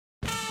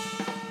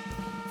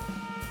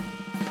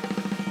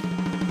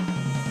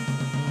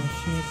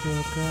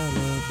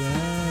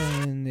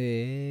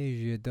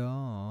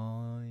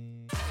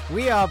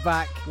We are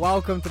back.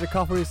 Welcome to the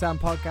Coffee Stand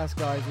Podcast,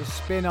 guys. A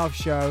spin-off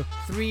show.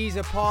 Three's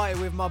a party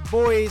with my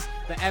boys,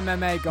 the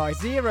MMA guys.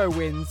 0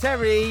 wins.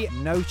 Terry,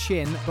 no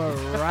chin,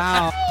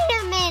 Brown.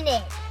 Wait a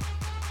minute.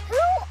 Who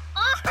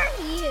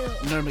are you?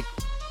 No,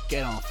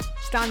 get off.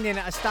 Standing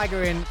at a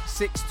staggering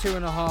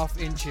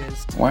 6'2.5"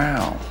 inches.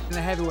 Wow. In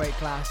the heavyweight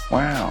class.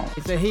 Wow.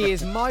 So he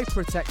is my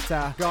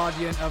protector,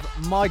 guardian of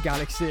my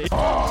galaxy.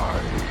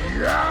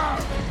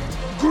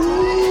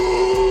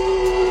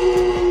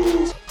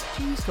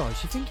 Jeez,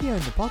 guys, you think he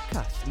owned the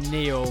podcast?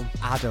 Neil,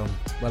 Adam.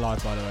 We're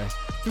live, by the way.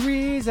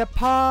 Three's a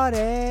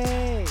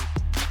party.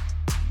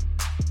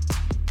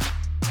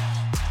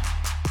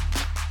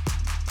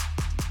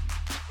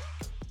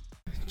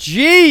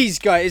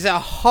 Jeez, guys, it's a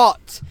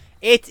hot.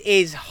 It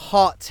is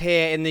hot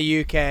here in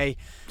the UK. That's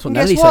what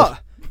Guess Nelly what? said.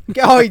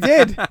 Oh, he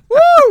did.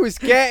 Woo! It's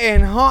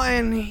getting hot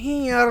in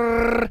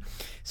here.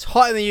 It's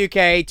hot in the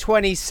UK.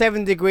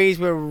 27 degrees.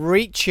 We're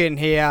reaching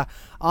here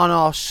on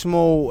our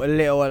small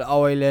little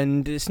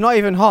island. It's not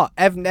even hot.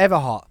 Ever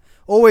hot.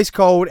 Always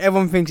cold.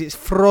 Everyone thinks it's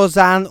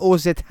frozen all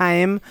the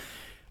time.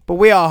 But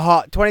we are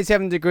hot.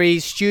 27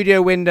 degrees.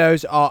 Studio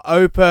windows are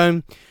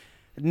open.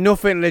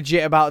 Nothing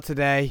legit about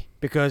today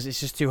because it's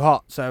just too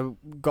hot. So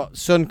got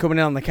sun coming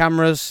in on the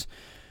cameras.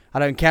 I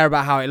don't care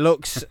about how it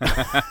looks.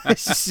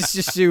 It's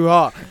just too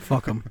hot.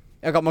 Fuck them.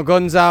 I got my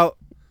guns out.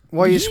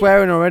 Why are you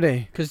swearing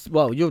already? Because,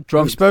 well, you're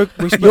drunk. We spoke.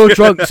 You're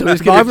drunk, so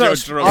it's I've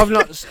good.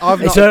 not.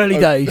 It's early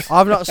days.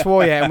 I've not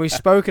swore yet, and we've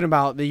spoken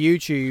about the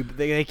YouTube.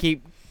 They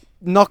keep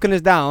knocking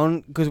us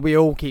down because we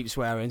all keep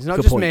swearing. It's not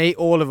Good just point. me,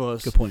 all of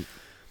us. Good point.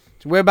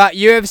 So we're about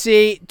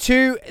UFC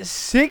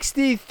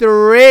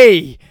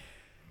 263.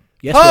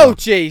 Yes, Oh,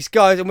 jeez,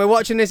 guys, and we're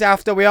watching this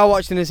after. We are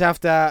watching this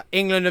after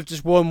England have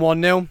just won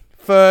 1-0.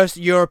 First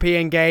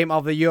European game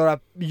of the I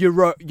was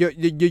going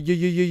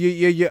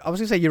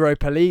to say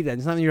Europa League then.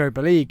 It's not the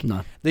Europa League.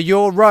 No. The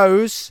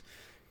Euros,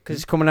 because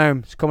it's coming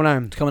home. It's coming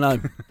home. It's coming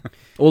home.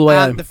 All the way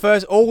home. The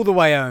first, all the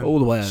way home. All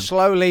the way home.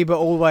 Slowly, but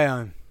all the way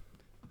home.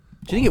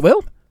 Do you think it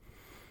will?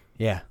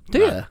 Yeah. Do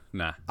you?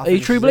 Nah. I Are you a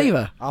think true this is it.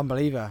 believer? I'm a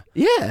believer.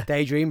 Yeah.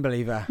 Daydream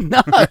believer. No.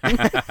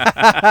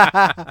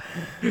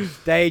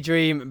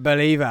 Daydream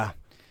believer.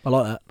 I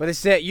like that. But this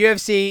is it.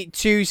 UFC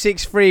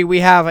 263.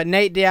 We have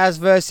Nate Diaz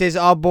versus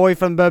our boy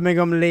from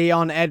Birmingham,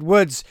 Leon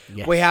Edwards.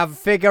 Yes. We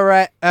have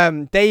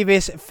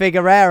Davis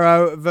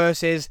Figueroa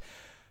versus,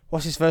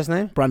 what's his first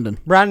name?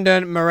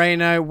 Brandon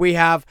Moreno. We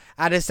have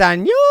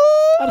Adesanya.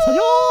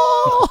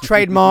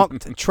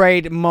 Trademarked.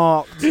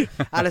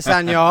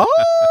 Adesanya.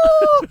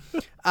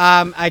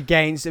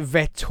 Against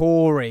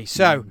Vettori.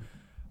 So,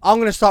 I'm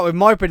going to start with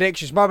my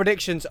predictions. My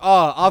predictions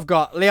are, I've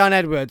got Leon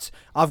Edwards,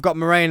 I've got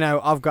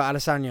Moreno, I've got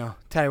Adesanya.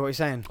 Tell you what you're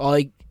saying.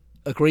 I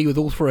agree with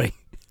all three.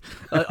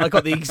 I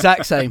got the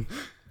exact same.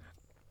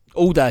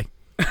 All day.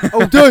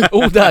 All day.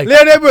 All day.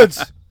 Leon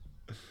Edwards.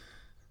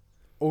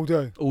 All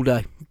day. All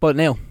day. But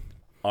Neil.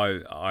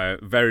 I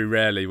very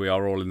rarely we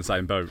are all in the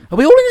same boat. Are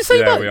we all in the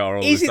same boat? Yeah, we are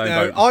all Is in the it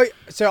same though? boat.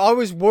 So I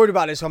was worried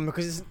about this one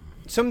because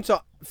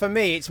sometimes for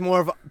me it's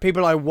more of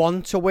people I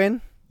want to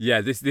win.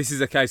 Yeah, this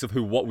is a case of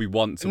what we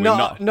want to win.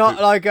 Not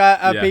Like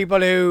yeah. people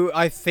who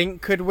I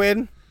think could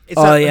win. It's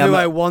Oh, yeah, who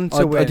I want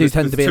to win. I do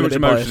tend to be too a much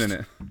little bit emotion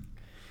biased. in it.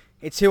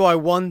 It's who I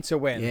want to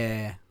win.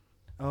 Yeah.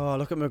 Oh,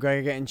 look at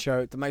McGregor getting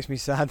choked. That makes me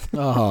sad.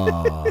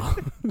 Oh.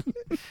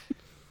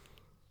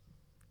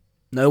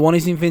 No one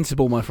is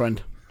invincible, my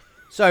friend.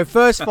 So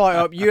first fight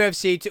up,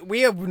 UFC.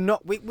 We have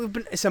not. We've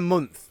been. It's a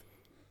month.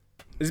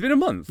 Has it been a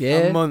month? Yeah.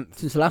 A month.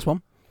 Since the last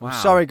one. Wow. I'm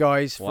sorry,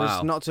 guys, for Wow.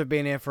 us not to have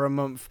been here for a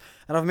month,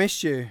 and I've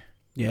missed you.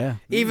 Yeah.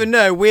 Even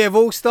though we have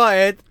all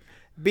started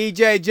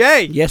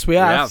BJJ. Yes, we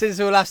have. Since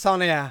we were last on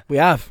here. We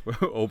have.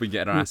 We'll all be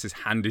getting our asses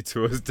handed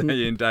to us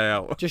day in, day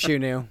out. Just you,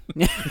 Neil.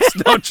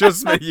 It's not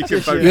just me. You can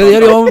vote. You're the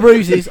only one with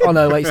bruises. Oh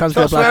no, wait, Sam's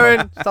got Stop a black one.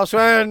 swearing. Stop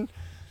swearing.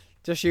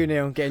 Just you,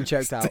 Neil, getting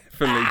choked out.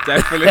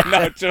 Definitely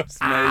not just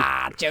me.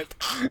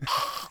 Choked.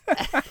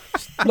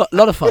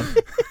 Lot of fun.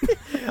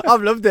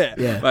 I've loved it.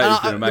 Yeah. Mate, it's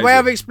been The amazing. way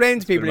I've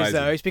explained to people been is, though,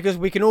 amazing. is because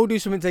we can all do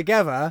something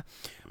together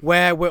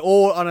where we're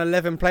all on a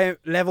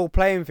level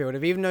playing field.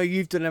 If even though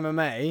you've done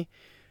MMA,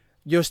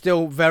 you're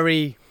still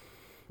very...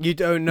 You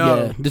don't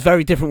know. Yeah, there's a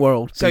very different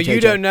world. So BJJ. you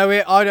don't know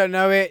it, I don't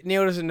know it,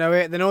 Neil doesn't know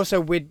it. Then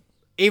also,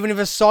 even if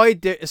a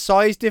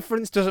size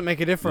difference doesn't make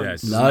a Yeah, it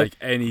difference. doesn't No. make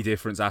any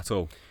difference at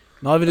all.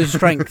 Neither does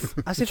strength.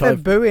 As if which they're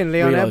I've booing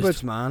Leon realised.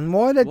 Edwards, man.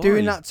 Why are they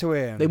doing Why? that to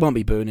him? They won't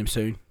be booing him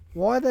soon.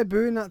 Why are they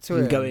booing that to He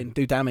him? can go in,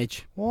 do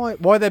damage. Why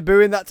are they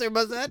booing that to him,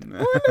 I said? Why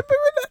are they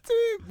booing that to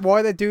him? Why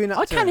are they doing that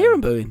I to can't hear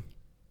him booing.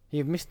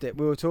 You've missed it.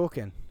 We were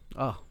talking.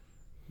 Oh.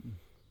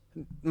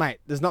 Mate,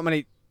 there's not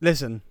many...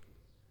 Listen.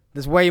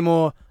 There's way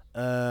more...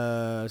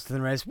 than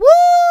the rest.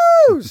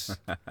 Woos!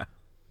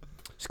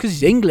 It's because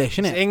he's English,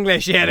 isn't It's it?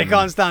 English, yeah. They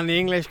can't stand the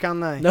English, can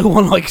they? No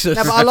one likes us.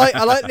 No, but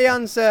I like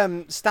Leon's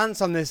stance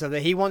on this, though,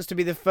 that he wants to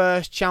be the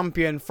first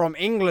champion from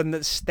England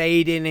that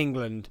stayed in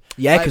England.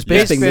 Yeah, because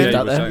Like Bisping moved Bisping,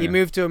 out there. He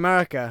moved to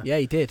America. Yeah,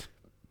 he did.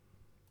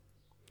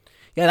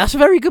 Yeah, that's a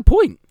very good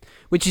point.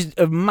 which is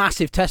a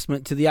massive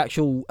testament to the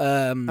actual.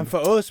 And for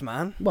us,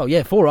 man, Well,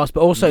 yeah, for us,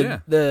 but also Yeah.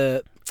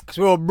 because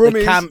we're all the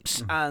brummies.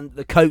 camps and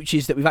the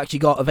coaches that we've actually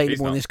got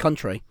available in not. this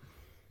country.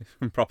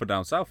 Proper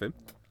down south, him.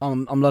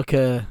 I'm like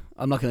an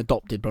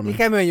adopted You brother.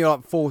 came in when you were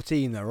like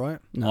 14, though, right?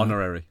 No,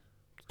 Honorary.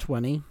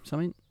 20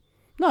 something.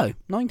 No,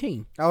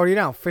 19. How old are you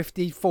now?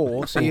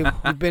 54. So you've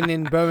been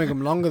in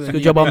Birmingham longer than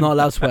Good job I'm not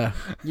allowed to swear.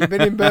 You've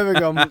been in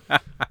Birmingham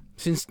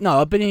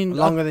I've been in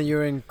longer than you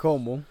were in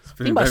Cornwall. It's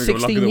I been think in about Birmingham longer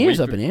 16 than years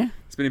we've I've been here.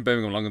 It's been in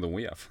Birmingham longer than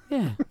we have.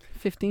 Yeah,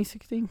 15,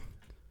 16.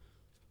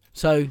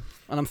 So,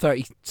 and I'm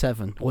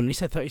 37. Well, you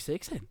said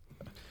 36 then.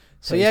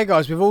 So yeah,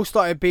 guys, we've all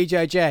started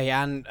BJJ,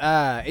 and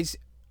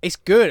it's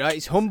good.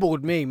 It's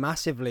humbled me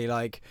massively.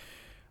 Like,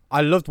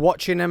 I loved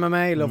watching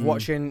MMA, love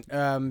watching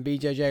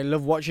BJJ,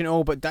 love watching it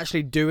all, but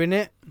actually doing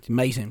it, It's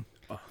amazing.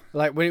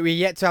 like we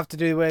yet to have to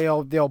do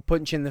the old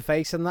punch in the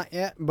face and that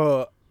yet,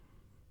 but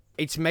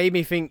it's made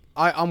me think.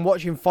 I'm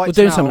watching fights.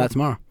 We're doing now. some of that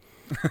tomorrow.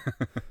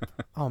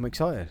 Oh, I'm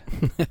excited.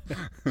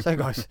 So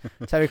guys,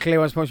 Terry clearly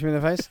wants to punch me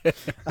in the face.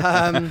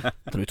 Don't know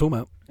what you're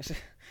talking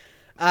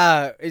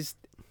about.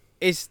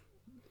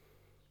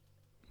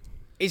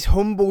 It's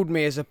humbled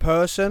me as a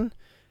person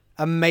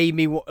and made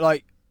me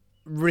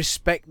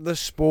respect the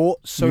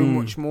sport so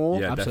much more.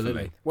 Yeah, Absolutely.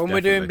 definitely. When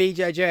we're doing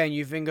Definitely. BJJ and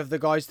you think of the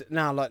guys that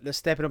now, like, they're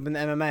stepping up in the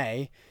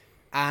MMA,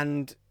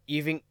 and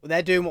you think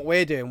they're doing what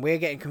we're doing, we're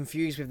getting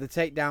confused with the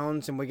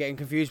takedowns and we're getting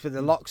confused with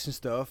the locks and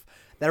stuff.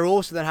 They're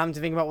also then having to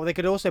think about, well, they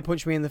could also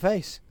punch me in the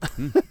face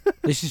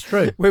This is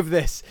true. with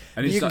this.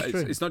 And You it's can-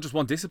 not, it's not just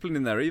one discipline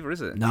in there either,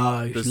 is it?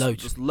 No, There's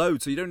loads. just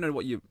loads. So you don't know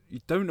what you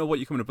don't know what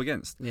you're coming up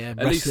against. Yeah,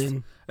 At least-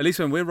 wrestling. At least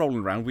when we're rolling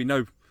around, we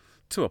know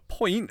to a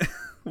point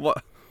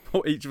what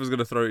each of us going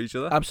to throw at each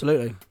other.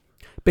 Absolutely.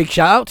 Big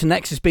shout out to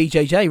Nexus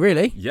BJJ,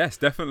 really. Yes,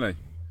 definitely.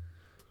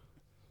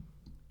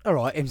 All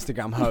right,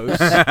 Instagram host.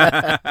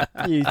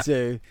 You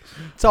too.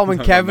 Tom and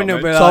No, Kevin not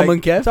will be me. like... Tom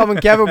and Kev. Tom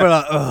and Kevin will be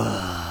like,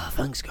 ugh,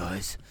 thanks,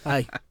 guys.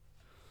 Hey,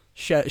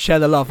 share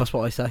the love, that's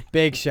what I say.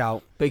 Big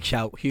shout. Big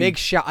shout. Huge. Big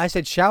shout. I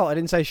said shout. I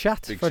didn't say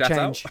shat Big for a shout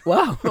change. out.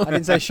 Wow. I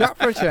didn't say shut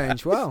for a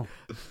change. Wow.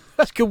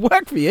 That's good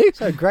work for you.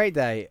 So great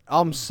day.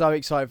 I'm so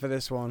excited for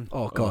this one.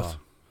 Oh, God. Oh.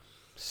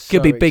 So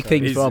Could be big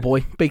excited. things for our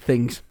boy. Big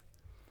things.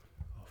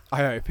 I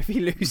hope. If he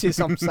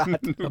loses, I'm sad.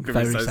 I'm Gonna be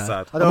very so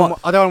sad. I don't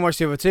want to watch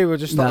the other two. We'll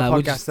just start Nah, the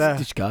we'll podcast there.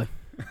 just go.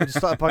 We'll just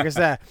start the podcast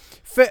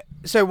there.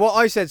 So what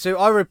I said, so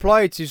I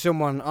replied to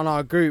someone on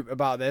our group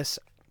about this,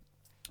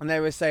 and they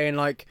were saying,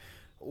 like,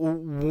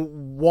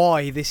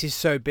 why this is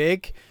so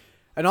big.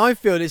 And I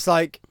feel it's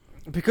like,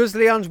 because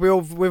Leon's,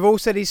 we've all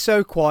said he's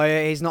so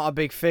quiet, he's not a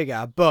big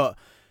figure, but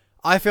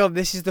I feel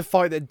this is the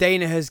fight that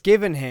Dana has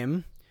given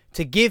him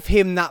to give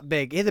him that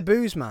big. Hear the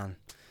booze, man.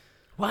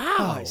 Wow.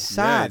 Oh, it's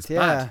sad. it's Yeah,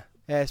 bad.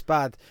 yeah, it's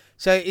bad.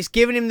 So it's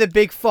giving him the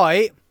big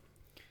fight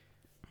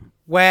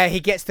where he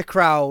gets the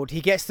crowd,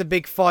 he gets the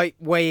big fight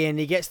weigh in,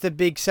 he gets the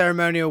big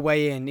ceremonial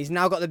weigh in. He's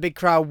now got the big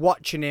crowd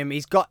watching him.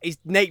 He's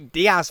Nate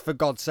Diaz, for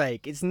God's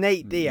sake. It's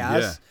Nate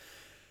Diaz.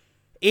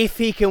 Yeah. If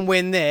he can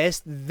win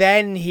this,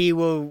 then he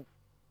will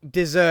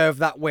deserve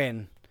that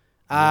win.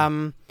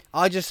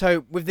 I just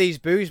hope with these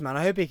boos, man,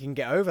 I hope he can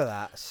get over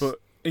that. But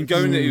in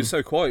going there, he was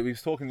so quiet. We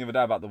was talking the other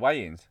day about the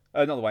weigh-ins.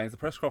 Not the weigh-ins, the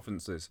press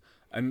conferences.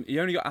 And he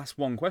only got asked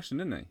one question,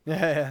 didn't he?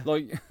 yeah.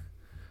 Like,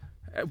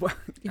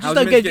 You how's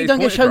just he meant to don't his get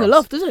point shown the across?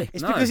 love, does he?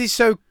 It's No. because he's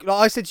so, like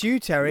I said to you,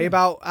 Terry,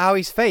 about how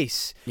his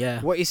face.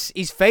 Yeah. What his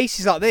face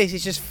is like this.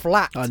 It's just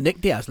flat.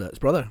 Nick Diaz, look, his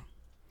brother.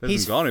 He's-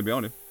 He's gone, to be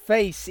honest.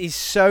 Face is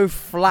so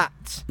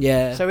flat.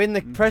 Yeah. So in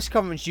the press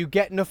conference, you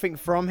get nothing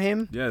from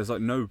him. Yeah, there's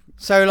like no...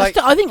 So like,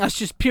 I think that's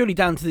just purely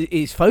down to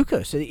his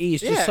focus.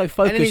 He's just so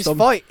focused and in his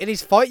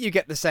on. fight, you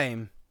get the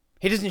same.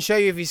 He doesn't show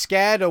you if he's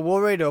scared or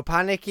worried or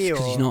panicky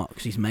Because or. he's not.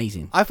 Because he's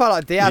amazing. I felt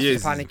like Diaz He was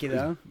is. panicky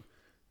though.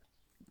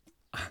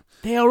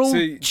 They are all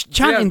See,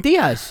 chanting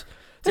Diaz.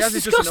 That's Diaz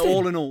is just disgusting. an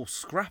all-in-all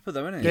scrapper,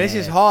 though, isn't he? Yeah, this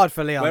is hard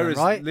for Leon, Whereas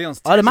right?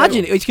 Leon's... I'd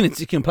imagine it's going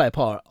to play a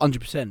part,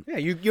 100%. Yeah,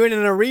 you're in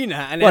an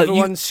arena and Well,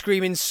 everyone's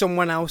screaming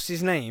someone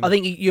else's name. I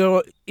think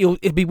it'll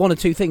be one of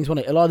two things, won't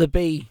it? It'll either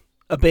be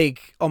a big,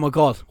 oh my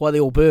God, why are they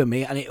all booing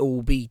me, and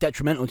it'll be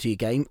detrimental to your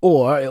game,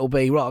 or it'll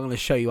be, right, I'm going to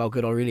show you how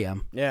good I really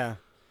am. Yeah.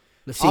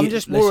 Let's see, I'm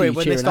just let's see worried you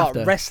when they cheering start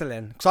after.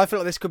 wrestling because I feel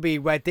like this could be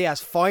where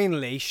Diaz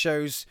finally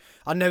shows.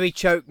 I know he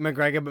choked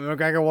McGregor, but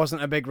McGregor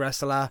wasn't a big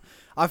wrestler.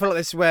 I feel like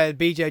this is where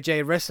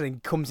BJJ wrestling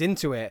comes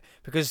into it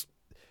because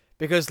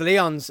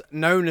Leon's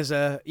known as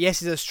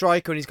he's a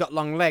striker and he's got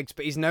long legs,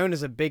 but he's known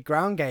as a big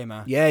ground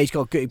gamer. Yeah, he's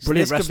got good, So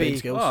brilliant this could wrestling be-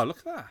 skills. Oh, look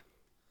at that.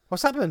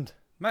 What's happened?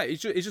 Mate,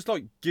 he's just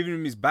like giving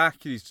him his back.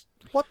 He's...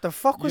 What the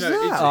fuck was You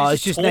know, that? Oh, he's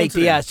it's just taunting Nate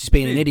Diaz him. just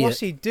being an idiot. What's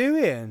he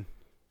doing?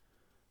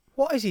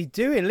 What is he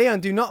doing?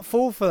 Leon, do not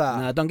fall for that.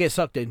 Nah, don't get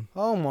sucked in.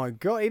 Oh my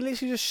god, he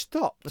literally just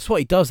stopped. That's what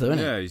he does, though, isn't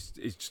Yeah, it?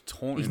 he's just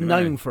taunting He's him,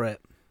 known isn't for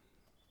it.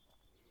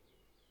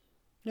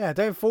 Yeah,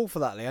 don't fall for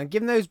that, Leon.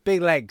 Give him those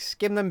big legs.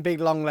 Give him them big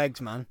long legs,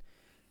 man.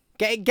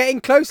 Get in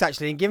close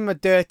actually and give him a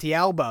dirty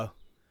elbow.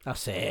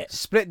 That's it.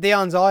 Split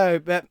Diaz's eye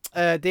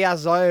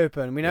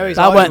open. We know his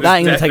That eye went. That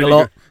ain't gonna take a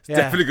lot. It's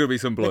definitely going to be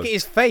some blood. Look at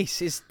his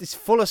face. It's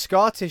full of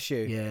scar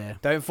tissue. Yeah.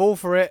 Don't fall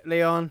for it,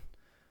 Leon.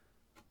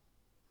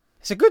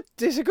 It's a good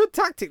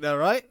tactic though,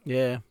 right?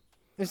 Yeah.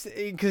 Because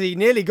he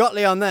nearly got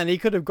Leon then. He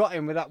could have got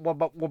him with that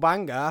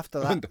Wabanga after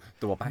that.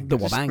 The Wabanga. The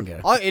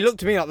Wabanga. It looked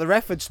to me like the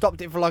ref had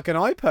stopped it for like an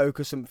eye poke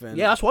or something.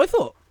 Yeah, that's what I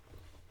thought.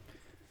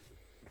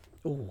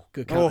 Oh,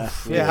 good counter.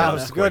 Yeah, that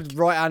was Quick. good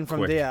right hand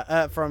from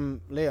Quick.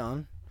 from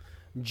Leon.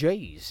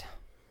 Jeez.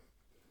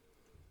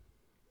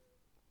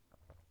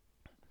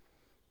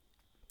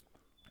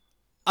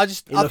 I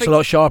He looks a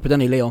lot sharper,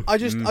 doesn't he, Leon? I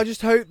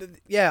just hope that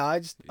I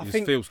It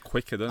just feels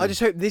quicker, doesn't I just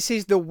hope this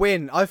is the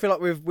win. I feel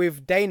like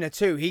with Dana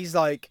too, he's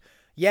like,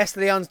 yes,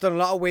 Leon's done a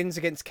lot of wins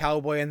against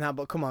Cowboy and that,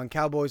 but come on,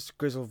 Cowboy's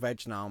grizzled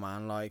veg now,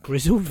 man. Like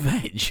Grizzled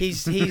veg.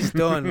 he's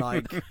done.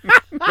 Like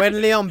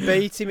when Leon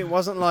beat him, it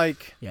wasn't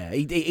like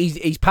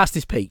He's past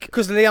his peak.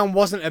 because Leon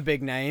wasn't a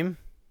big name.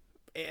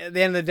 At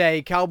the end of the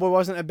day, Cowboy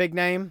wasn't a big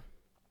name,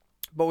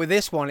 but with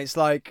this one, it's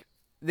like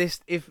this.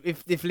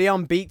 If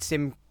Leon beats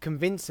him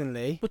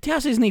convincingly, But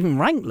Diaz isn't even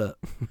ranked, look.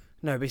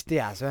 no, but it's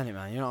Diaz, isn't it,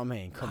 man? You know what I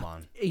mean? Come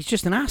on. He's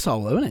just an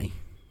asshole, though, isn't he?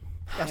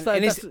 He's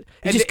and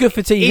just good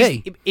for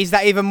TV. Is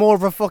that even more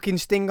of a fucking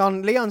sting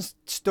on Leon's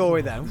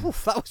story then?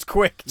 Oof, that was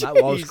quick. That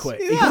Jeez. was quick.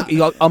 See that? He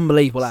got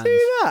unbelievable hands.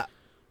 See that?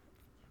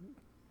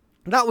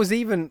 That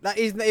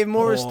isn't even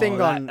more a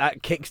sting on.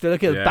 That kicks to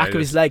look at the back of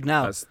his leg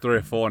now. That's 3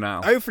 or 4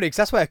 now. Hopefully, because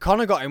that's where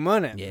Conor got him,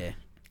 weren't it? Yeah.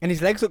 And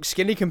his legs look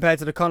skinny compared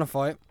to the Conor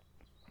fight.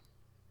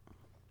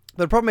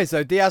 But the problem is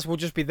though, Diaz will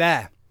just be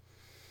there,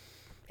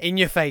 in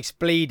your face,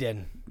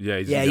 bleeding. Yeah,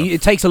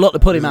 It takes a lot to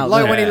put him out.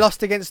 Like there. when he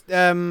lost against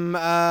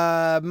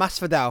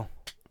Masvidal.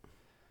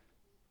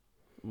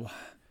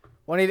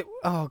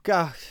 Oh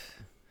gosh.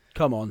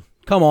 Come on,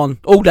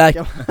 all day.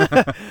 Come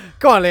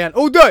on, Leon,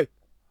 all day.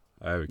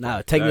 There we go.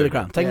 No, take him to There the we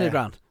ground. Take him to the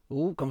ground.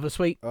 Ooh, come for the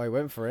sweep. Oh, he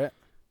went for it.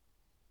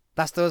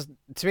 To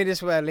me, this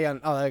is where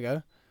Leon. Oh, there you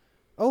go.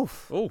 Oh,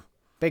 Oh,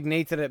 big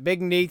knee to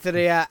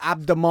the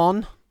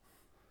abdomen.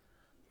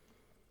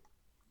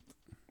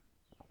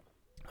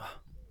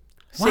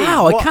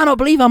 Wow, I cannot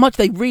believe how much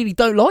they really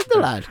don't like the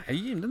lad.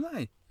 hate him, didn't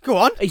they? Go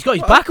on. He's got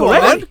his back Go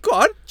already. on, go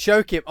on.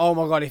 Choke him. Oh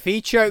my god, if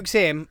he chokes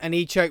him and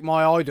he choked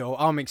my idol,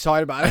 I'm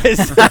excited about this.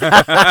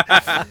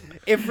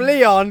 If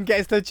Leon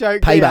gets to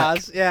choke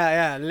Payback. Diaz,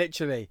 yeah,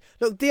 literally.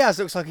 Look, Diaz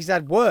looks like he's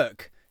had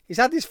work. He's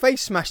had his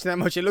face smashed that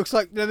much. It looks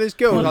like those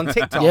girls on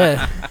TikTok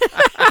Yeah.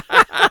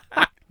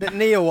 that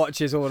Neil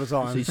watches all the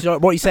time. So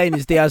what he's saying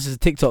is Diaz is a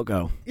TikTok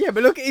girl. Yeah,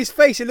 but look at his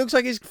face. It looks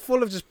like he's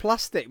full of just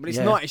plastic, but it's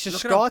Yeah. not. It's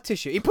just Look at scar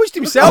tissue. He pushed I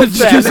himself was just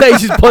there. going to say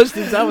he's just punched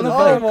himself in the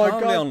Oh face. my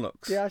Calm god. Leon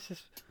looks. Yeah, it's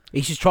just...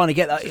 He's just trying to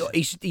get that.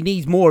 He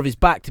needs more of his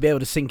back to be able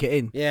to sink it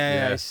in.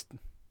 Yeah. Yeah.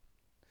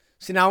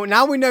 So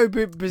now we know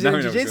Brazilian Now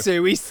we know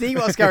Jiu-Jitsu. We see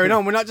what's going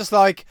on. We're not just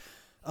like,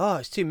 oh,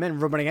 it's two men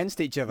rubbing against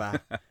each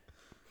other.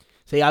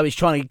 See how he's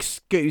trying to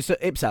scoot his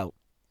hips out.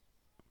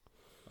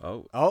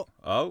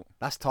 Oh,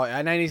 that's tight.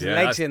 I know he needs the Yeah,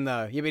 legs in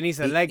though. Yeah, but he needs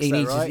the legs he though,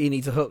 needs right? he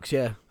needs the hooks,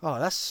 yeah. Oh,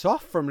 that's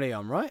soft from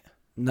Leon, right?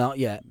 Not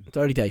yet. It's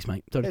early days,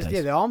 mate. It's early days.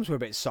 Yeah, the arms were a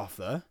bit soft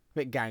though. A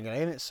bit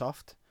gangly and it's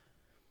soft.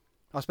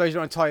 I suppose you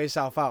don't want to tire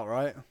yourself out,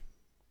 right?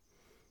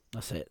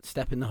 That's it.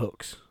 Step in the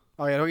hooks.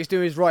 Oh yeah, look, he's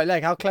doing his right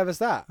leg. How clever's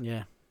that?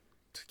 Yeah.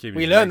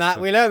 We learned that.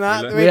 We learned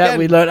that.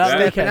 We learned that.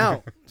 Stepping Yeah.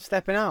 out.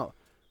 Stepping out.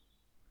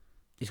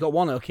 He's got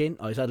one hook in.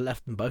 Oh, he's had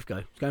left and both go.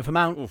 He's going for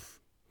mount. Oof.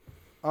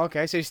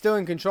 Okay, so he's still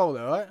in control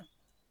though, right?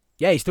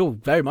 Yeah, he's still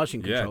very much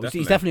in Yeah, control. He's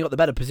definitely. definitely got the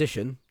better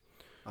position.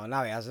 Oh,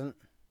 now he hasn't.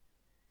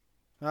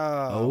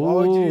 Oh, why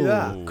would you do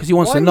that? Because he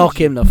wants Why to would knock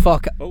you- him the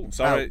fuck out. Oh,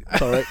 sorry.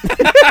 Sorry.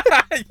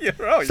 You're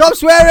right. Stop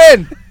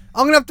swearing!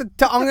 I'm gonna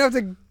have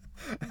to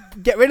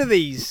get rid of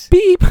these.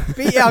 Beep.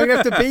 Yeah, I'm gonna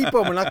have to beep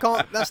them, and I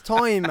can't. That's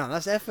time, man.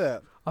 That's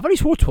effort. I've only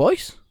swore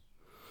twice.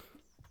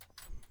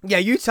 Yeah,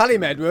 you tell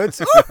him,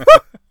 Edwards.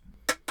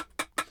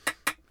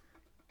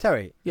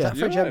 Terry, Yeah. is that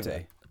fridge Yeah.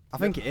 empty? I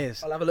think it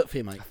is. I'll have a look for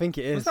you, mate. I think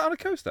it Was is. that on a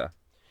coaster?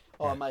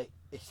 Oh, mate.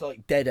 It's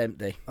like dead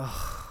empty.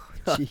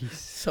 Jeez.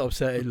 So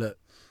upsetting, look.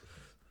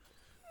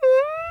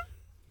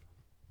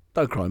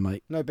 Don't cry,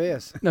 mate. No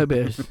beers. No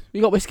beers.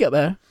 You got whiskey up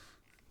there?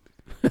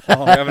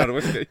 Oh, I haven't had a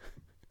whiskey.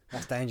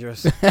 That's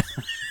dangerous.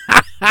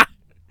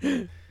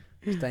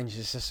 It's dangerous.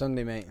 It's a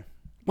Sunday, mate.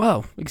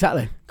 Well,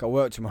 exactly. Got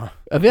work tomorrow.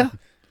 Have you?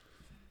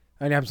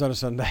 Only happens on a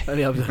Sunday.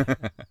 Only have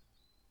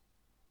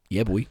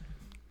Yeah, boy.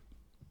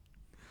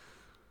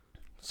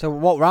 So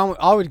what round?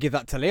 I would give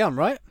that to Leon,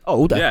 right? Oh,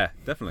 all day. Yeah,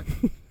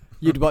 definitely.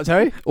 You'd what,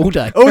 Terry? All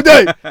day. All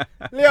day.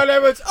 Leon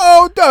Edwards,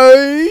 all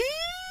day.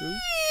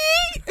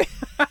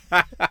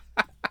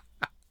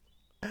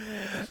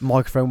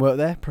 Microphone work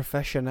there,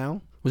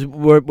 professional.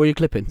 Were you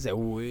clipping? Is it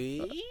wee?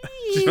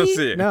 Did you not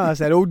see it? No, I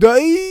said all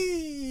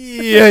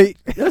day.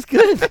 That's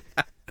good.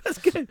 That's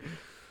good.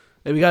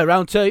 There we go,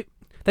 round 2.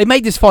 They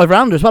made this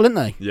 5-rounder as well, didn't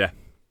they? Yeah.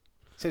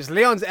 So it's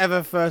Leon's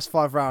ever first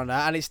 5-rounder,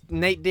 and it's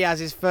Nate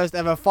Diaz's first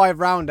ever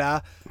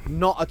 5-rounder,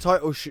 not a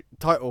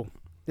title.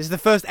 This is the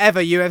first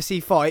ever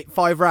UFC fight,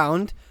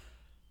 5-round,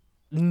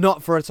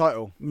 not for a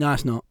title. No,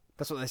 it's not.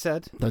 That's what they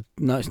said.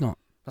 No, it's not.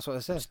 That's what they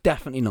said. It's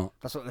definitely not.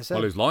 That's what they Well, said.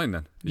 who's lying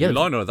then? Are Yeah. you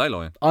lying or are they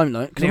lying? I'm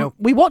not. Neil. Because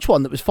we watched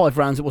one that was 5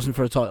 rounds. It wasn't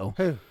for a title.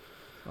 Who?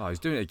 Oh, he's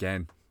doing it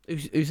again.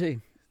 Who's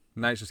he?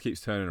 Nate just keeps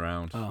turning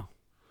around. Oh.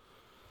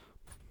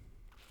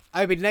 I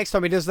hope next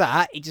time he does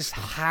that, he just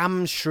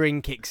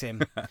hamstring kicks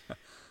him.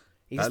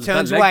 He just That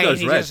turns leg away goes and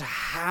he red. just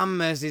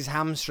hammers his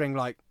hamstring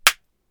like,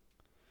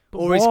 But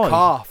or his why?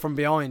 calf from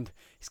behind.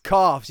 His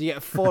calf, so you get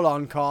a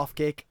full-on calf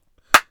kick.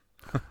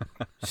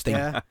 Sting.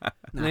 Yeah, and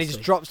then he just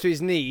Nasty. drops to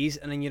his knees,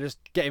 and then you just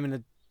get him in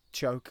a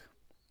choke.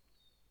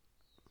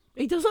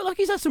 He does look like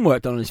he's had some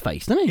work done on his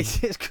face, doesn't he?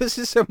 It's because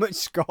there's so much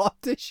scar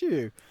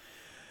tissue.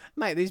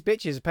 Mate, these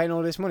bitches are paying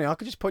all this money. I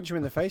could just punch them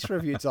in the face for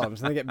a few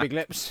times and they get big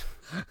lips.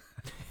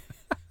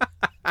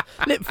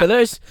 Lip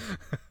fillers.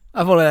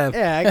 I've one of them.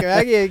 Yeah,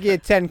 I give you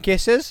 10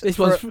 kisses. This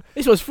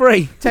one's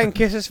free. 10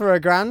 kisses for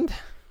 $1,000.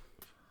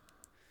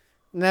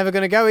 Never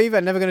going to go either.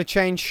 Never going to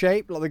change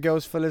shape like the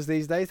girls' fillers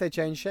these days. They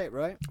change shape,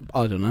 right?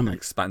 I don't know, mate.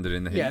 Expanded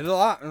in the Yeah, heat. they're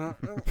like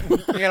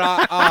that. You're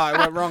like, it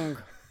went wrong.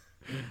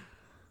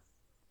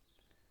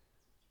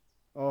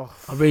 Oh,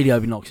 I really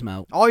hope he knocks him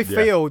out. I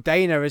feel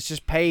Dana has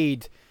just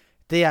paid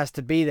Diaz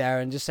to be there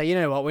and just say, you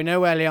know what, we know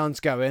where Leon's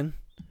going.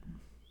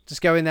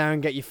 Just go in there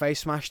and get your face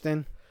smashed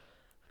in.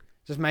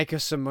 Just make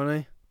us some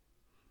money.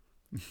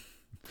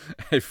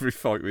 Every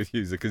fight with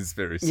you's a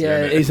conspiracy.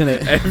 Yeah, isn't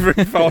it? Every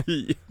fight.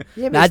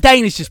 Yeah, but Nah,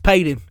 Dana's just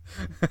paid him.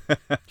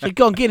 So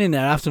go on, get in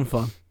there, have some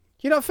fun.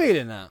 you're not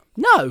feeling that?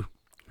 No.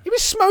 He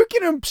was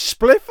smoking a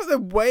spliff at the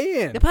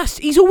weigh-in. Yeah, but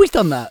he's always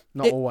done that.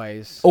 Not It-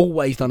 always.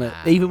 Always done it.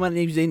 Nah. Even when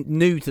he was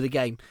new to the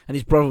game and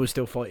his brother was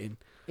still fighting.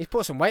 He's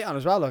put some weight on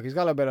as well. Look, he's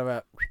got a little bit of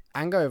a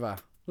hangover.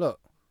 Look,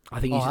 I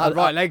think oh, he's that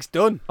right leg's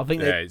done. I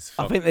think Yeah, they, it's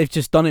I think they've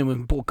just done him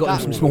and got him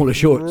some That smaller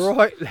shorts.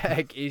 Right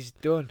leg is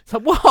done. It's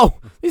like, wow,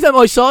 is that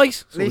my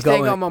size? At least they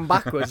ain't got him on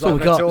backwards. That's all like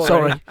we got. Vettori.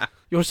 Sorry,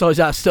 your size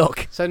out of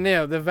stock. So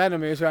Neil, the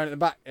Venom he was wearing at the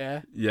back,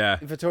 yeah. Yeah.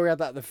 And Vettori had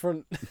that at the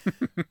front.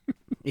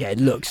 Yeah, it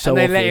looks so and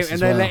they obvious let him, as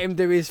and they well. let him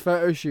do his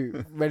photo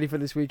shoot ready for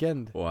this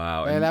weekend.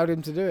 Wow. They And allowed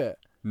him to do it.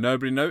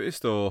 nobody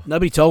noticed or?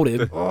 Nobody told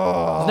him.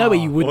 Oh, There's no way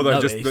you wouldn't Or they're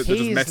notice. just- they're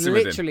he's messing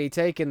with him. literally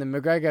taken the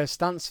McGregor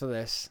stance for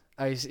this.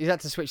 Oh, he's had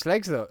to switch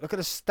legs though. Look at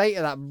the state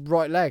of that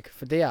right leg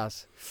for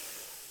Diaz.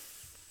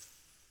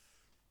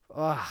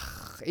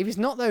 If he's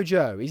not though,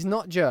 Joe. He's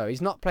not Joe.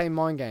 He's not playing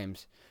mind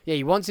games. Yeah,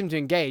 he wants him to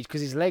engage because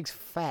his leg's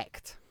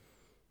fecked.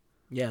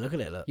 Yeah, look at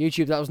it. Look.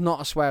 YouTube, that was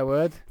not a swear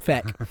word.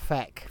 Feck.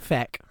 Feck.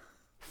 Feck.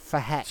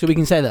 Feck. So we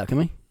can say that, can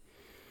we?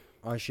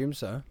 I assume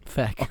so.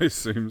 Feck. I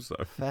assume so.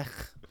 Feck.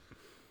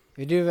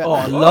 You do that. Oh,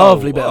 a Whoa,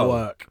 lovely bit of whoa.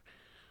 work.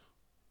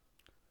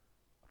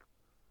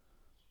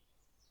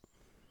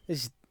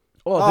 This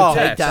Oh, good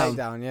yeah, takedown.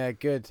 takedown. Yeah,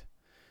 good.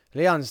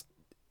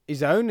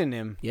 He's owning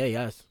him. Yeah, he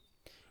has.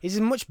 He's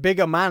a much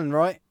bigger man,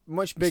 right?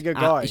 Much bigger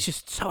guy. He's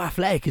just so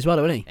athletic as well,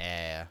 isn't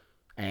Yeah.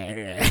 he?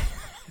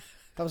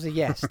 That was a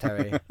yes,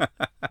 Terry.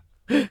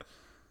 That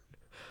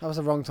was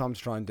the wrong time to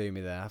try and do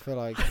me there. I feel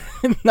like.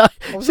 No,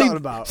 What was that all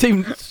about?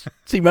 seemed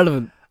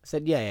relevant. I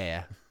said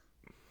yeah.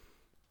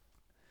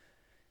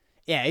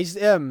 Yeah,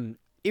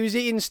 he was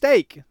eating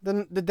steak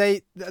the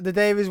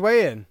day of his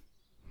weigh-in.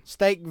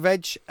 Steak,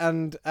 veg,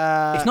 and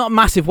It's not a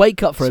massive weight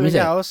cut for him, is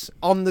something it? else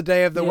on the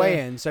day of the Yeah.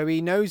 weigh-in, so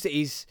he knows that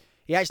he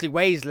actually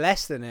weighs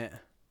less than it.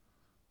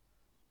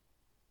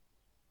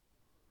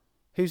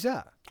 Who's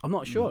that? I'm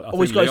not sure. I Oh,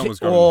 he's think got Leon his- was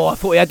grabbing oh, the I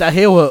thought he had that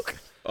heel hook.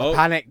 Oh,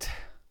 Panicked.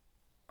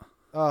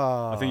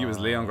 Oh, I think it was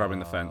Leon grabbing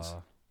the fence.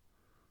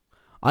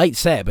 I hate to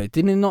say it, but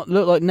didn't it not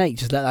look like Nate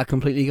just let that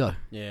completely go?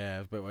 Yeah, it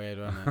was a bit weird,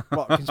 wasn't it?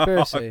 What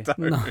conspiracy?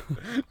 No.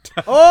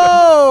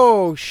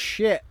 Oh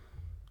shit!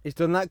 He's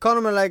done that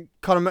Conor leg.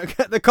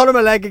 The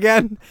Conor leg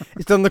again.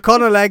 He's done the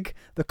Conor leg.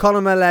 The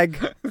Conor leg.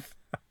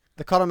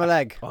 The Conor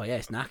leg. Oh, yeah,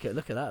 it's knackered.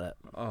 Look at that. Look.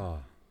 Oh.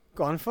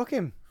 Go on, fuck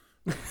him.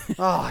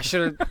 Oh, I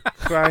should have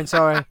swearing.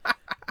 Sorry.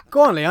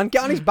 Go on, Leon.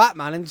 Get on his back,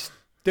 man, and just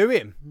do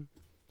him.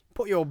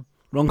 Put your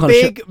Wrong kind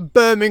big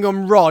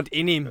Birmingham rod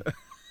in him.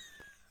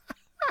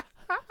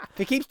 If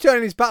he keeps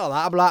turning his back like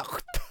that, I'll be like,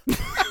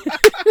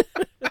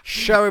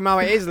 show him how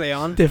it is,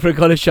 Leon. Different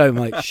kind of show,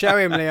 mate. Show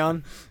him,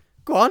 Leon.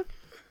 Go on.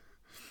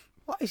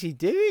 What is he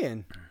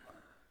doing?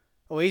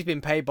 Oh, he's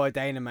been paid by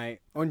Dana, mate.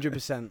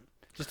 100%.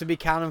 Just to be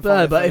cannon fodder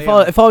No, but for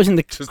Leon. if I was in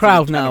the Just to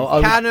crowd be now, I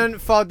would, Cannon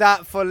fodder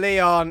for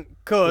Leon,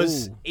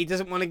 because Ooh. he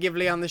doesn't want to give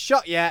Leon the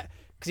shot yet,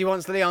 because he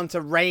wants Leon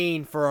to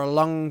reign for a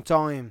long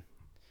time.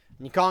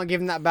 And you can't give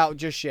him that belt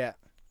just yet.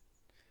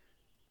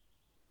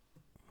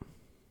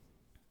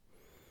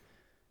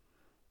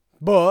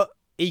 But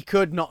he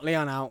could knock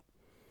Leon out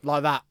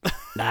like that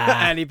nah.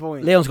 at any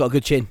point. Leon's got a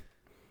good chin.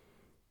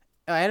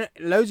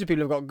 Loads of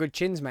people have got good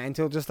chins, mate,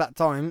 until just that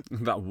time.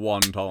 That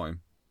one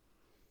time.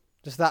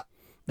 Just that.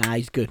 Nah,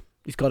 he's good.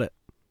 He's got it.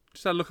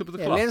 Just had a look up at the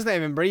Yeah, clock. Leon's not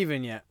even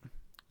breathing yet.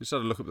 Just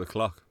had a look up at the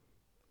clock.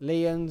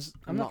 Leon's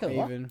I'm not looking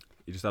at what? even.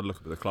 He just had a look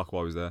up at the clock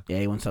while he was there. Yeah,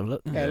 he wants to have a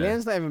look. Yeah, Yeah.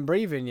 Leon's not even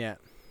breathing yet.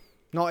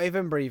 Not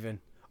even breathing.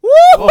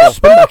 Oh,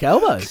 spin back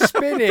elbow.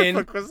 Spinning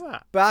What was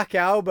that? back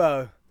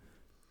elbow.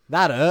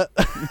 That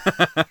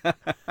hurt.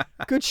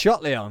 Good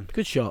shot, Leon.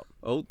 Good shot.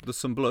 Oh, there's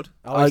some blood.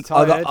 Oh, he's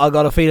tired. I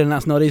got a feeling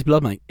that's not his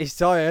blood, mate. He's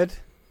tired.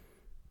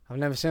 I've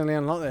never seen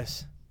Leon like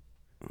this.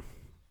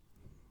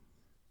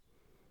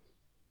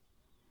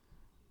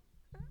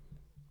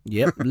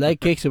 Yep,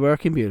 leg kicks are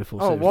working beautiful.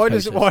 Oh,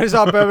 Silver's why does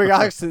our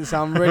Birmingham accent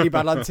sound really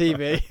bad on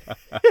TV?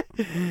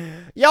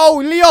 Yo,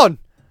 Leon!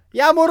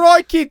 Yeah, I'm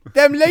alright, kid.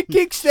 Them leg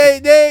kicks,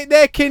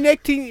 they're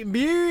connecting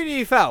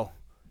beautiful.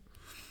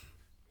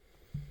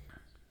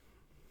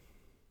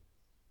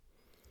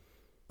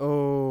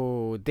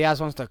 Oh, Diaz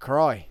wants to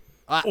cry.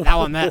 That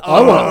one there.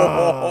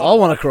 I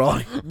want to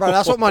cry. Bro,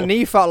 that's what my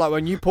knee felt like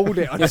when you pulled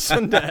it on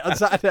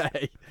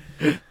Saturday.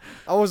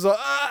 I was like,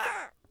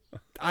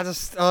 I'll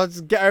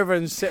just get over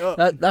and sit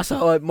up. That's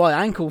how my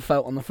ankle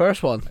felt on the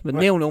first one. But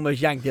Neil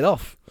almost yanked it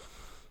off.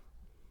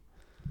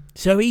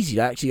 So easy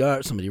to actually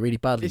hurt somebody really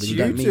badly It's when you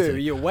you don't mean two,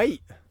 to. your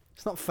weight.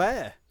 It's not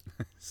fair.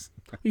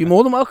 You're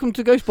more than welcome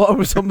to go spar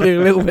with somebody a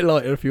little bit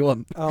lighter if you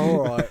want. Oh,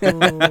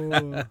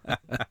 alright.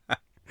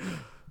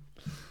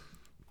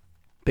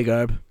 Big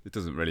Herb. It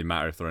doesn't really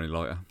matter if they're any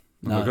lighter.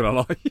 I'm No. not gonna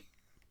lie.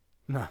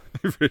 No.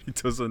 It really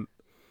doesn't.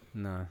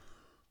 No.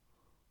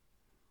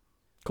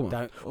 Come on.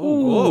 Don't.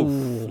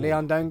 Ooh.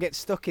 Leon, don't get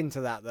stuck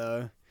into that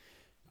though.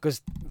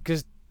 Because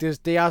there's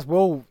Diaz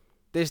will.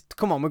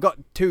 Come on, we've got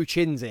two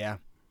chins here.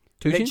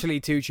 Literally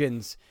two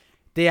chins.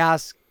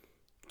 Diaz,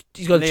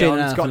 He's got a chin.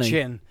 Leon's got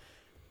chin.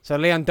 So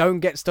Leon,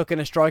 don't get stuck in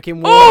a striking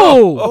war.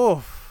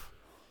 Oh!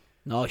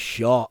 Nice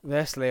shot.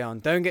 Yes, Leon,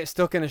 don't get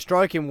stuck in a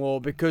striking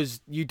war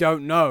because you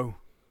don't know.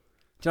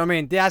 Do you know what I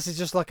mean? Diaz is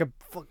just like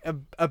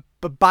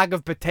a bag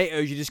of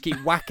potatoes. You just keep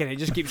whacking it. It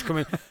just keeps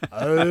coming.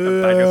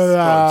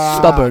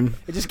 Stubborn.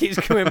 It just keeps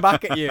coming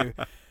back at you.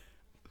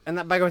 And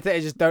that bag of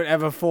potatoes just don't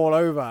ever fall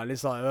over. And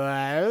it's like...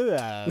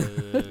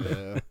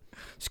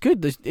 It's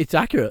good. It's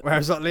accurate.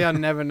 Whereas like Leon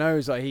never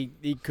knows. Like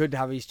he could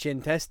have his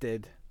chin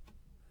tested.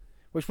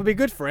 Which would be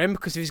good for him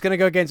because if he's going to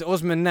go against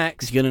Usman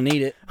next... He's going to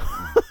need it.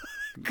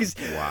 Cause,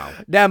 Wow.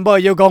 damn boy,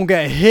 you're going to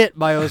get hit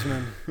by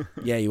Usman.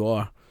 Yeah, you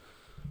are.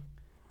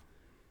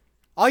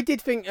 I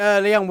did think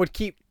Leon would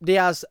keep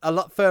Diaz a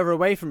lot further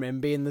away from him,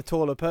 being the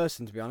taller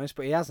person, to be honest,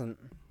 but he hasn't.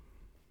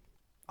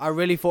 I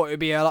really thought it would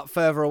be a lot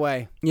further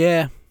away.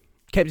 Yeah.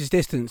 Kept his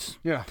distance.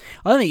 Yeah.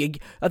 I think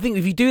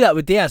if you do that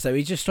with Diaz, though,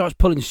 he just starts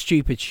pulling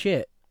stupid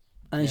shit.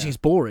 And it just gets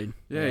boring.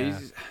 Yeah,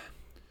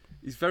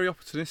 he's very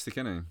opportunistic,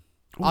 isn't he?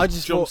 I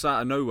just Jumps thought...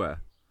 out of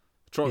nowhere.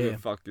 Try Yeah. to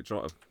fuck it,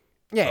 try to...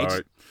 Yeah, he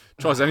Alright.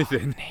 Tries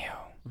anything.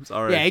 I'm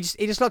sorry. Yeah, he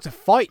just likes to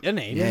fight, doesn't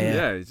he? Yeah.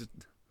 Yeah, he's just...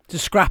 It's a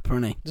scrapper,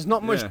 isn't he? There's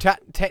not much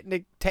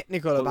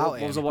technical about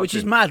what was I him. Which is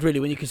watching? mad, really,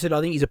 when you consider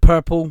I think he's a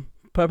purple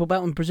belt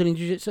in Brazilian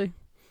Jiu-Jitsu.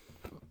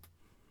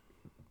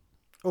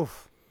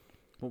 Oof.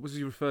 What was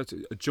he referred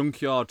to? A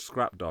junkyard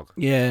scrap dog.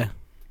 Yeah.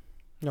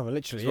 No,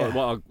 literally, It's yeah.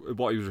 like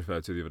what he was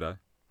referred to the other day.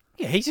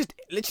 Yeah, he's just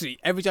literally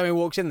every time he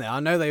walks in there. I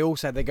know they all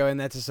said they go in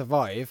there to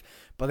survive,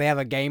 but they have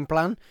a game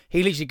plan.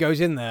 He literally goes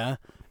in there.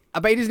 I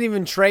bet he doesn't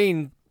even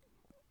train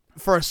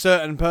for a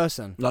certain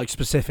person. Like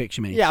specifics,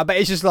 you mean? Yeah, I bet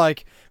it's just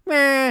like,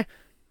 meh.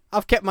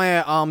 I've kept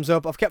my arms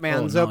up. I've kept my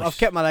hands up. nice. I've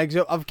kept my legs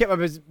up. I've kept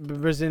my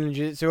Brazilian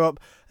Jiu-Jitsu up.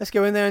 Let's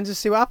go in there and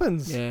just see what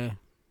happens. Yeah.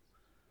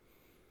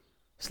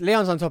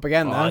 Leon's on top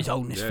again, Oh, though. he's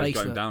holding his Yeah, face. he's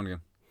going Look. down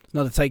again.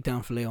 Another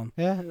takedown for Leon.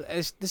 Yeah,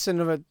 it's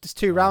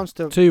 2 rounds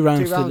to 2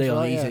 rounds to rounds, Leon,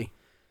 right, easy. yeah.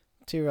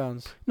 2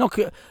 rounds.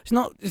 It's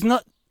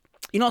not.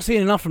 You're not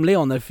seeing enough from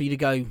Leon though for you to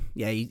go.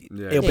 Yeah, he'll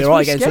Yeah. be He's right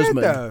really against scared,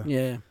 Usman. though.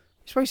 Yeah.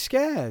 He's very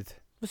scared.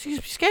 What's he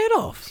scared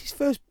of? It's his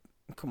first...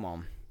 Come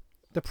on.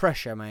 The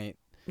pressure, mate.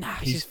 Nah,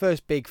 It's his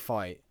first big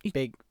fight. he's-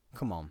 Big...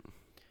 Come on.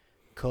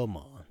 Come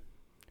on.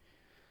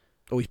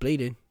 Oh, he's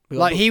bleeding.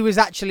 Like, he was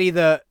actually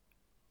the...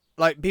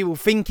 Like, people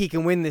think he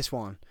can win this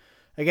one.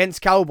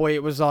 Against Cowboy,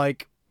 it was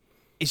like...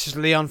 It's just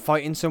Leon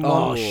fighting someone.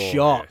 Oh,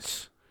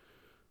 shots.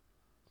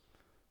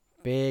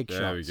 Big shots.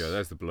 There we go.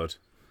 There's the blood.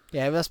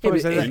 Yeah, but that's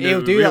probably... but he'll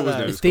we do that, always though.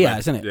 knew it It's was coming. Diaz,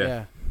 isn't it? Yeah.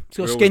 Yeah. It's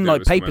got We skin always knew it like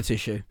was paper coming.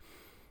 tissue.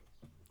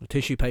 Or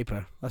tissue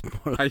paper. That's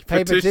more.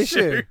 Paper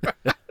tissue.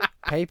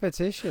 Paper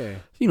tissue.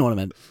 You know what I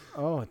meant.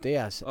 Oh,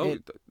 Diaz. Oh,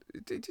 It-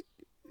 it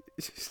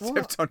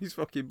stepped on his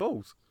fucking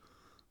balls.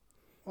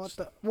 what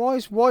the, why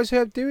is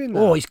Herb doing that?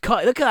 Oh, he's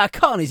cut. Look at that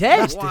cut on his head.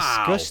 That's Wow.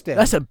 disgusting.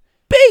 That's a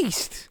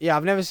beast. Yeah,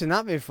 I've never seen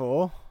that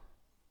before.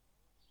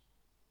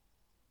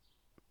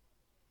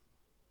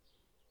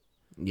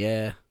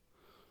 Yeah.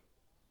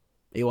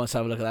 He wants to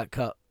have a look at that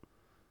cut.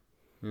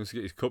 He wants to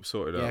get his cup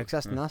sorted Yeah, out.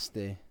 because that's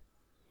nasty.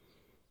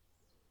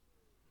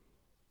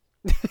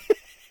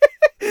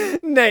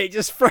 Nate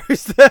just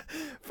froze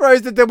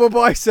the double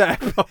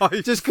bicep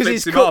He just because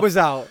his flipped him cup off. was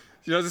out.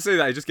 You know to see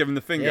that? He just gave him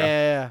the finger.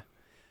 Yeah.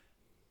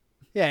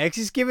 Yeah, because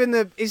he's giving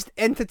his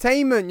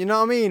entertainment, you know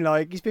what I mean?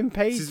 Like, he's been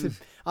paid This to... is-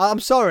 I'm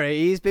sorry,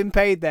 he's been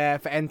paid there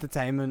for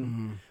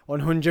entertainment,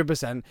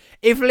 100%.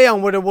 If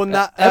Leon would have won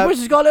that... Edwards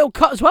has got a little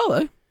cut as well,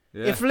 though.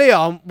 Yeah. If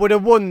Leon would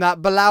have won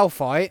that Bilal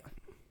fight,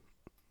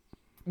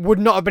 would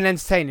not have been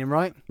entertaining,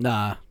 right?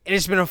 Nah.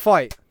 It's been a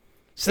fight.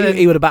 So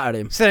He would have battered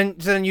him.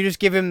 then you just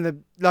give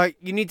him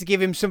you need to give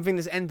him something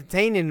that's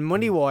entertaining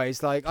money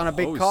wise, like on a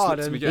big Oh, he card.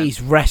 slipped him And, again.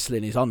 His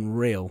wrestling is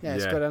unreal. yeah,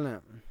 it's Yeah. good, isn't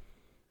it?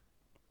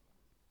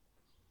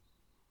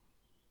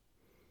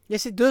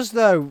 Yes, it does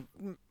though.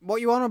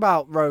 What you on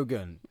about,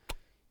 Rogan?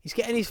 He's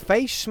getting his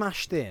face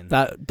smashed in.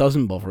 That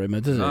doesn't bother him,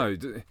 does it? No.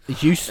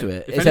 He's used to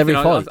it. If It's anything,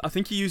 every fight. I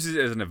think he uses it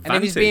as an and advantage.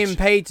 if he's being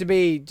paid to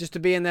be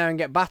in there and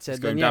get battered, He's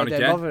then going yeah, down it don't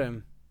again. bother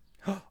him.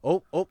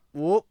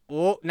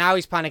 Oh. Now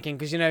he's panicking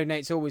because, you know,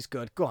 Nate's always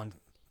good. Go on.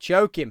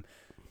 Choke him.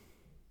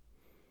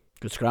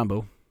 Good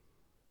scramble.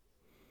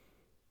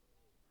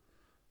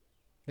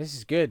 This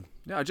is good.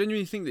 Yeah, I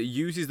genuinely think that he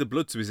uses the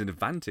blood to his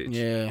advantage.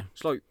 Yeah.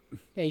 It's like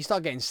Yeah, you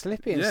start getting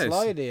slippy and Yes.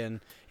 slidey,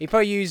 and he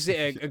probably uses it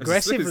a slip and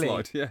aggressively.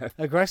 slide, yeah.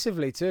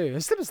 Aggressively too.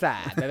 A slip and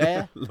slide,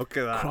 baby. Look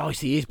at that.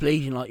 Christ, he is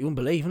bleeding like you wouldn't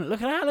believe. And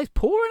look at that, it's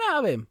pouring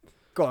out of him.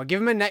 Go on,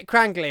 give him a neck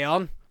crank,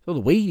 Leon. It's all the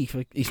weed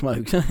he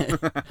smokes, isn't it?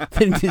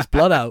 Thins his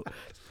blood out.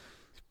 It's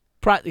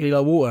practically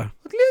like water.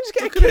 Look, Leon just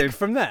get Look a at kick him.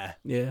 from there.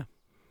 Yeah.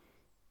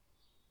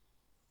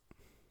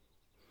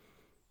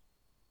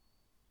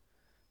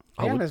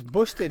 Leon has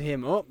busted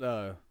him up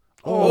though.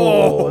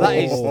 Oh, that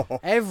is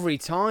every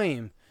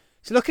time.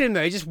 So look at him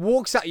though. He just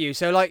walks at you.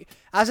 So like,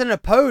 as an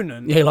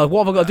opponent, Yeah, like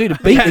what have I got to do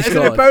to beat this as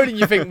guy? an opponent,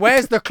 you think,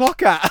 where's the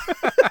clock at?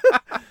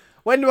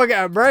 When do I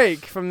get a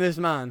break from this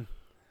man?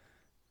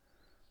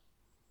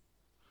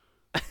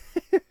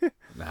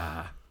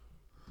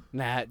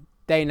 Nah,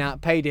 Dana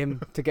paid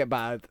him to get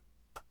battered.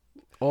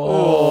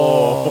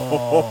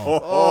 Oh,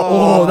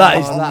 that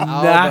is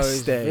elbow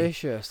is nasty.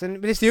 vicious.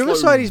 But it's the other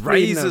side he's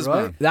bleeding, razors,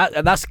 though, right?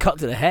 man. That's cut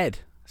to the head.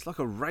 It's like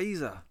a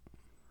razor.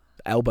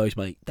 Elbows,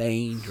 mate.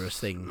 Dangerous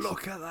things.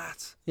 Look at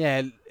that.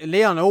 Yeah,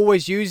 Leon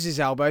always uses his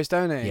elbows,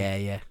 don't he?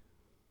 Yeah.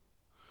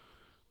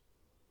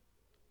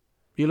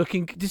 You're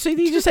looking. Did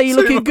you just say you're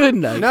looking good,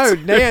 Nate? No,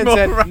 Nate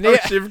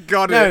said. You've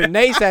got No, it.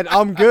 Nate said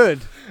I'm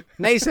good.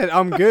 Nate said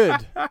I'm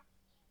good.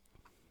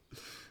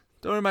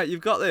 Don't worry, mate. You've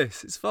got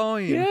this. It's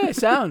fine. Yeah,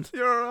 sound.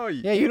 You're all right.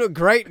 Yeah, you look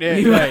great,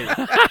 Nate.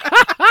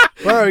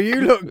 Bro,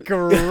 you look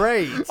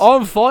great.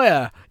 On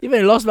fire. You've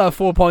only lost about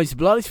 4 points of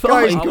blood. It's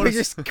Guys, fine. can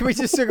we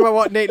just talk about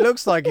what Nate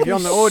looks like if you're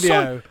on the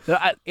audio?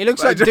 He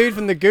looks like the dude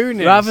from the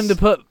Goonies. You're having to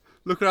put.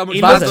 Look at how much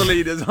He looks-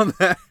 Vaseline is on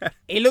there.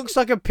 He looks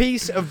like a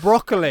piece of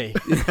broccoli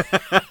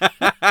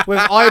with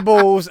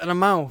eyeballs and a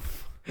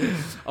mouth.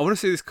 I want to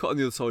see this cut on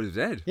the other side of his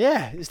head.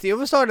 Yeah, it's the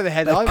other side of the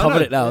head. They've I covered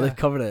know. it now. Yeah. They've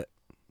covered it.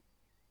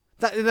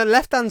 The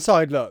left-hand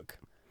side, look.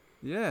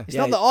 Yeah. It's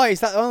Yeah, not the eye,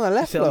 it's that on the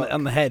left, It's on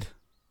look. the head.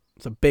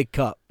 It's a big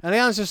cut. And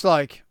Leon's just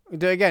like, we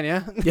do it again,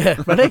 yeah?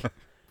 Yeah, ready?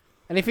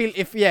 And if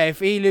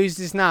he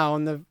loses now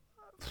on the...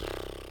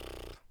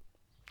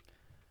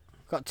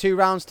 Got 2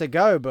 rounds to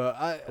go,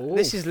 but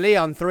this is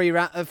Leon, 3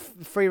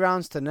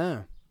 rounds to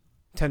no.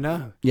 To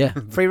no. Yeah.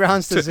 3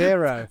 rounds to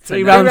 0.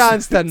 3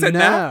 rounds to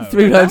no.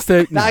 3 rounds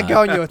to. That'd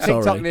go on your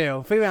TikTok, Sorry.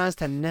 Neil. 3 rounds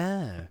to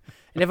no.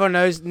 And everyone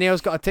knows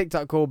Neil's got a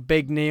TikTok called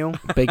Big Neil.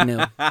 Big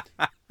Neil.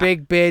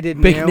 Big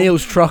bearded Big Neil.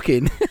 Neil's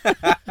trucking.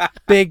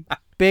 Big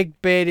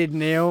bearded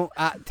Neil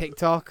at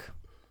TikTok.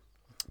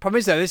 Problem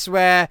is though, this is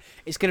where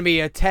it's going to be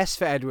a test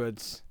for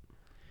Edwards.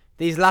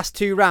 These last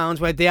 2 rounds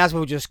where Diaz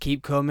will just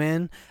keep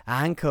coming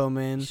and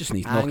coming He just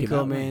needs and knocking out,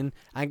 coming.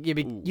 And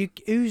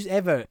who's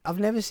ever... I've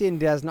never seen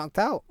Diaz knocked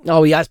out.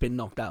 Oh, he has been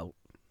knocked out.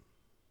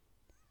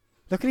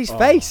 Look at his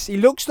face. He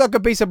looks like a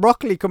piece of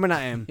broccoli coming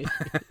at him.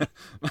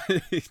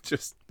 He's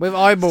just With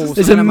eyeballs.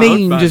 There's a coming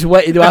out. meme just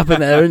waiting to happen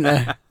there, isn't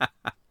there?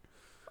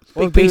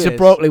 What Big piece do of is-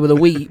 broccoli with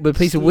a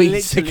piece of weed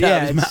Literally, sticking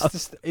out of his it's mouth.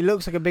 just- it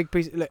looks like a big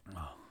piece. Look.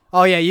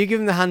 Oh yeah, you give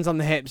him the hands on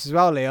the hips as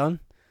well,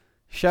 Leon.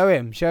 Show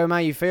him how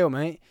you feel,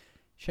 mate.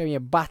 Show him you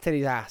battered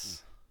his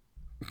ass.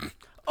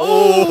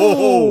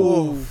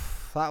 Oh!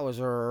 That was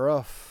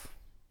rough.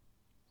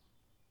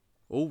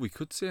 Oh, we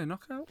could see a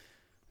knockout.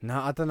 No,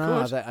 I don't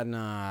know.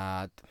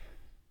 Good.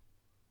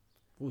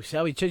 Oh, see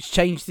how he just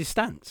changed his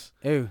stance?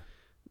 Who?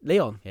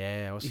 Leon.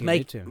 Yeah, what's He's he gonna do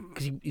make- to him?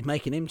 Because he's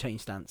making him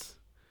change stance.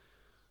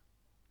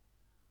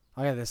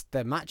 Oh yeah,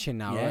 they're matching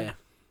now, yeah. right?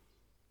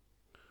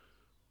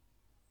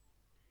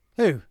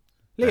 Who?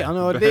 Leon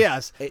or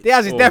Diaz?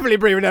 Diaz is Oh. definitely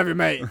breathing heavy,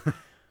 mate.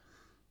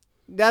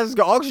 Diaz has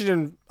got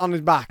oxygen on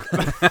his back.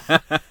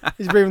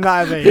 He's breathing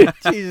that heavy.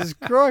 Jesus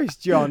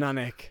Christ, John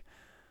Anik.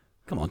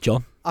 Come on,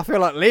 John. I feel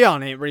like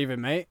Leon ain't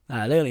breathing, mate.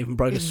 Nah, Leon ain't even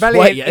broke His a belly,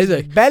 sweat yet, is he?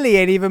 his belly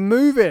ain't even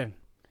moving.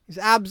 His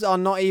abs are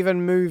not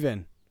even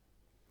moving.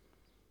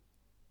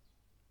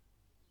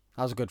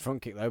 That was a good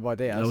front kick though by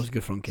Diaz. That was a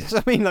good front kick.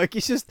 I mean, like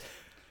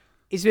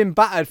he's been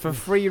battered for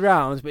 3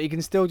 rounds, but he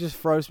can still just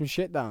throw some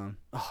shit down.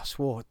 Oh, I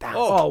swore. Damn.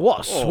 Oh,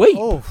 what a sweep.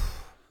 Oh,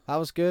 that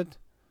was good.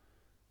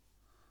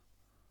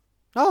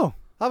 Oh,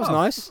 that was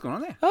nice. What's going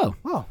on there? Oh.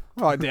 Oh, all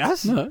right,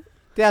 Diaz. No.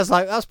 Diaz,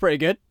 like, that's pretty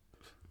good.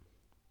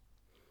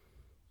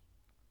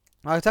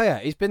 I tell you,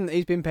 he's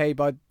been paid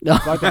by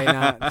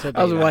Dana to be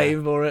I was there.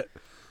 waiting for it.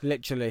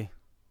 Literally.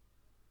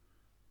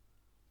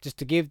 Just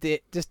to give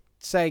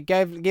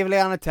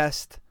Leon a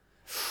test.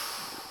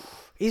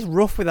 He's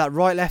rough with that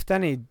right left,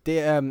 isn't he?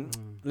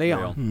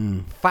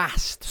 Leon.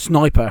 Fast.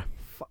 Sniper.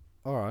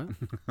 All right.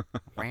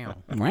 Wow.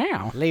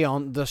 Wow.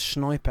 Leon, the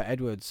sniper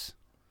Edwards.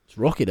 It's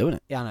rocky, isn't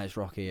it? Yeah, I know it's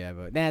Rocky, yeah,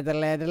 but but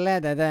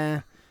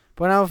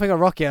when I think of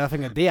Rocky, I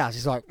think of Diaz.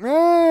 He's like,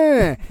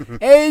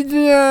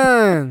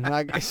 Adrian.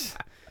 Like it's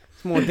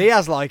more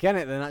Diaz-like, isn't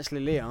it, than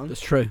actually Leon?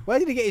 That's true. Where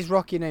did he get his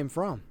Rocky name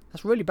from?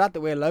 That's really bad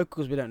that we're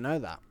locals. We don't know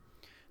that.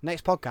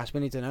 Next podcast,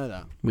 we need to know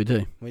that. We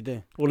do. We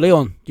do. Well,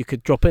 Leon, you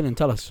could drop in and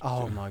tell us.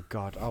 Oh my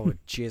God, I would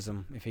jizz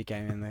him if he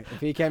came in.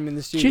 If he came in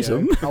the studio, Jizz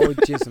him? I would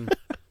jizz him.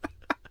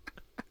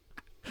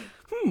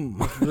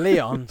 If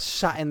Leon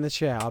sat in the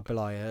chair, I'd be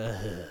like, ugh.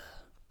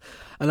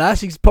 And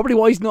that's probably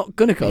why he's not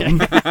gonna come.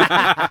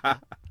 But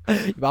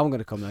I'm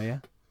gonna come though, yeah.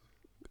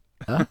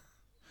 Huh?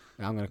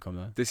 Yeah, I'm gonna come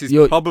though. This is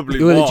You're probably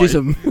gonna why jizz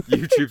him.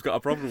 YouTube's got a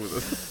problem with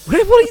us. What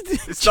are you doing?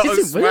 It's not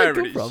us Where'd that swearing,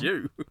 come it's from?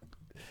 you.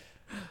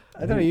 I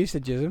don't know. You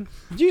said jism.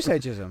 Did you say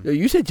jism? Yeah,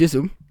 you said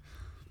jism.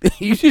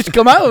 You just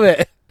come out of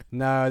it.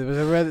 No, there was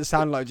a word that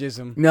sounded like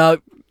jism. No,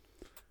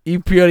 you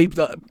purely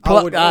plucked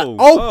that.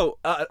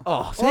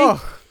 See?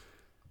 Oh,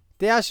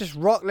 Diaz just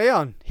rocked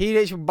Leon. He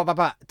literally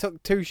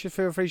took 2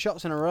 or 3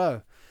 shots in a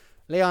row.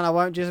 Leon, I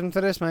won't jism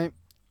to this, mate.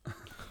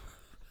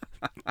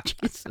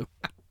 Jism.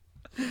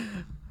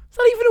 Is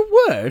that even a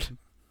word?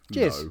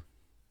 Jizz. No.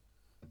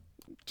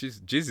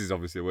 Jizz is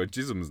obviously a word.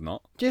 Jism's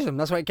not. Jism,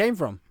 that's where it came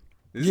from.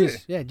 Is Jizz.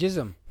 it? Yeah,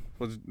 jism.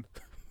 Well,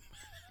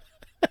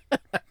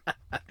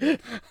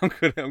 I'm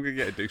gonna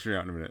get a dictionary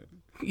out in a minute.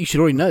 You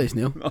should already know this,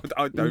 Neil.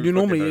 I don't. You're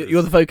fucking know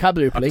you're the this.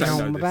 vocabulary police.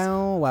 don't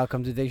know this.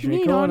 Welcome to Dictionary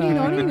Nino, Corner.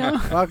 Nino, Nino.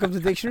 Welcome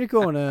to Dictionary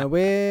Corner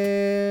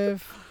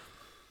with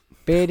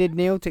Bearded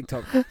Neil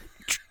TikTok.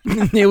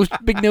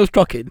 Big Neil's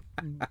trucking.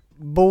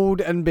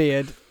 Bald and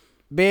beard.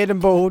 Beard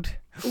and bald.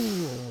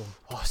 Ooh.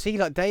 Oh, see,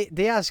 like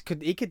Diaz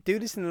could do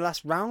this in the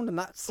last round, and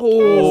that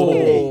scares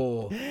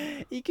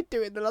me. He could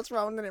do it in the last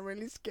round, and it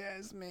really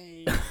scares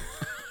me.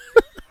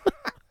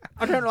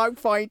 I don't like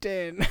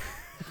fighting.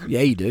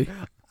 Yeah, you do.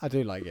 I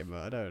do like it, but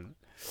I don't.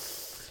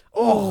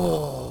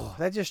 Oh,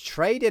 they're just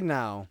trading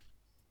now.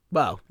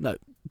 Well, no.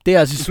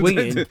 Diaz is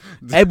swinging.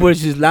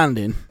 Edwards is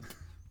landing.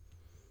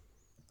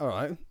 All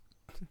right.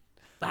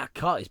 That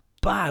cut is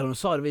bad on the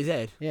side of his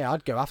head. Yeah,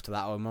 I'd go after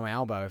that on my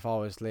elbow if I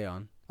was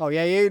Leon. Oh,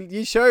 yeah,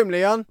 you show him,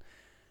 Leon.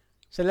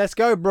 So let's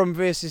go, Brum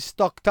versus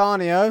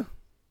Stocktanio.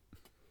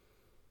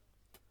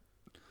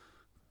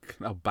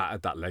 How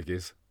battered that leg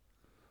is.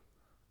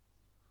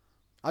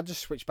 I'd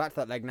just switch back to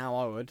that leg now,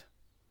 I would.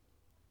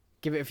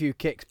 Give it a few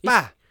kicks.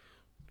 Bah!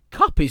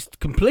 Cup is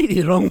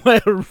completely the wrong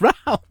way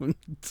around.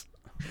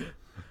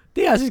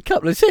 Diaz's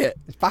cup, let's see it.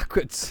 It's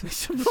backwards.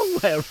 It's the wrong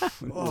way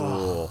around.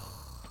 Oh.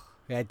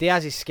 Yeah,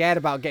 Diaz is scared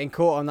about getting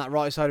caught on that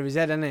right side of his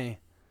head, isn't he?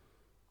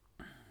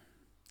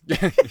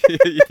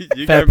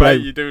 You Fair go, play.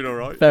 mate. You're doing all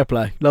right. Fair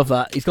play. Love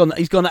that. He's gone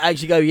to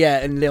actually go, yeah,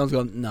 and Leon's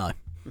gone, no.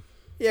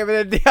 Yeah,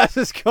 but then Diaz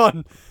has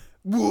gone,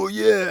 whoa,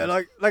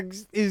 yeah, like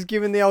he's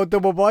giving the old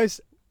double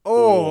bicep.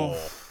 Oh.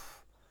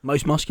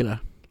 Most muscular.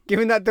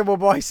 Giving that double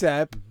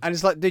bicep, and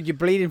it's like, dude, you're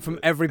bleeding from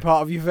every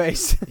part of your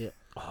face. Yeah.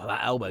 Oh,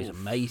 that elbow's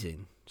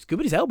amazing. He's good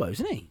with his elbows,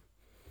 isn't he?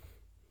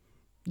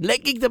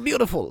 Leg kicks are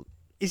beautiful.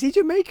 Is he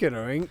Jamaican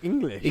or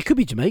English? He could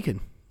be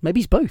Jamaican.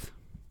 Maybe he's both.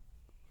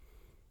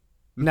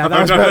 No,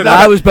 that was no,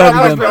 That was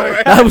Birmingham.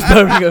 Birmingham. That was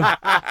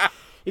Birmingham.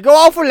 You go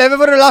out for 11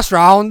 for the last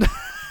round.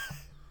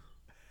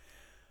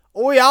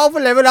 Oi, out for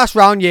 11 last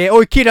round, yeah.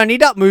 Oi, kid, I need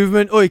that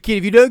movement. Oi, kid,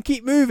 if you don't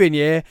keep moving,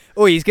 yeah.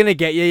 Oi, he's going to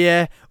get you,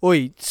 yeah.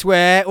 Oi,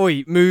 swear.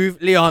 Oi,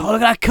 move. Leon. Oh,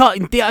 look at that cut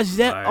in Diaz's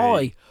Hey.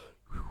 eye.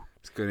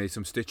 It's going to need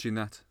some stitching,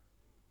 that.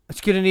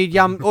 It's going to need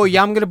Yam. Oh,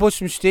 Yam going to put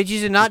some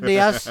stitches in that,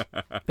 Diaz.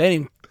 They didn't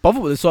even bother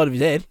with the side of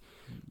his head.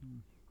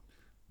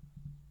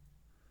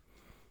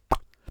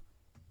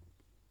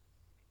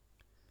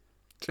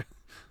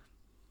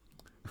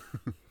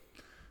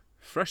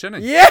 Fresh, isn't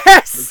it?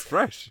 Yes! It's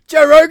fresh.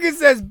 Joe Rogan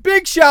says,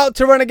 big shout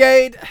to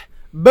Renegade,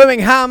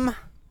 Birmingham,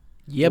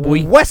 Yeah,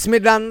 boy. West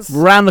Midlands.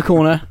 Round the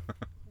corner.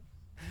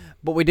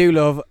 But we do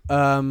love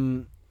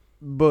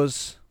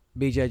Buzz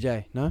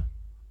BJJ, no?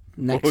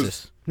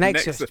 Nexus.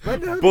 Nexus. Nexus. Where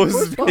did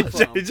Buzz come from?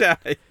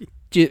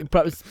 BJJ.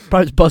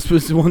 Perhaps Buzz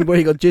was the one where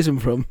he got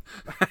jism from.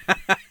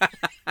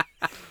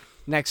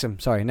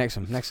 Nexum. Sorry,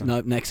 Nexum.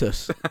 No,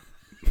 Nexus.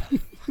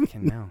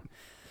 Fucking hell.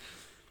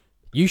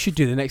 You should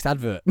do the next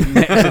advert.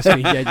 Nexus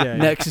BJJ.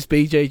 Nexus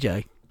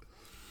BJJ.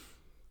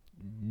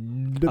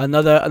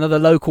 Another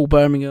local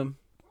Birmingham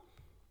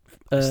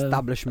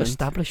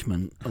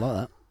establishment. I like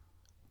that.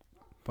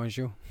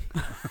 Bonjour.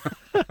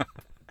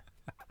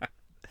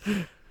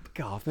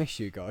 God, I've missed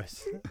you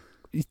guys.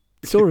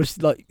 Saw us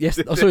like I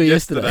saw you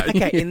yesterday.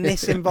 Okay, in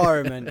this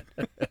environment,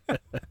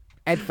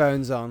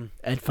 headphones on,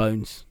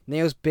 Headphones,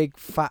 Neil's big,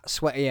 fat,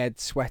 sweaty head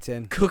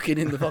sweating. cooking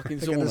in the fucking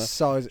Look at the sauna.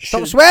 size.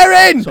 Stop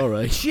swearing!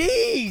 Sorry,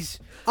 Jeez!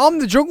 I'm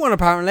the drunk one,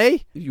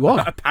 apparently. you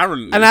are.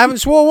 Apparently. And I haven't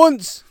swore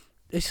once.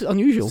 It's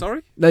unusual.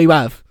 Sorry? No, you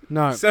have.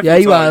 No. Several Yeah,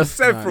 you times. have.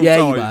 Several Yeah,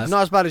 you times. have.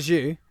 Not as bad as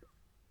you.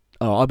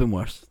 Oh, I've been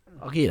worse.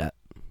 I'll give you that.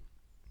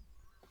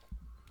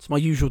 It's my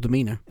usual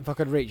demeanour. If I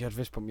could reach, I'd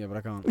fist pump you, but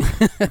I can't.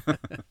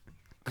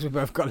 Because we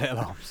both got little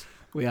arms.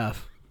 We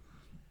have.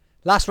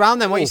 Last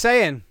round then, what are you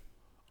saying?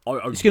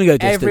 It's gonna go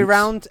distance.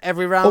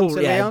 Every round Oh,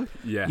 to yeah. Leon?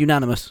 Yeah.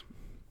 Unanimous.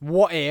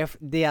 What if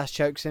Diaz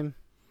chokes him?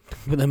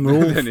 But then we're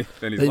all. then he's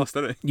then- lost,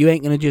 hasn't You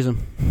ain't gonna jizz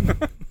him.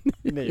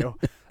 Neil.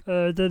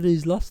 Then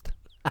he's lost.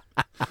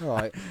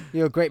 Alright.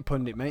 You're a great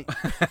pundit, mate.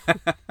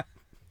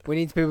 We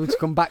need people to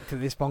come back to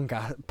this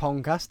podcast.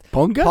 Podcast?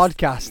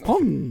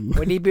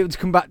 We need people to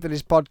come back to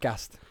this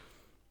podcast.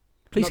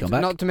 Please come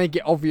back. Not to make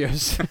it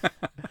obvious.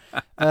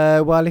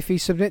 Well, if he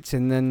submits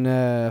in, then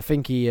I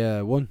think he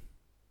won.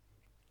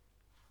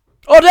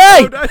 Oh,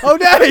 day! Oh,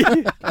 day!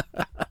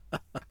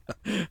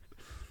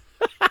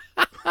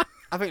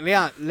 I think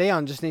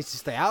Leon just needs to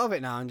stay out of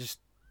it now and just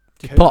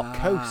pop.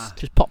 Coast.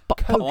 Just pop.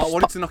 I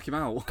wanted to knock him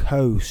out.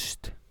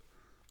 Coast.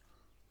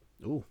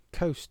 Ooh.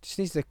 Coast. Just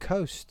needs to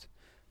coast.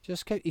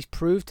 Just coast. He's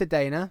proved to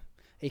Dana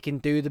he can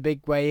do the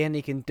big weigh-in.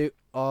 He can do...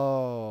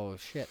 Oh,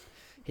 shit.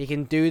 He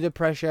can do the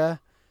pressure.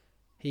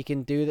 He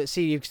can do that.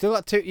 See, you've still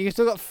got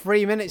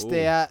 3 minutes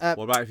there.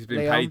 What about if he's been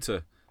Leon. paid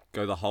to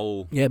go the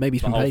whole Maybe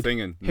he's been paid.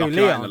 thing and Who, knock it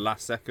Leon? out in the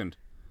last second?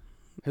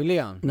 Who,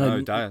 Leon?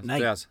 No, Diaz.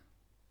 Diaz.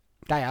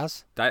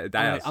 Diaz.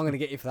 Diaz. I'm going to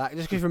get you for that.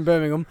 Just because from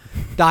Birmingham.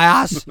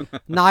 Diaz.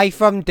 Knife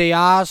from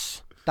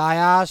Diaz.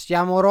 Diaz.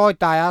 Yeah, I'm all right,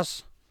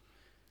 Diaz.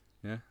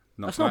 Yeah.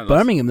 That's not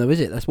Birmingham, though, is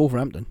it? That's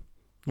Wolverhampton.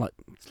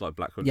 It's like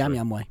Black Country.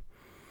 Yam way.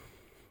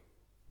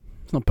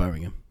 It's not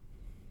Birmingham.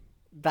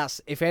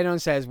 That's if anyone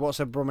says what's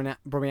a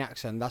Brummie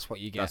accent, that's what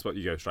you get. That's what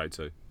you go straight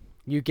to.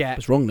 You get.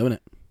 It's wrong, though, isn't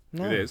it?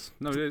 No. It is.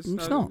 No, it is.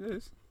 It's No, not. It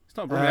is. It's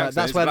not a Brummie accent.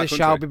 That's It's where Black the Country.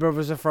 Shelby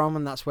brothers are from,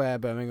 and that's where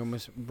Birmingham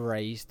was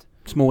raised.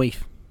 Small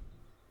Heath.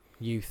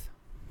 Youth.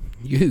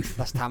 Youth.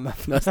 That's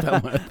Tamworth. That's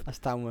Tamworth. That's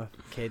Tamworth.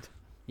 Kid.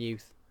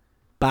 Youth.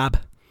 Bab.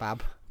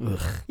 Bab.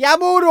 Ugh. Yeah,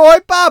 I'm all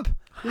right, Bab.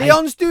 Hey.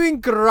 Leon's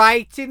doing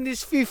great in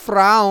this 5th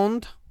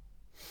round.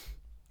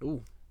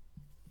 Ooh.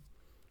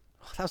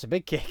 Oh, that was a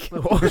big kick.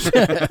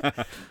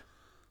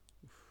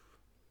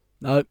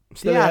 No.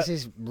 Still Diaz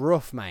is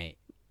rough, mate.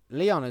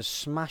 Leon has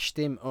smashed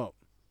him up.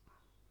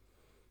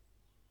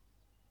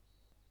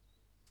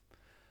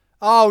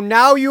 Oh,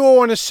 now you all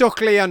want to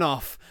suck Leon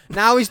off.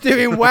 Now he's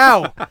doing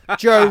well.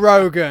 Joe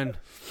Rogan.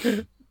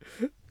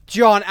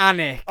 John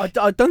Anik.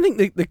 I don't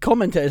think the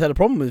commentators had a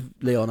problem with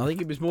Leon. I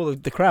think it was more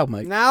the crowd,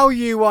 mate. Now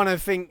you want to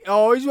think,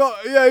 oh,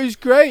 he's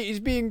great. He's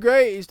being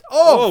great.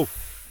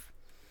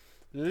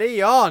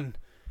 Leon.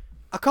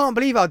 I can't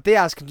believe how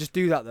Diaz can just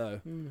do that,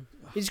 though.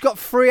 He's got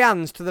 3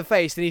 hands to the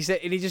face, and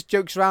he just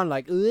jokes around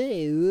like,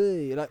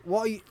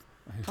 what are you...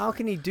 How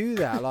can he do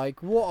that?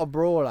 Like, what a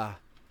brawler.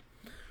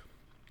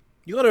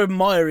 You got to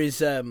admire his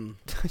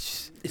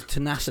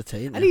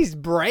tenacity, And his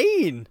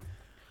brain.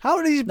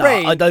 How does his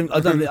brain... I don't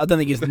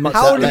think he's much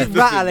How that does left. he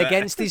rattle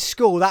against his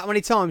skull that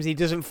many times he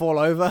doesn't fall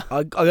over?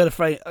 I got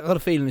a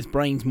feeling his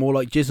brain's more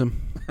like Jism.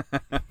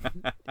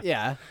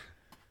 Yeah.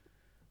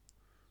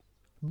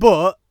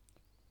 But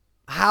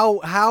how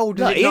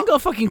does it he not... ain't got a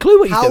fucking clue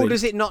what he's doing. How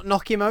does it not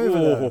knock him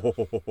over,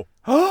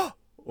 though?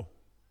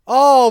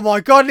 Oh, my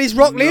God, he's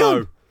rocked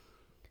Leon.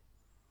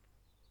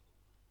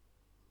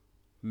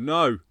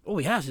 No. Oh,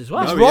 he has as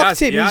well. He's No, he rocked has,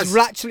 him. he has. He's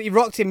actually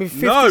rocked him with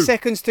 50 No.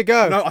 seconds to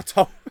go. No, I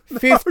told...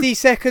 50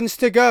 seconds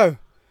to go.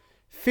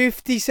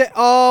 50 seconds.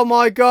 Oh,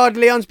 my God,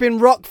 Leon's been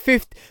rocked.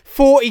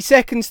 40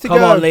 seconds to go.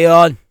 Come on,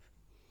 Leon.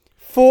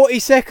 40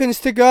 seconds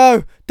to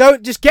go.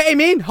 Don't just get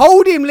him in.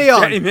 Hold him,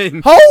 Leon. Get him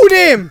in. Hold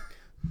him.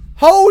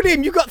 Hold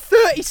him. You've got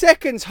 30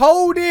 seconds.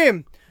 Hold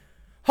him.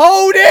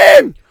 Hold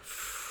him.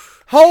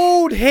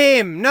 Hold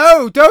him.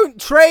 No, don't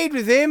trade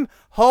with him.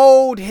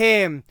 Hold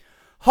him.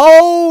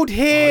 Hold Oh,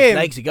 his him.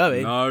 legs are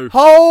going. No.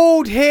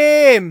 Hold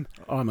him.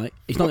 All right, mate.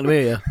 He's not going to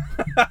hear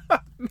you.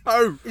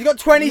 No. He's got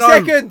 20 No.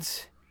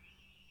 seconds.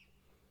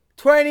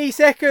 20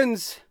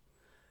 seconds.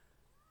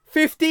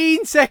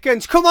 15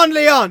 seconds. Come on,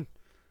 Leon.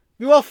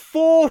 You are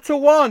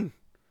 4-1.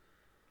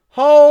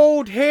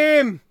 Hold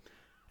him.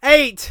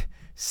 8,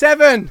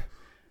 7.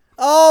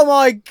 Oh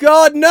my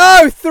God,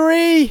 no.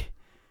 3,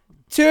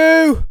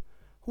 2,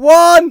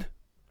 1.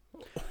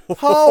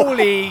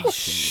 Holy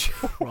sh!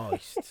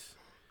 Christ.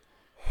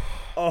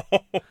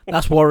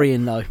 That's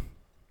worrying, though.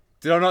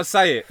 Did I not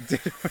say it?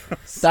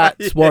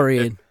 That's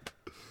worrying.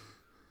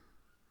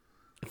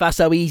 If that's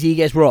how easy he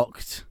gets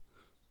rocked.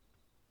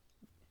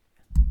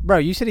 Bro,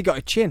 you said he got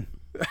a chin.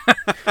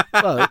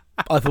 Well,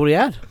 I thought he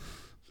had.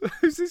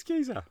 Who's this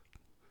geezer?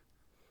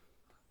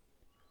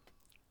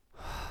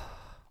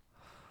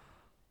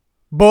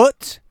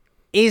 But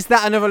is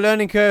that another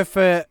learning curve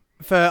for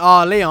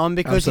our Leon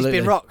because he's Absolutely.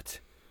 been rocked?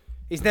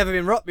 He's never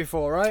been rocked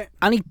before, right?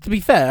 And to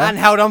be fair, And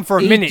held on for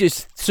a he minute.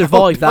 just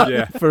survived that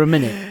Yeah. for a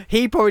minute.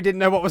 He probably didn't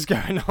know what was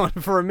going on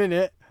for a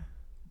minute.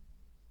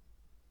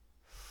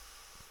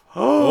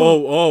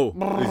 Oh,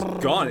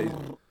 he's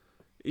gone.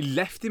 He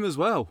left him as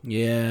well.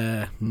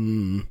 Yeah.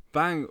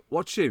 Bang,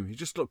 watch him. He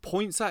just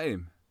points at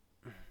him.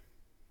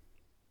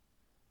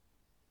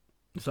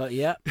 It's like,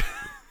 yeah.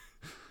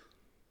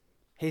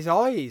 His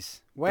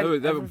eyes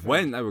went. They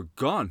were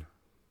gone.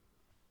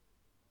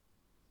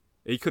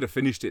 He could have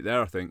finished it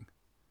there, I think.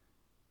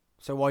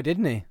 So why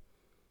didn't he?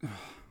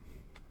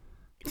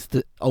 It's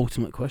the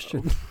ultimate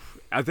question.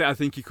 I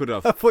think he could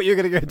have. I thought you were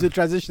going to go into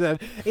transition then.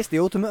 It's the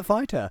Ultimate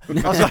Fighter. I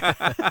was like...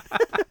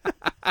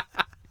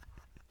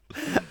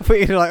 I thought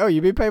you were like, oh,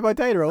 you been paid by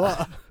Dana or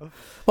what?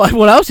 Like,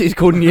 what else is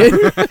calling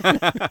you?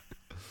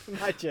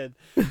 Imagine.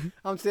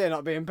 I'm still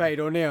not being paid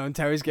or near and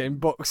Terry's getting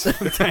books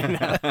from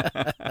Dana.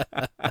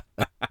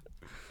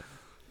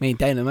 Me and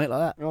Dana, mate,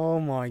 like that.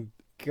 Oh my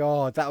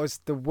god, that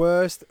was the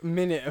worst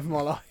minute of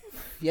my life.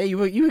 Yeah, you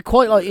were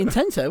quite like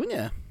intense, though, weren't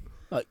you?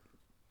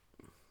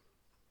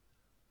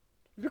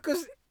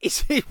 Because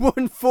he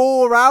won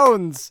 4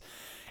 rounds.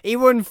 He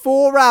won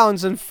 4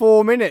 rounds and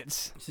 4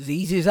 minutes. It's as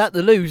easy as that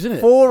to lose, isn't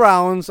it? 4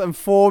 rounds and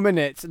 4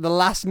 minutes. The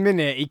last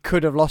minute, he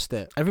could have lost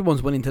it.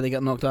 Everyone's winning until they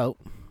get knocked out.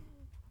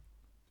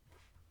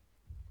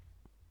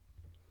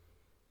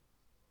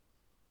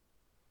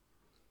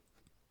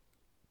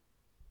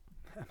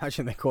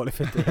 Imagine they call it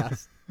for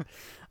Diaz.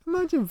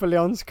 Imagine for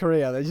Leon's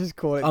career, they just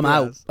call it I'm Diaz.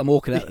 out. I'm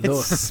walking out the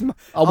door.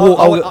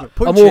 I'll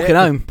I'm walking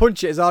home.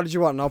 Punch it as hard as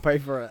you want and I'll pay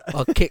for it.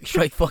 I'll kick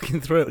straight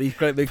fucking through it with these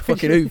great big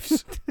fucking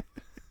hoofs.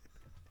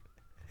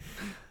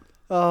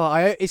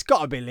 It's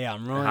got to be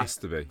Leon, right? It has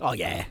to be. Oh,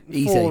 yeah.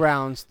 Easy. 4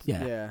 rounds.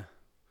 Yeah. Yeah.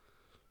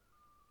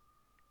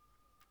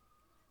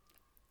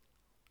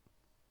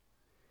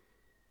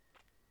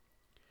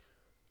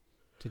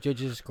 The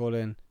judges call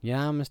in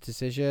unanimous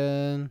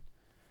decision.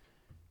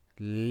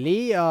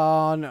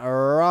 Leon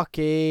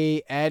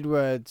Rocky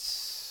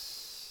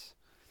Edwards.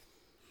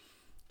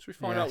 Should we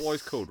find out why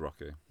he's called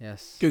Rocky?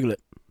 Yes. Google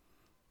it.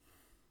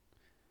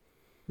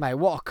 Mate,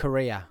 what a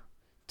career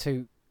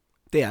to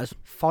Diaz.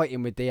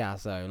 fighting with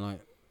Diaz, though. Like,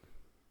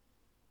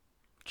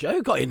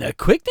 Joe got in there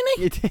quick,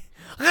 didn't he?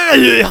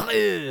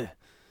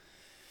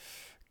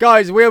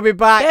 guys, we'll be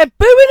back. They're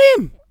booing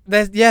him.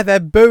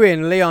 They're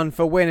booing Leon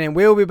for winning.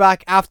 We'll be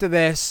back after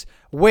this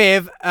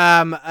with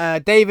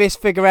Davis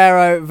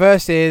Figueroa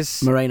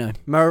versus Moreno.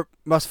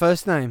 What's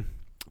first name?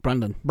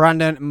 Brandon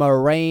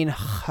Moreno.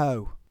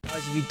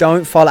 Guys, if you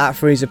don't follow at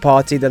Freezer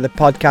Party, they're the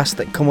podcast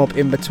that come up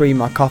in between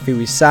my coffee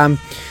with Sam,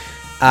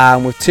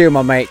 with 2 of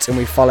my mates, and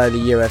we follow the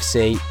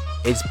UFC.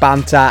 It's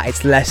banter.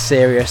 It's less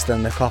serious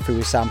than the Coffee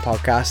with Sam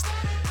podcast.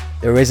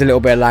 There is a little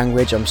bit of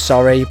language, I'm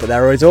sorry, but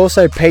there is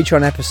also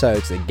Patreon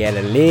episodes that get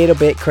a little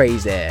bit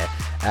crazy.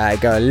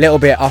 Go a little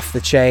bit off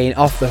the chain,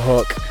 off the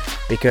hook,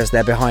 because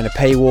they're behind a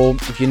paywall.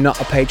 If you're not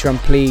a patron,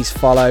 please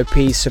follow,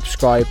 please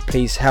subscribe,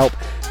 please help.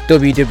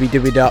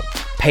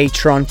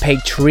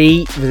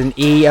 www.patreon with an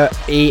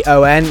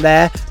EON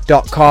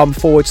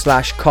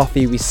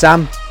there.com/coffee with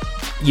Sam.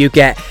 You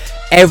get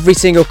every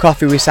single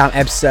Coffee with Sam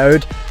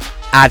episode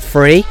ad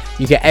free.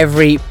 You get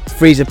every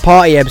Freezer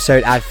Party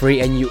episode ad free,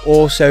 and you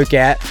also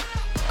get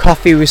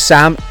Coffee with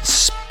Sam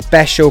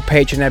special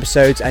Patreon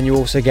episodes, and you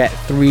also get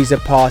Freezer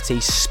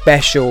Party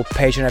special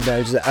Patreon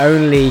episodes that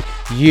only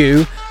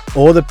you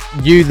or the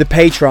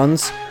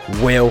patrons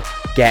will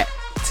get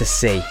to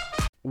see.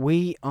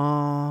 We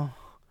are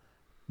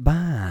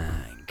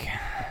back.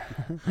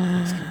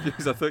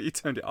 Confused. I thought you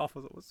turned it off.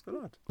 I thought, what's going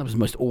on? That was the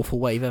most awful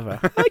wave ever.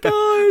 Hi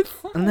guys.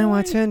 And now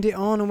I turned it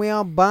on and we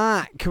are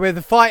back with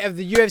the fight of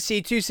the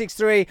UFC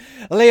 263.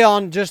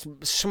 Leon just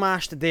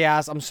smashed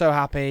Diaz. I'm so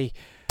happy.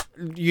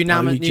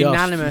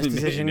 Unanimous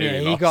decision.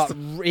 Nearly Yeah, lost.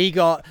 he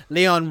got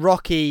Leon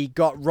Rocky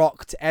got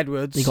rocked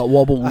Edwards. He got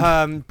wobbled.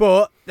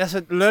 But that's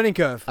a learning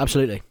curve.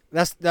 Absolutely.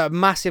 That's a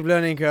massive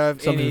learning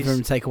curve Something for him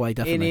to take away,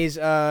 definitely.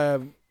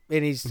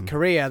 in his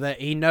career,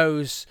 that he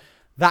knows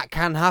that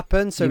can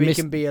happen, so he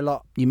can be a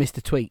lot. You missed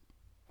a tweet.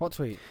 What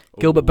tweet?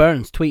 Gilbert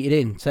Burns tweeted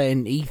in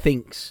saying he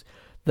thinks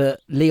that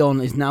Leon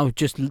is now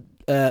just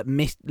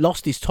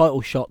lost his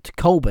title shot to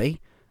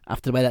Colby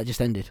after the way that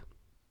just ended.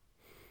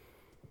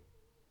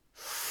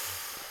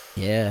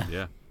 Yeah.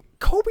 Yeah.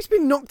 Colby's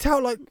been knocked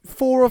out like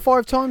 4 or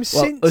 5 times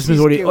since. Usman's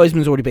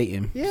already beat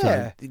him.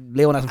 Yeah. So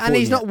Leon hasn't fought And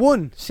he's him not yet.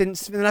 won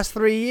since in the last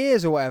 3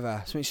 years or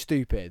whatever. Something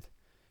stupid.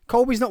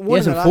 Colby's not won. He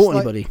hasn't in the last, fought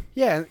anybody.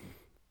 Yeah.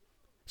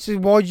 So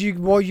why do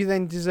you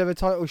then deserve a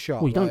title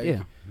shot? Well, you don't,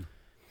 yeah.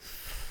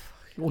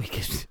 Oh,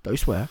 don't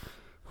swear.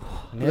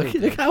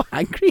 Look how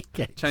angry he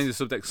gets. Change the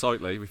subject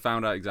slightly. We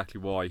found out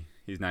exactly why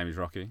his name is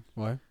Rocky.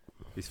 Why?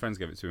 His friends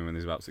gave it to him when he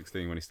was about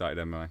 16 when he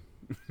started MMA.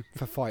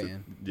 For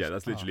fighting. Yeah,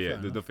 that's literally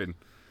it. There's nothing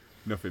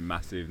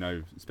massive,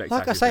 no spectacular.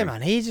 Like I say,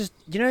 man, he's just,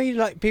 you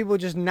like people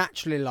just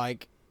naturally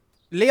like.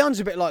 Leon's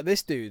a bit like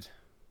this dude,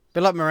 a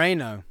bit like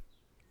Moreno.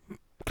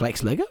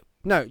 Collects Lego?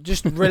 No,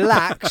 just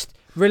relaxed,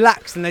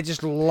 and they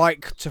just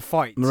like to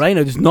fight.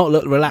 Moreno does not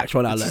look relaxed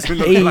right now. Doesn't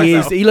look like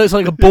that. He looks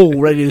like a bull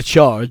ready to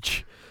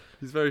charge.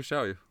 He's very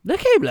shouty.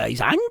 Look at him,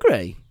 he's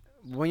angry.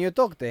 When you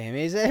talk to him,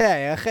 he's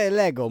hey,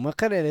 Lego,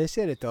 Mexico,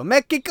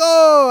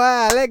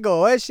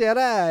 Lego,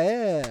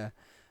 yeah.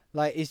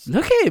 Like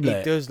Look at him,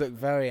 he does look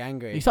very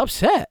angry. He's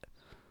upset.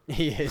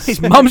 He is.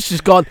 His mum's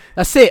just gone,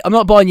 that's it, I'm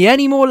not buying you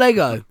any more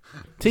Lego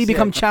till you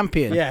become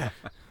champion. Yeah.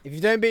 If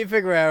you don't beat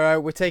Figueroa,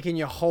 we're taking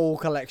your whole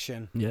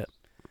collection. Yeah.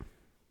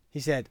 He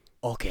said,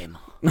 okay, ma.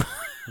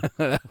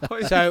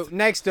 So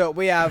next up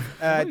we have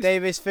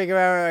Davis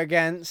Figueroa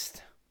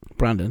against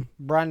Brandon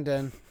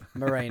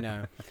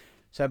Moreno.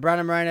 So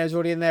Brandon Moreno's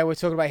already in there. We're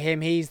talking about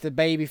him. He's the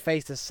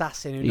baby-faced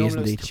assassin who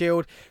normally looks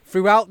chilled.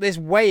 Throughout this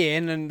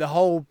weigh-in and the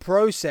whole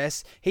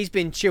process, he's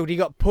been chilled. He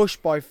got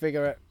pushed by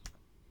Figueroa.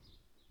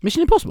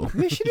 Mission Impossible.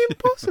 Mission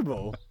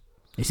Impossible?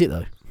 Is it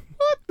though?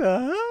 What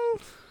the hell?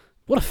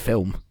 What a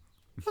film.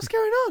 What's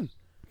going on?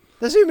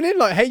 They're zooming in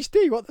like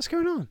HD. What's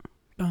going on?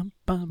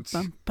 He's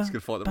going to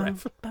fight the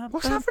ref.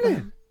 What's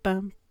happening?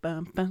 bam,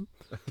 bam, bam.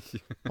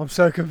 I'm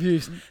so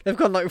confused. They've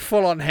gone like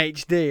full on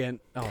HD and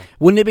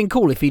Wouldn't it have been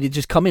cool if he'd have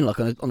just come in like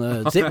on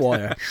a zip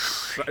wire?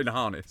 In a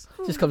harness.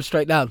 Just come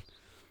straight down.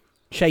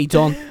 Shades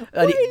on.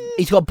 And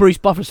he's got Bruce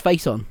Buffer's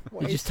face on.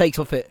 What He is- just takes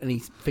off it and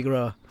he's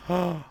Figueroa.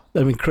 what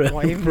That'd be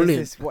incredible. even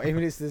Brilliant. is this? What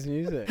even is this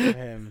music?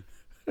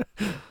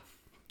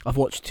 I've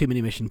watched too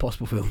many Mission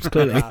Impossible films,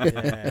 clearly.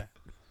 Yeah.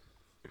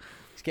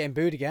 He's getting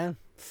booed again.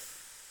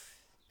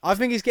 I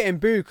think he's getting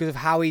booed because of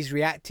how he's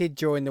reacted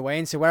during the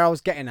weigh-in. So where I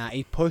was getting at,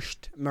 he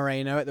pushed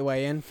Moreno at the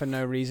weigh-in for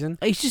no reason.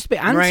 He's just a bit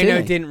antsy. Moreno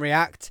isn't he? didn't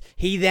react.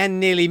 He then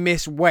nearly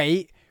missed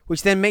weight,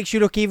 which then makes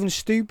you look even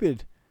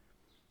stupid.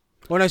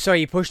 Well, no, sorry,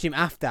 he pushed him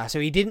after, so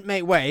he didn't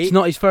make weight. It's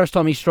not his first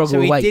time he struggled so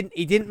with he weight.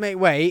 didn't make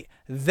weight.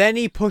 Then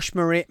he pushed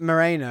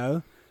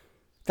Moreno.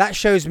 That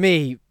shows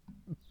me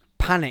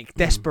panic,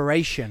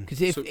 desperation.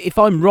 Because if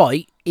I'm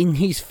right, in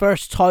his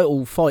first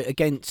title fight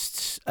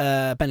against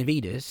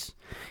Benavidez,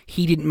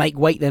 he didn't make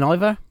weight then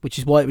either, which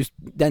is why it was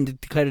then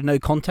declared a no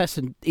contest.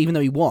 And even though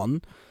he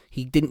won,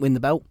 he didn't win the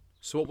belt.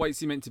 So what weight's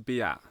he meant to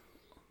be at?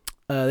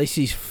 This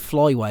is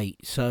flyweight,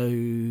 so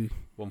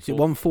is it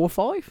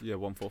 145? Yeah,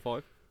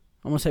 145.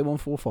 I want to say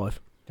 145.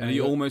 And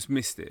he almost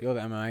missed it. You're the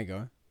MMA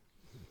guy.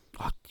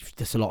 Oh,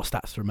 there's a lot of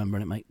stats to remember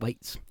in it, mate.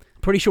 Weights.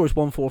 Pretty sure it's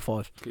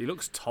 145. He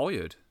looks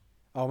tired.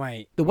 Oh,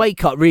 mate. The weight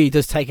cut really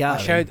does take it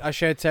out. of him. I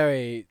showed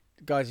Terry,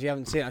 guys, if you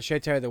haven't seen it, I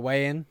showed Terry the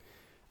weigh-in,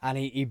 and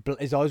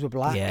his eyes were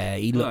black. Yeah,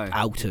 he looked No,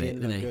 out of he it,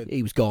 didn't didn't look he? good.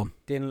 He was gone.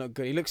 Didn't look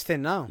good. He looks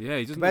thin now. Yeah,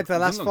 he doesn't Compared to the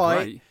last doesn't look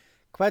fight. great.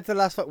 Compared to the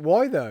last fight.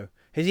 Why, though?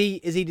 Has he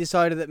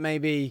decided that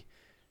maybe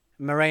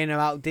Moreno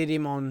outdid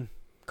him on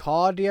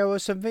cardio or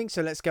something,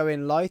 so let's go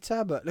in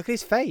lighter? But look at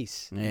his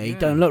face. Yeah, he Yeah.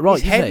 don't look right,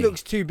 His does head he?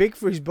 looks too big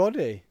for his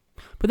body.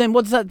 But then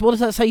what does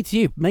that say to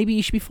you? Maybe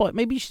you should be fighting.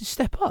 Maybe you should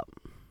step up.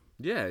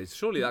 Yeah,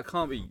 surely that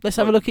can't be. Let's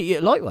have a look at you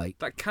at lightweight.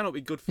 That cannot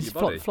be good for Is your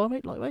it body.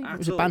 flyweight, lightweight? At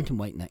Or is it all.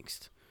 bantamweight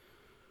next?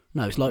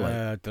 No, it's lightweight.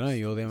 I don't know.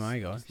 You're the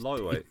MMA guy. It's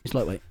lightweight, It's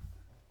lightweight.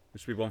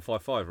 which would be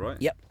 155, right?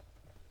 Yep.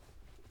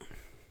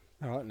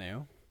 All right,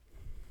 Neil.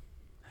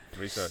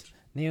 Research.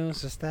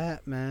 Neil's a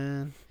stat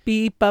man.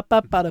 Beep ba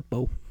ba ba da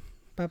bo.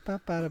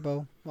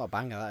 Ba-ba-ba-da-bo. What a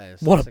banger that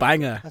is. What a That's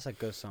banger! That's a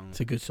good song. It's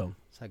a good song.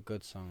 It's a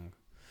good song.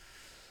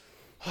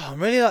 Oh,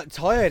 I'm really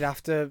tired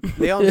after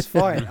Leon's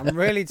fight. I'm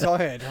really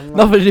tired. I'm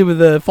Nothing to do with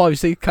the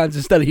 5-6 cans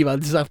of Stella you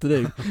had this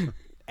afternoon.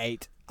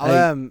 8.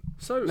 Hey.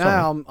 So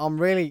No, I'm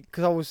really,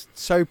 because I was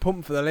so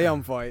pumped for the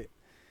Leon fight.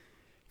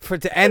 For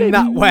it to end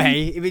that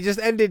way, if it just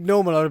ended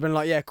normal, I would have been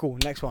like, yeah, cool,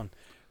 next one.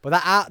 But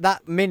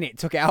that minute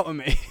took it out of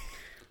me.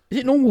 Is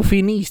it normal for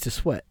your knees to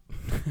sweat?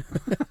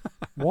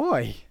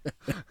 Why?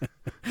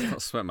 it's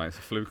not sweat, mate. It's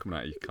a flu coming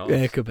out of your calf. Yeah,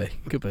 it could be.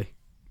 Could be.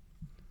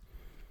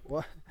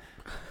 What?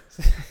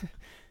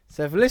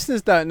 So if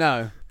listeners don't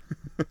know,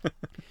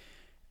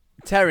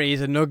 Terry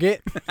is a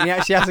nugget. He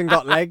actually hasn't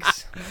got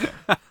legs.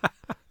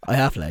 I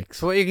have legs.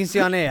 So what you can see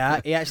on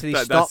here, he actually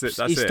That's stops. it,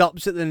 that's he it.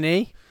 stops at the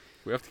knee,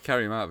 We have to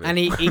carry him out of it. and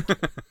he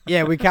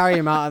yeah, we carry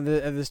him out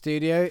of the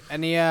studio,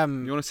 and he you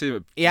want to see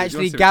him? he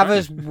actually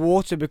gathers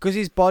water because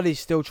his body's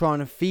still trying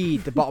to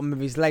feed the bottom of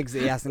his legs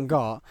that he hasn't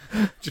got.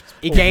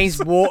 He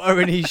gains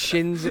water in his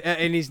shins,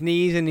 in his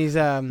knees, and his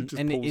Just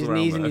and pulls his around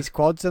knees and there. his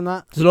quads and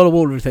that. There's a lot of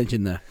water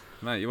retention there.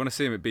 Mate, you want to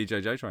see him at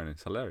BJJ training?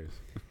 It's hilarious.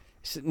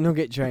 It's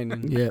nugget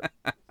training. Yeah.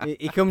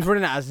 He comes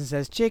running at us and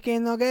says,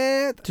 "Chicken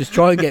nugget, Just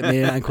try and get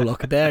me an ankle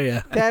lock. I dare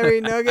you. Terry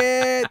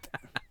nugget."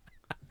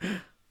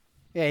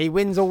 Yeah, he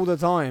wins all the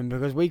time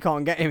because we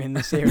can't get him in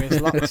the serious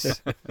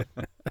locks.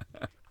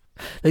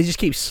 They just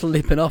keep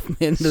slipping off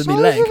the end of my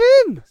Size leg. of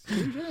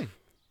him.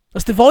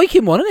 That's the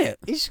Viking one, isn't it?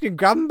 He's just gonna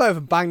grab them both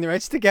and bang their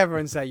heads together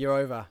and say, "You're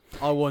over.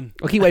 I won.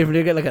 I keep waiting for him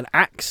to get like an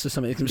axe or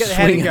something. Get the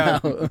head and Swing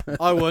go.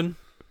 out. I won.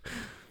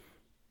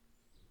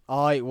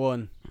 I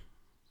won."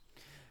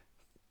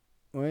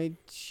 I'd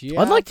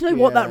like to know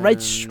what that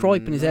red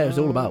stripe in his hair is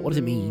all about. What does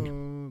it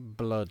mean?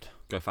 Blood.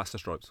 Go faster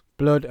stripes.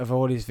 Blood of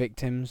all his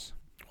victims.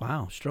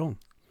 Wow, strong.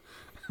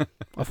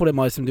 I thought it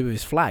might have something to do with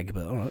his flag,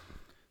 but all right.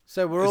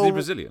 So we're Is all he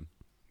Brazilian?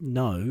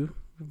 No.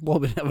 Why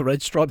would he have a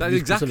red stripe? That's if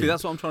he's exactly. Brazilian?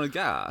 That's what I'm trying to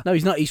get at. No,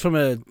 he's not. He's from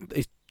a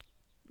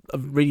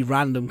really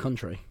random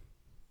country.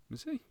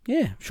 Is he?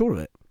 Yeah, sure of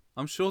it.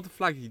 I'm sure the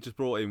flag he just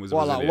brought in was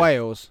what, Brazilian. like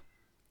Wales?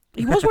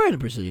 He was wearing a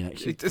Brazilian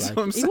actually. That's flag.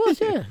 what I'm He was,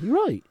 saying. yeah. You're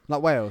right.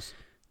 Like Wales?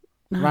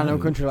 No.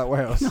 Random country like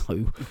Wales?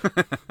 No.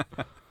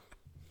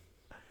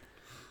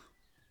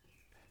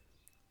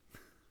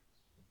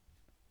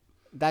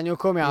 Daniel,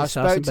 come here. I Yes,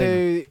 spoke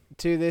Arsene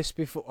to this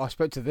before. I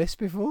spoke to this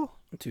before?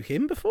 To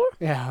him before?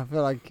 Yeah, I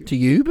feel like... To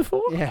you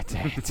before? Yeah,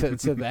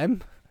 to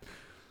them.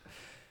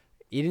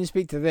 You didn't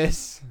speak to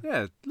this.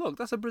 Yeah, look,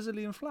 that's a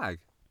Brazilian flag.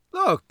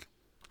 Look.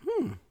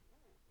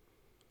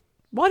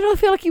 Why did I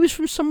feel like he was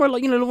from somewhere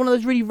like, one of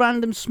those really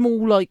random,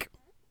 small, like,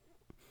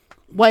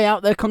 way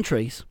out there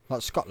countries?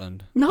 Like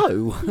Scotland.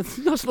 No,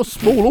 that's not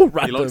small or He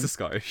random. likes the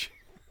Scottish.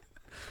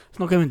 Let's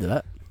not go into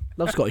that.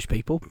 Love Scottish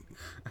people.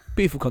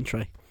 Beautiful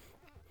country.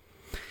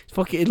 It's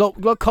fucking, it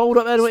look cold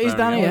up there than it is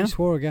down Swearing. here. You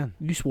swore again.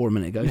 You swore a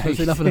minute ago. Don't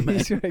say nothing to You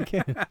me. swore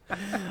again.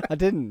 I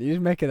didn't. You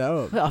just making that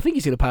up. I think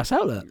he's going to pass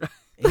out, look.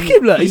 Look at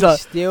him, look. He's like,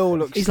 still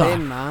looks he's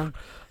thin, like- man.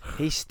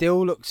 He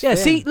still looks yeah.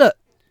 thin. See, look,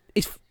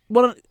 it's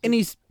one in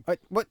his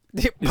What?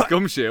 His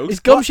gum shield. his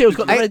gum shield's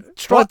got the Hey, red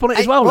stripe on it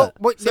as well.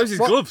 Look. So's his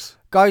gloves.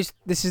 Guys,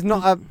 this is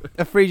not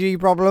a 3G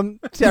problem.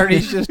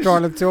 Terry's just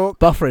trying to talk.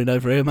 Buffering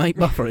over here, mate.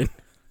 Buffering.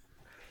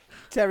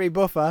 Terry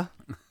Buffer.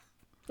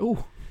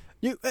 Oh,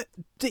 You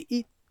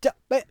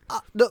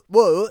the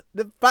wood,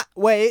 the fat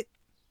weight.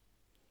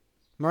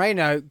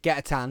 Moreno, get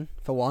a tan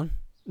for one.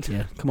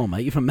 yeah. Come on,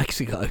 mate. You're from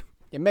Mexico.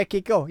 Yeah,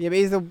 Mexico. Yeah, but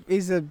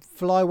he's the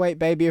flyweight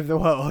baby of the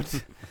world.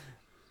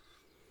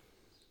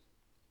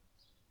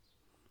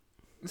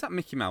 Is that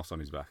Mickey Mouse on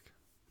his back?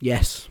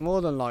 Yes.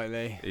 More than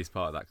likely. He's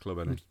part of that club,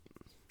 isn't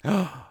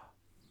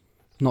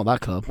Not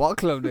that club. What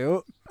club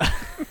do?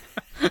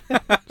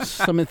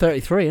 Something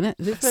 33, isn't it?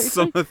 Is it he? 33?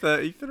 Summer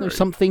 33. No,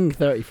 something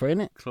 33,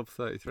 isn't it? Club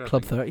 33. I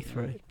Club think.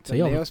 33. So So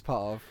yeah, Neil's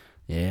part of.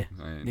 yeah.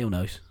 I mean, Neil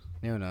knows.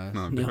 Neil knows.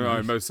 No, Neil no,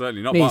 knows. most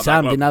certainly not. Me and part of that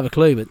Sam club. didn't have a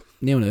clue, but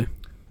Neil knew.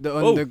 The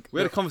Oh, under, we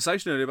had a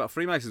conversation earlier about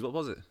Freemasons. What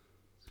was it?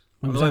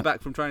 When On was the way that?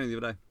 back from training the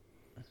other day.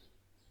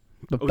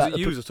 But Or back was it the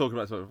you po- who was talking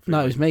about Freemasons? No,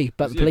 it was me.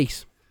 But Was the it you?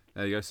 police.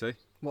 There you go, see?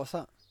 what's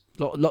that?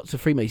 Lots of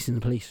Freemasons in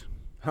the police.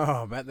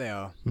 Oh, I bet they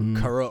are. Mm.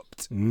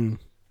 Corrupt.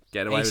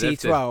 Get away with it.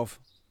 AC-12.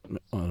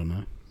 I don't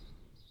know.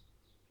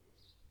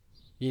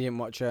 You didn't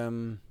watch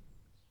Line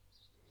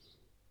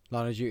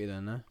of Duty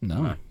then, no?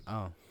 No.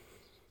 Oh.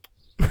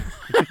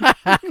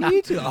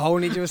 You two are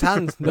holding each other's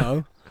hands.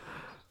 No.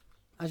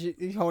 As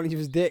he's holding each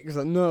other's dick. It's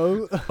like,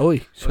 no.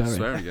 Oi, Swearing.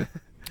 swearing. again.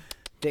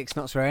 Dick's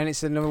not swearing.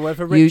 It's another word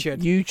for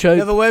Richard. You chose.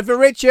 Another word for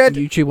Richard.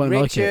 YouTube won't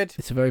like Richard. it.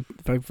 It's a very,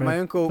 very, very. My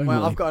uncle. very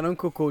I've naughty. got an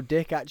uncle called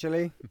Dick,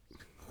 actually.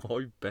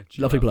 I bet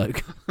you. Lovely have.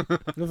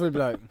 bloke. Lovely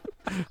bloke.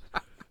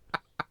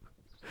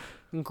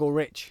 Uncle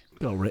Rich.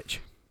 Oh,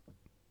 Rich.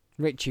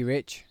 Richie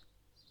Rich.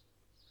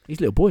 He's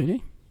a little boy, isn't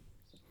he?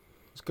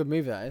 It's a good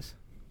movie, that is.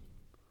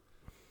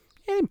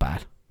 He ain't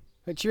bad.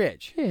 Richie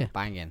Rich. Yeah.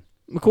 Banging.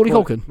 Macaulay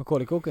Culkin.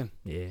 Macaulay Culkin.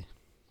 Yeah.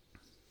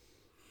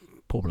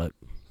 Poor bloke.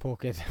 Poor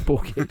kid. Poor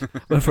kid.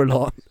 Went for a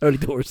lot. Early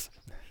doors.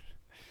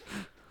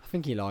 I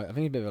think he's a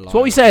bit of a liar. So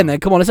what are we saying then?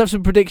 Come on, let's have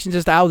some predictions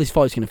as to how this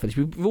fight's going to finish.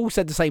 We've all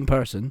said the same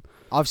person.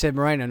 I've said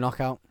Moreno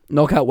knockout.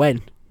 Knockout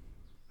when?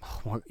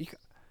 Oh, my,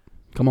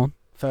 Come on.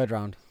 third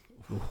round.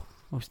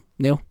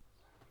 Neil?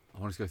 I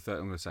wanted to go third.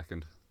 I'm going to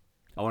second.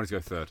 I wanted to go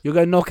third. You'll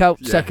go knockout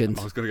Yeah, second.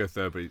 I was going to go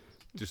third, but he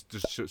just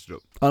shuts it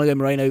up. I'm going to go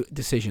Moreno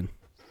decision.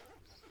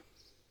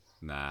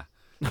 Nah.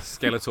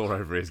 Skeletor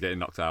over here is getting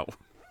knocked out.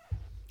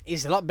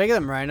 He's a lot bigger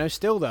than Moreno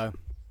still, though.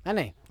 Isn't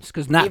he? It's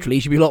because naturally he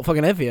should be a lot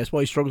fucking heavier. That's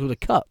why he struggles with a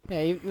cut.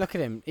 Yeah, look at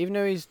him. Even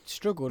though he's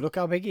struggled, look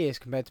how big he is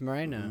compared to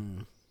Moreno.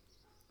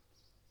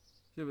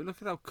 Yeah, but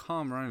look at how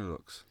calm Moreno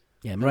looks.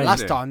 Yeah, And Moreno.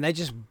 last time, they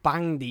just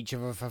banged each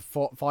other for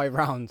 5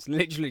 rounds.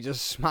 Literally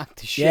just smacked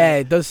the shit. Yeah,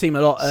 it does seem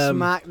a lot.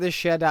 Smack the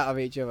shed out of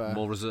each other.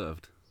 More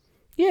reserved.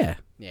 Yeah,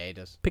 Yeah, he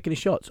does. picking his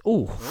shots.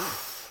 Ooh.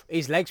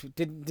 His legs,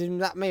 did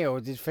that me or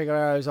did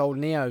Figueroa's old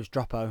Neo's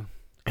Droppo?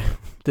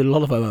 Did a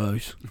lot of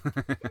OOs.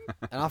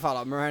 And I felt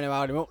like Moreno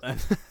held him up then.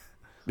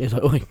 It's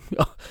like, oi. Do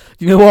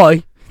you know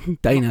why?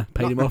 Dana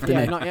paid him off, Yeah,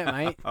 didn't he? not yet,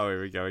 mate. Oh,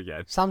 here we go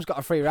again. Sam's got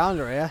a 3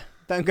 rounder here.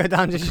 Don't go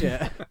down just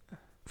yet.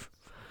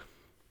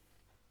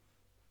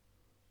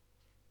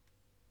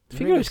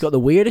 Figueroa's got the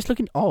weirdest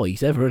looking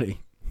eyes ever, hasn't he?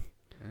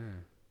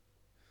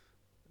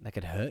 That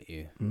could hurt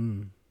you.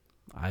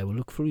 I will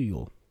look through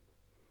you.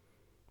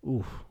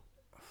 Ooh.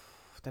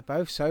 They're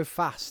both so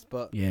fast,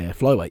 but Yeah,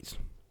 flyweights.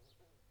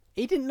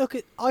 he didn't look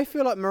at. I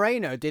feel like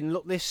Moreno didn't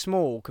look this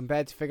small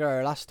compared to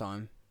Figueroa last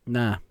time.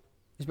 Nah.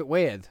 It's a bit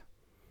weird.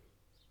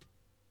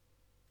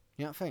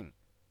 You don't think?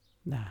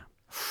 Nah.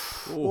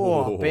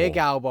 Oh, big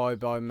elbow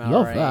by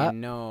Love that.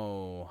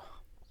 Moreno.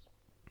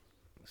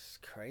 It's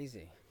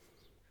crazy.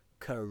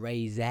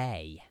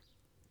 Crazy.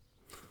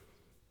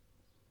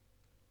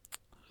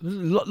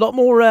 Lot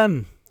more,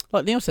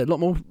 like Neil said, a lot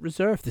more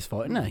reserved this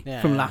fight, isn't they?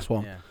 From last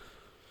one. Yeah.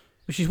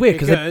 Which is weird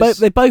Because-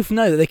 they both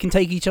know that they can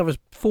take each other's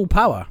full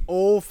power.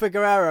 All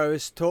Figueroa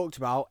has talked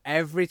about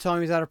every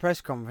time he's had a press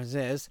conference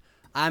is,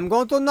 I'm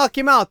going to knock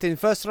him out in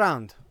first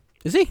round.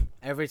 Is he?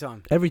 Every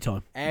time. Every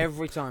time.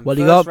 Every time. Well,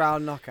 First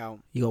round knockout.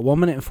 You got 1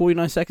 minute and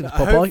 49 seconds,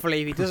 Popeye.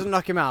 Hopefully, if he doesn't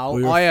knock him out,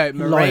 Well, I hope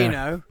you're a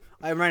liar.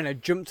 Moreno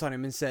jumps on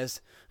him and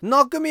says,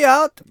 knock me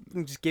out.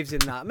 And just gives him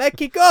that.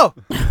 Mexico.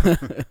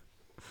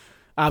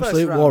 Absolute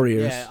First round.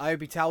 warriors. Yeah, I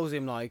hope he tells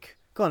him, like,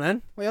 go on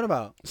then. What are you on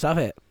about? Let's have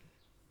it.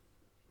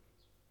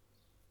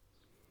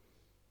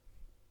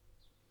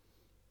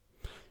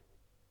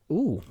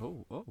 Ooh,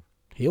 Oh.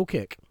 heel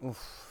kick.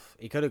 Oof.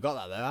 He could have got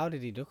that, though. How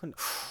did he duck?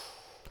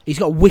 He's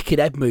got a wicked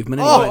head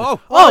movement. Oh,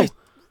 Oh!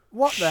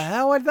 What the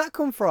hell? Where did that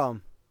come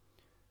from?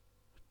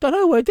 Don't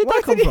know, where did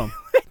Where that come did from?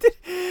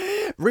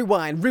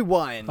 Rewind.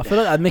 I feel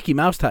like that Mickey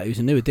Mouse tattoo's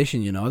a new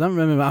addition, you know. I don't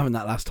remember having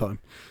that last time.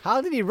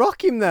 How did he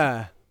rock him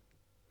there?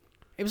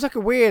 It was like a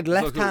weird It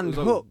was left-hand like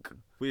a hook.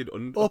 Weird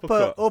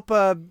Upper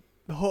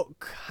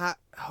uppercut.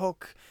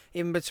 hook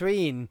in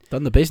between.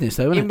 Done the business,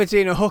 though, In isn't it?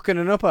 between a hook and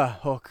an upper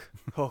hook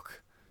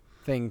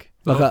thing.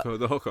 Like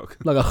The hook.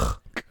 like a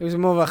It was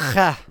more of a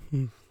ha.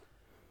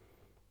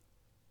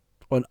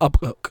 or an up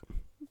hook.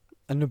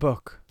 A new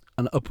book.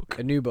 A book.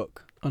 A new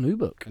book. A new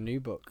book. A new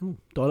book. Ooh,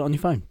 dial it on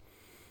your phone.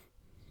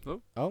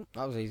 Oh,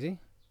 that was easy.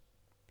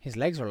 His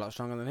legs are a lot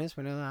stronger than his.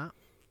 We know that.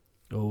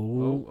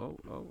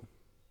 Oh.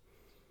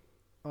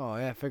 Oh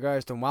yeah,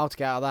 Figueroa's done well to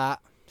get out of that.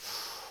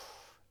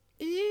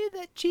 Ew,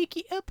 that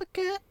cheeky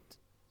uppercut.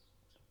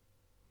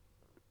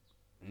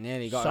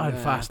 Nearly got him So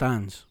there. fast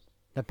hands.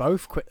 They're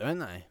both quick, though, aren't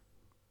they?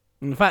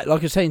 In fact,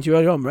 like I was saying to you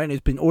earlier on, Moreno's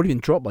already been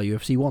dropped by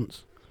UFC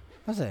once.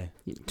 Has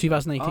he?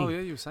 2018. Oh,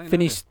 yeah, you were saying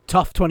Finished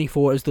tough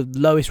 24 as the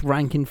lowest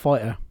ranking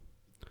fighter.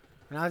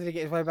 And how did he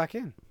get his way back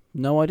in?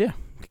 No idea.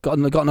 Got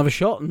another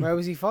shot. And Where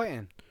was he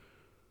fighting?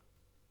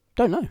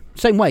 don't know.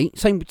 Same weight,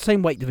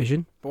 same weight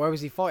division. But where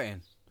was he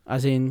fighting?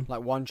 As in,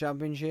 Like one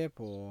championship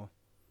or?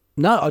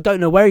 no, I don't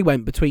know where he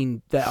went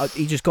between.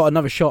 He just got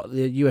another shot at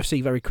the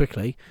UFC very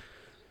quickly.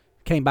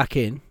 Came back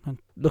in and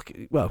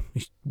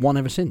he's won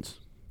ever since.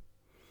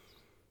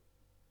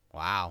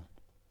 Wow,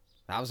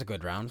 that was a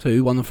good round. So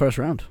who won the first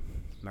round?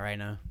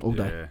 Moreno. All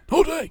day. Yeah.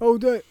 All day. Oh,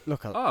 day.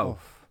 Look at. Oh.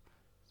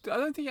 I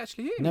don't think he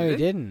actually hit him. No, he did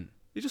didn't.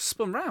 He just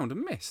spun round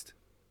and missed.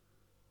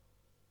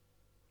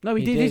 No,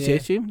 he He did did,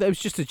 hit him. That was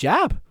just a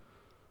jab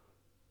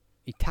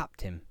He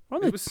tapped him.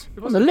 on It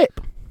the wasn't-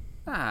 lip.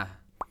 Ah.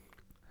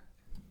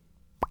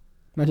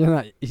 Imagine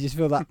that. You just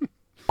feel that.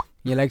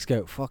 Your legs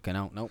go, fucking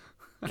out. Nope.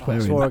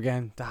 Swearing. Swore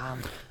again.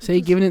 Damn.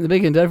 See, giving it the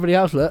big one to everybody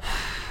else. Look.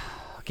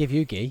 I'll give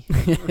you gi.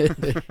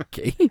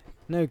 Gi.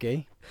 No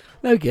gi.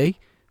 No gi.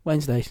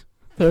 Wednesdays,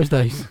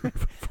 Thursdays,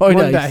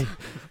 Fridays, Monday.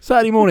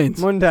 Saturday mornings.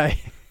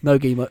 Monday. No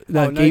gi. No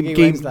no gi. gi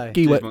Gi Wednesday.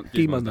 gi Gi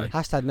Monday. Monday.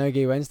 Hashtag no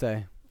gi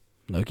Wednesday.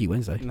 No gi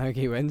Wednesday. No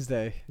gi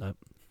Wednesday. Nope.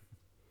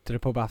 To the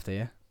pub after,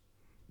 yeah?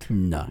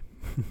 No.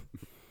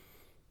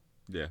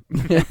 Yeah.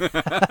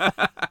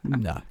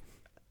 No.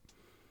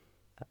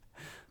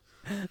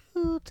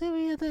 Oh, tell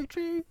me that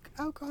drink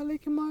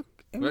alcoholic in my.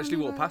 We actually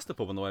walked past the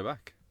pub on the way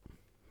back.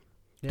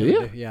 Yeah, Do we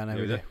you? Yeah, no, Yeah,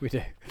 we we do. do. We do.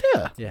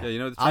 Yeah. Yeah. Yeah, you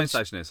know where the I'm train s-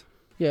 station is?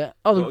 Yeah.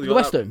 Oh, You the got that-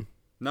 Western.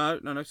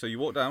 No. So you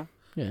walk down.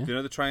 Yeah. You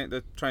know the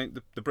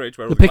bridge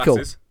where The all the pickle.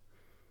 glass is?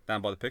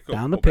 Down by the pickle.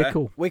 Down the up there.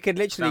 pickle. We could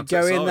literally Down to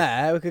go the in side.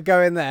 there. We could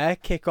go in there,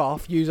 kick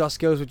off, use our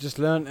skills we've just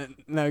learnt at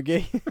no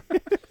gi.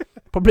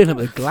 Probably end up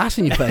with a glass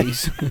in your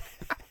face.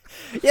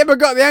 Yeah, but I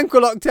got the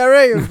ankle lock,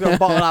 Terry. I've got a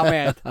bottle out my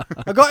head.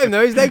 I got him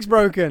though. His leg's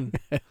broken.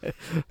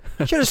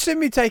 Should have seen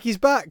me take his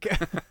back.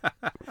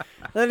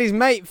 Then his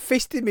mate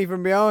fisted me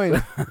from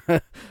behind.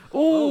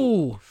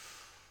 Ooh.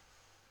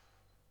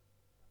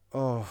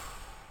 Oh,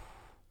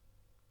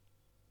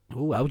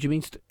 Ooh, how would you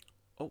mean?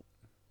 how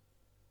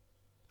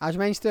do you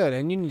mean,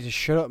 Sterling? You need to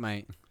shut up,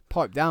 mate.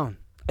 Pipe down.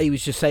 He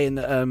was just saying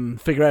that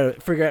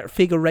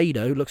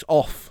Figueiredo looks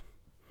off.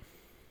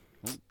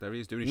 Oh, there he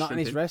is doing his Not in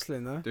his shrimping.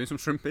 wrestling though. Doing some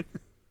shrimping.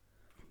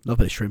 Love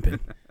a bit of shrimping.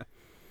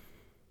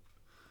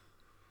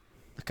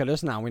 Look at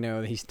us now. We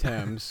know these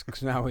terms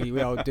because now we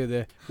all do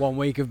the 1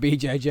 week of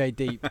BJJ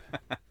deep.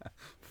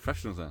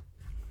 Professionals now.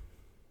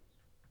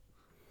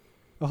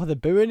 Oh, they're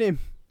booing him.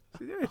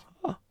 What's he doing?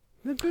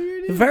 They're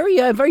booing him.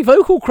 Very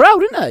vocal crowd,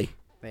 didn't they?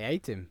 They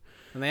hate him.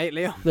 And they hate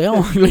Leon. They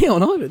aren't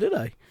Leon either, did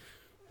they?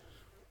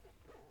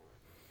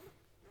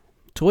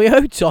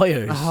 Toyo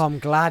tires. Oh, I'm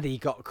glad he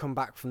got come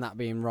back from that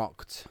being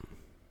rocked.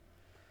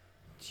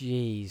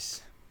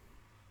 Jeez.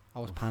 I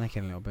was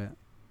panicking a little bit.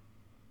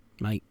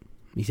 Mate,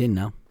 he's in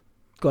now.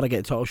 Got to get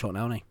a title shot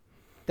now, hasn't he?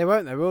 They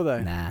won't though, will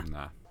they? Nah.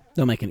 Nah.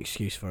 They'll make an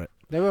excuse for it.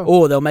 They will.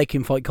 Or they'll make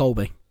him fight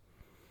Colby.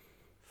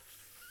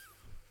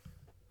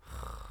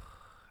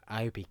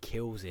 I hope he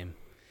kills him.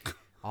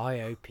 I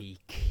hope he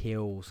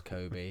kills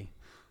Kobe.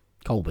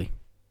 Colby.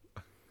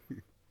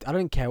 I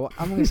don't care what.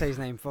 I'm going to say his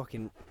name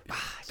fucking.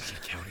 Does he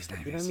care what his name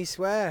You made is? me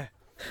swear.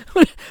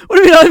 What do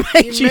you mean I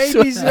made You made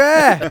me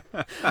swear.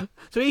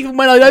 So even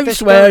when I don't just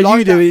swear and like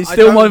you do, that. it's I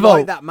still don't my like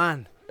fault. that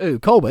man. Ooh,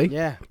 Colby?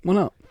 Yeah. Why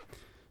not?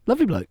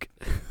 Lovely bloke.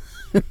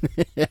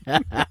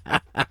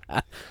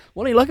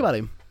 What do you like about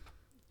him?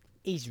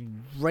 He's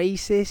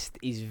racist.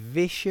 He's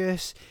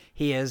vicious.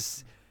 He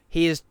has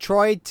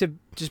tried to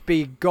just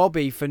be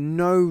gobby for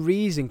no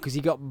reason because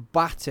he got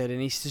battered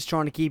and he's just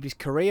trying to keep his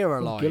career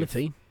alive.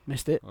 Guillotine.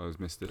 Missed it. I always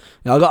missed it.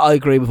 Yeah, I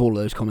agree with all of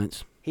those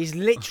comments. He's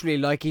literally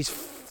like he's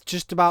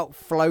just about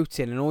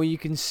floating, and all you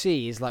can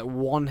see is like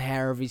one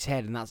hair of his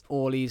head, and that's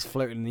all he's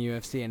floating in the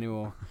UFC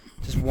anymore.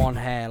 Just one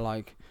hair,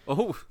 like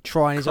Oh,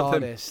 trying his God,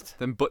 them- hardest.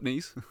 them butt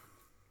knees.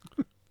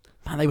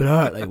 Man, they would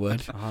hurt, they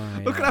would. Oh,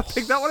 Look at how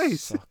big that one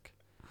is. Suck.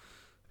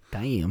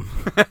 Damn.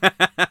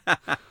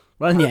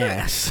 Run your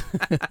ass.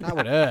 That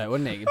would hurt,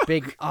 wouldn't it?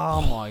 Big.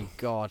 Oh my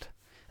god.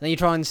 And then you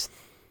try and.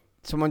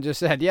 Someone just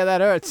said, "Yeah, that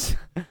hurts."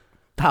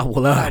 That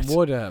will hurt. That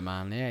would hurt,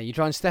 man. Yeah, you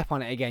try and step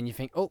on it again, you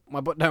think, "Oh, my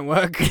butt don't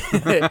work."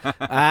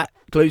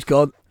 Glute's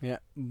gone. Yeah,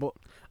 but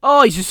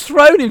Oh, he's just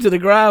thrown him to the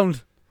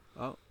ground.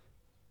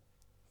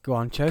 go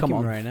on, choke Come him,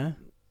 on. Moreno.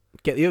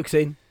 Get the hooks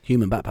in.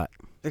 Human backpack.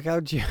 Look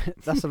how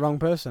that's the wrong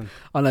person.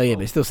 I know, yeah,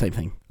 but it's still the same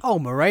thing. Oh,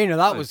 Moreno,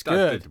 that was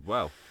good. Did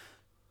well.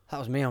 That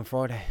was me on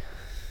Friday.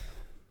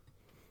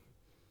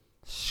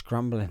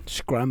 Scrambling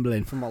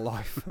Scrambling. for my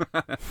life.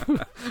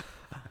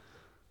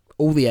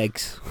 All the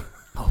eggs.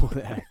 Oh,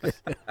 the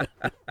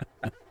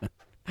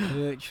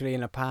eggs. literally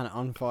in a pan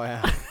on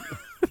fire.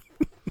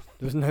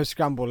 There was no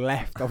scramble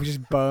left. I was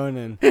just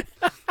burning. But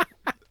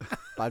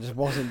I just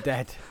wasn't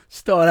dead.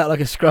 Started out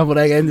like a scrambled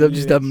egg, ended up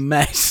just a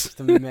mess. Just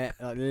like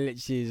literally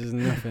just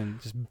nothing.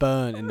 Just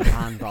burnt in the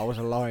pan, but I was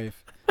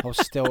alive.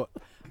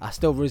 I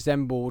still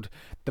resembled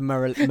the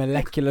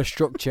molecular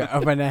structure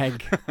of an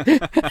egg,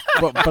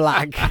 but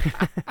black.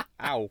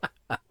 Ow.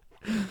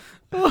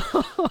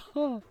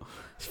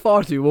 It's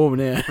far too warm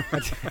in here.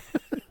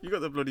 You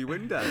got the bloody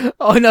window.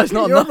 Oh no, it's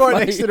not You're enough. right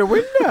mate. next to the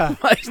window.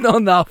 It's not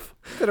enough.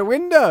 To the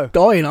window.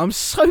 Dying, I'm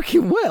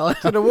soaking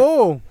wet. To the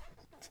wall.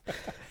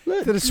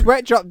 To the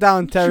sweat drop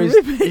down Terry's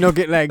Dripping.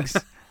 nugget legs.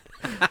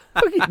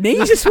 Fucking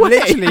knees are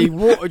sweating. Literally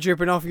water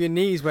dripping off your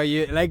knees where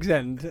your legs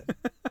end.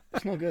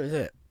 It's not good, is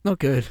it? Not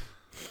good.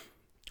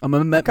 I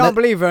Can't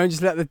believe it.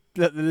 Just let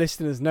the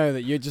listeners know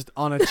that you're just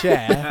on a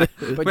chair,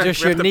 but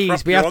just your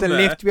knees. We have to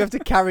lift. We have to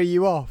carry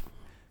you off.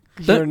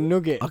 'Cause you're a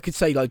nugget. I could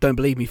say like, don't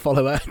believe me.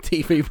 Follow our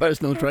TV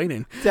personal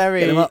training. Terry,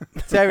 Get him up.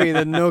 Terry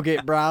the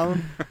Nugget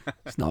Brown.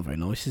 It's not very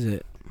nice, is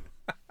it?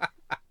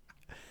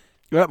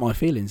 You hurt my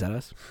feelings,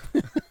 Alice.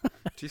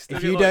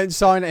 If you don't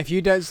sign it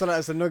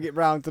as a Nugget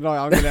Brown tonight,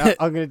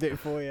 I'm gonna do it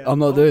for you. I'm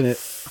not doing it.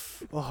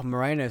 Oh,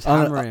 Moreno's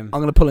hammering him. I'm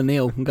gonna pull a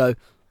Neil and go.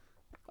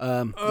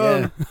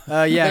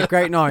 Yeah,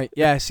 great night.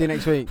 Yeah, see you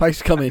next week. Thanks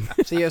for coming.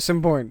 See you at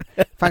some point.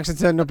 Thanks for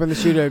turning up in the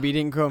studio, but you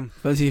didn't come.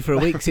 Don't see you for a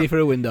week. See you for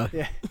a window.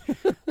 Yeah.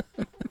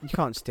 You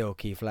can't steal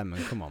Keith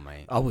Lemon. Come on,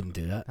 mate. I wouldn't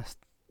do that.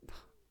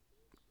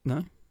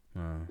 No,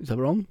 Oh, is that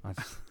wrong? I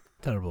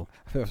Terrible.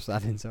 feel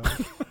sad inside.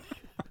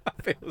 I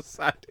feel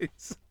sad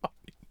inside.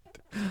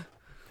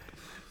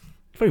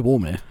 It's very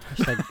warm here.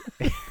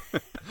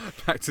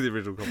 Back to the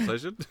original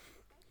conversation.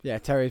 Yeah,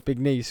 Terry's big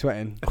knees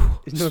sweating.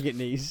 His nugget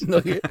knees.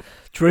 Nugget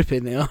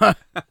dripping there.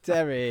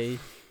 Terry,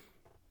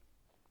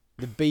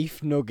 the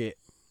beef nugget.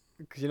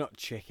 Because you're not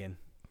chicken.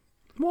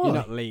 Why? You're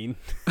not lean.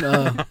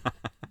 No.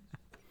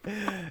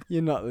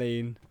 You're not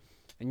lean.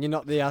 And you're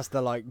not the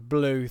Asda like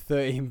blue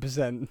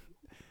 13%.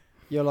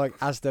 You're like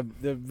Asda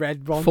the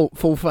red one.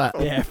 Full fat.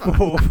 Yeah,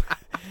 full.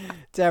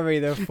 Terry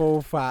the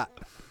full fat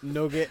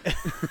nugget.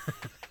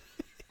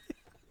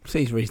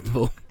 Seems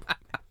reasonable.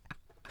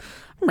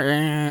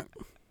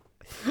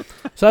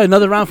 So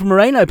another round from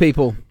Moreno,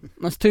 people.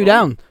 That's 2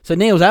 down. So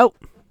Neil's out.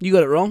 You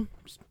got it wrong.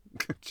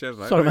 Cheers,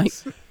 mate. Sorry,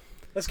 mate.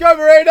 Let's go,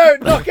 Moreno!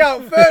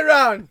 Knockout, third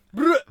round!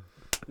 No,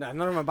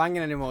 none of them are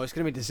banging anymore. It's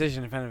going to be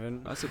decision, if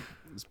anything. It's a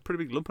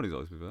pretty big lump on his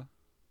eyes, to be fair.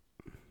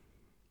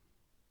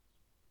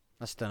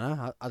 I just don't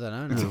know. I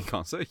don't know. You No.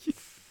 can't see.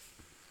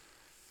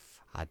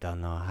 I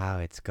don't know how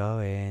it's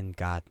going.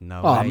 Got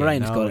no Oh, way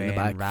Moreno's of got it in the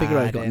knowing. bag.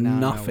 Figueroa's got Riding on the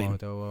nothing.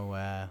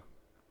 motorway.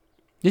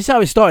 This is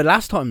how it started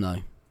last time, though.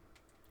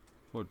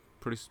 Well,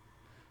 pretty.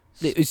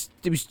 It was.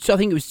 I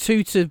think it was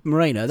 2 to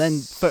Moreno. Then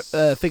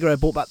Figueroa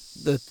brought back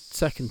the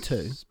second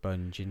 2.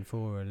 Sponging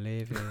for a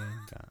living.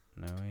 Got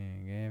no way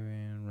of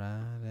giving.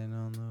 Riding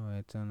on the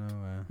way to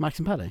nowhere. Max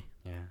and Paddy.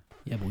 Yeah.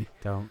 Yeah, boy.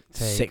 Don't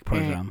take Sick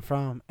programme. it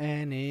from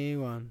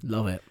anyone.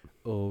 Love it.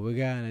 All we're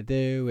gonna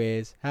do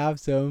is have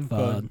some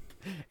fun.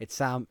 It's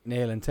Sam,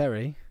 Neil, and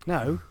Terry.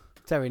 No,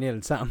 Terry, Neil,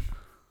 and Sam.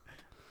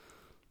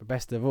 But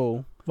best of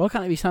all, Why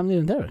can't it be Sam, Neil,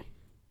 and Derry?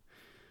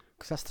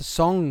 because that's the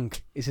song.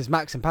 It says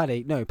Max and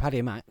Paddy. No, Paddy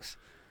and Max.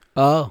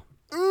 Oh.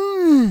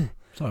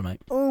 Sorry,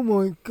 mate. Oh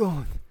my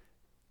god,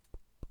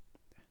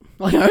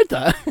 I heard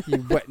that.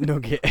 you wet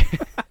nugget.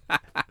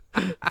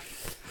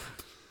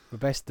 But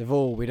best of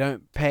all, we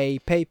don't pay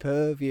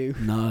pay-per-view.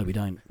 No, we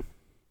don't.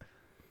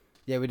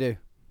 Yeah, we do.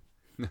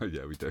 No,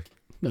 yeah, we do.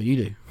 No, you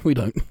do. We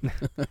don't.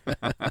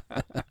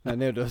 No,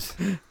 Neil does.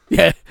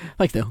 Yeah.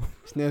 Thanks, Neil.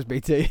 It's Neil's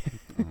BT.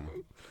 Oh.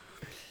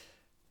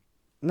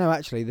 No,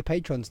 actually, the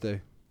patrons do.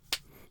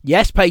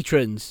 Yes,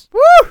 patrons. Woo!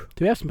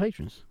 Do we have some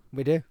patrons?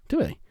 We do. Do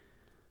we?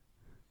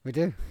 We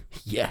do.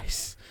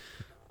 Yes.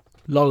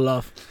 Lot of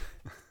love.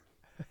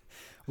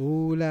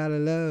 Ooh la la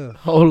la.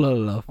 Whole lot of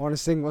love. I want to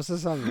sing. What's the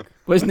song?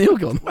 Where's Neil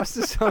gone? What's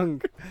the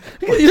song?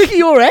 Look at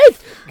your head.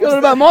 Going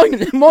about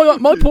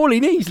my poorly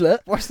knees,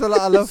 look. What's the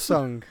La Love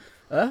song?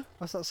 Huh?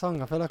 What's that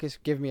song? I feel like it's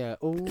giving me a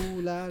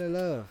ooh la la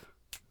love.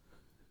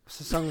 What's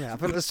the song there? I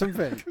feel like there's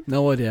something.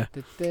 No idea.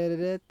 Oh,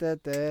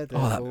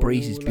 Oh, that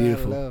breeze is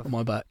beautiful on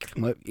my back.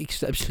 My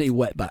exceptionally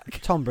wet back.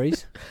 Tom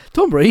Breeze.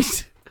 Tom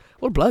Breeze.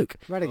 What a bloke.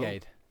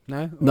 Renegade.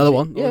 No? Or Another is he-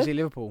 one, Or yeah. is he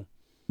Liverpool?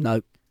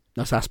 No,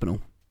 that's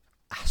Aspinall.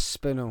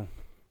 Aspinall.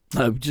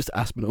 No, just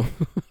Aspinall.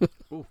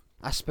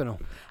 Aspinall.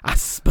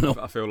 Aspinall.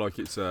 I feel like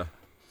it's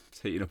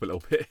heating up a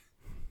little bit.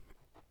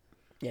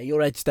 Yeah,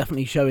 your head's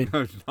definitely showing.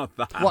 No, not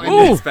that. What in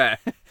the- It's fair.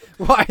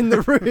 What, in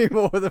the room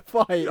or the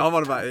fight? I'm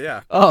on about it,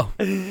 yeah. Oh,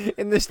 In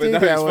the no, studio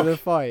it's or fine. the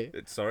fight?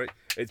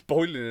 It's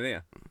boiling in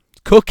here.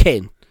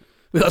 cooking.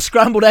 We've got a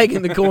scrambled egg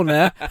in the corner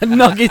there and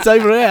nuggets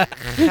over here.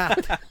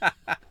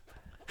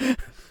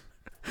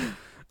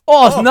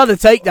 Oh, it's another Oh,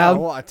 takedown.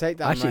 what a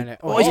takedown, Actually, man.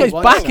 oh, he he goes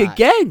wants back that.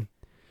 again.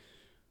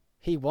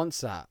 He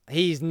wants that.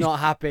 He's not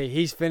happy.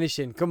 He's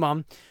finishing. Come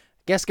on.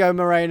 Guess go,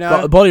 Moreno.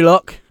 Got a body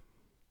lock.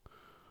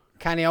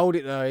 Can he hold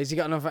it, though? Has he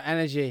got enough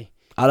energy?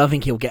 I don't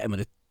think he'll get him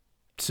with a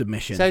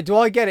submission. So do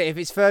I get it? If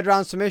it's third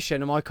round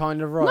submission, am I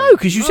kind of right? No,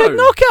 because you said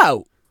No.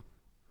 knockout.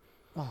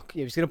 Oh,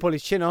 yeah, he's going to pull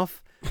his chin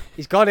off.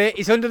 He's got it.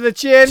 He's under the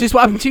chin. Is this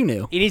what happened to you,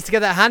 Neil? He needs to get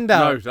that hand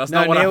out. No, that's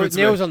not what happened to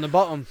me. Neil's on the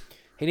bottom.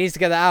 He needs to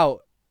get that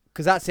out.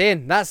 Because that's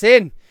in. That's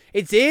in.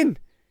 It's in.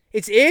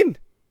 It's in.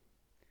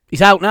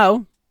 He's out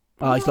now.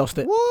 Oh, he's lost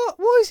it. What?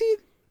 What is he?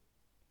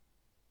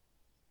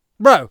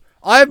 Bro,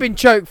 I have been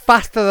choked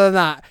faster than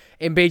that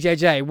in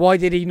BJJ. Why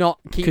did he not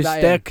keep Because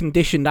that they're in?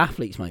 conditioned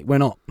athletes, mate. We're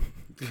not.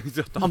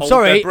 I'm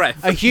sorry. Their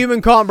breath. A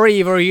human can't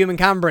breathe or a human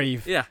can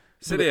breathe. Yeah.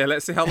 Sit here.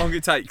 Let's see how long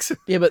it takes.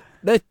 Yeah, but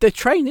they're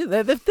trained.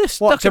 They're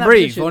stuck What, in to that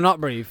breathe position. or not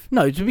breathe?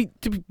 No, to be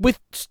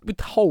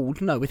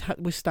withhold. No,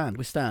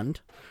 withstand.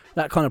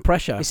 That kind of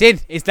pressure. It's in.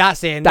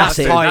 That's in. That's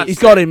it. tight. He's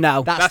got him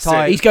now. That's That's it.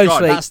 tight. He's going to God,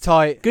 sleep. That's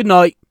tight. Good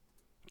night.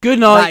 Good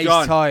That night. is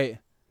Gone. tight.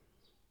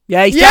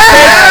 Yeah, he's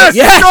Yes!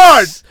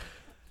 yes.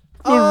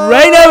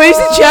 Moreno is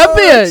the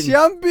champion.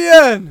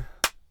 Champion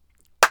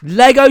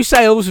Lego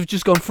sales have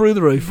just gone through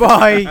the roof.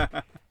 by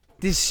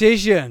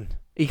decision.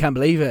 He can't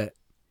believe it.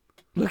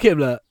 Look at him,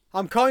 look.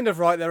 I'm kind of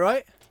right there,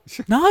 right?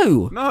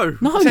 No. No.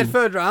 I said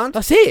third round.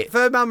 That's it.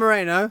 Third man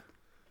Moreno.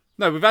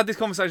 No, we've had this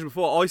conversation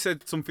before. I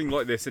said something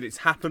like this and it's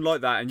happened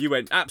like that and you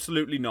went,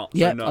 absolutely not. So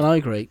Yeah, no. and I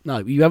agree. No,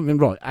 you haven't been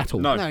right at all.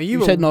 No. No, You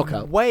were said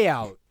knockout. way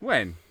out.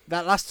 When?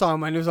 That last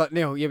time when it was like,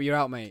 Neil, yeah, but you're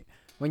out, mate.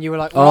 When you were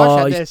like, I Oh,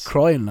 said he's this.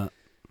 crying, look.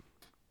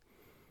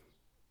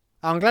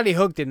 I'm glad he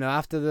hugged him though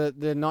after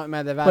the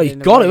nightmare they've had. Well, he's in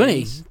the got him, hasn't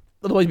ratings. he?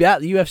 Otherwise, he'd be out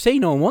of the UFC.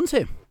 No one wants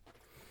him.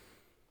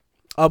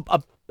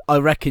 I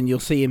reckon you'll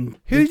see him.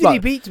 Who did like, he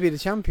beat to be the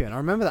champion? I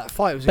remember that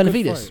fight. It was a good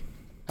Benavidez. fight.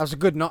 That was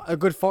a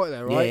good fight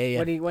there, right? Yeah.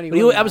 When he But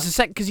won that was the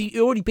second because he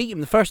already beat him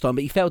the first time,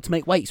 but he failed to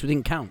make weight, so it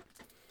didn't count.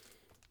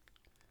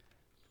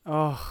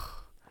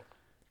 Oh,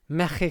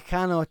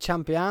 Mexicano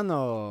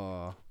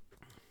Champiano.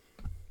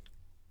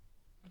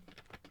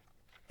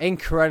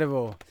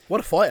 Incredible. What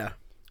a fighter!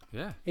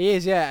 Yeah. He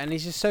is, yeah, and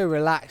he's just so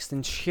relaxed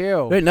and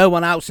chill. No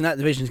one else in that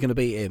division is going to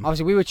beat him.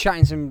 Obviously, we were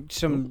chatting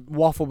some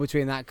waffle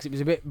between that because it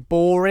was a bit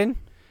boring,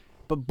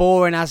 but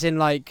boring as in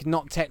like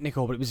not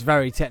technical, but it was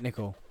very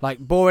technical. Like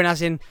boring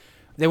as in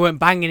they weren't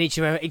banging each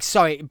other.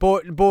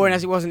 Boring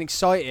as it wasn't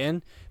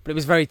exciting, but it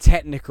was very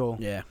technical,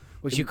 Yeah.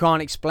 which you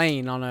can't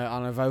explain on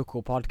a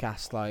vocal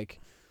podcast. Like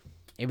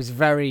it was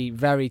very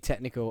very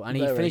technical, and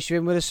he Very. finished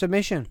him with a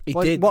submission. He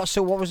what, did. What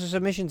was the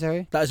submission,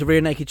 Terry? That is a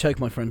rear naked choke,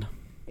 my friend.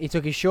 He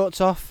took his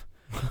shorts off,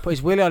 put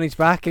his willy on his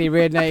back, and he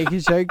rear naked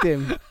and choked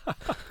him. I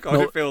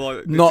do feel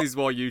like this is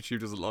why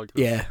YouTube doesn't like us.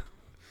 Yeah.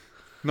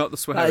 Not the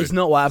swearing. That is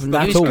not what happened It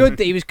at was all. good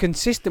that he was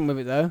consistent with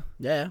it though,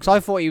 Yeah. because I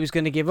thought he was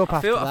going to give up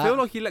I feel after that.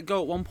 like he let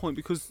go at one point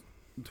because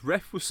the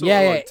ref was sort Yeah,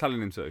 of yeah. like telling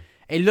him to.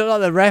 It looked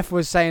like the ref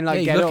was saying like,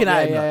 he's "Get looking up."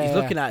 at him. Yeah, He's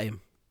looking at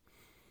him.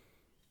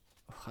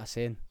 Oh, that's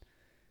in.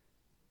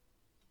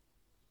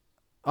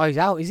 Oh, he's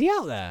out. Is he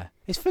out there?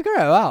 Is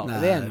Figueroa out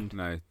at the No. end?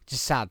 No.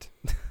 Just sad.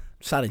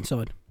 Sat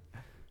inside.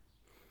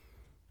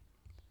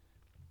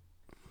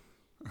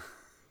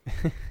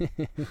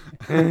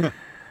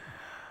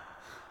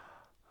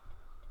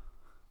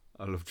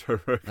 I love Joe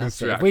Rogan's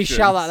That's it. If reactions. we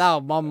shout that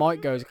out, my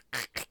mic goes.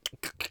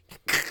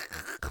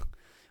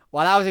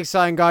 Well, that was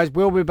exciting, guys.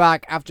 We'll be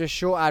back after a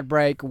short ad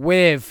break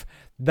with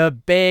the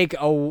big.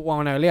 Oh,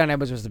 well, no, Leon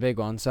Edwards was the big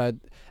one. So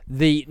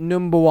the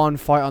number one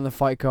fight on the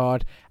fight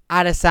card,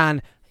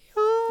 Adesan.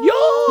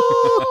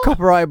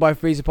 Copyrighted by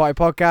Freezer Party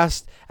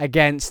Podcast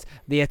against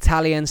the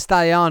Italian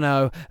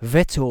Stalliano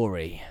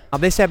Vettori. Now,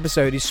 this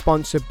episode is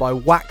sponsored by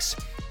Wax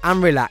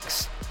and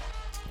Relax.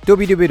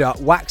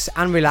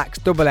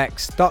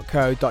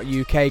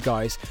 www.waxandrelaxxx.co.uk,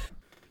 guys.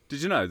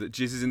 Did you know that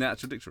jizz is in the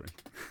actual dictionary?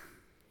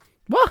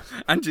 What?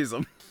 And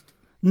jism.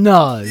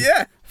 No.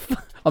 Yeah.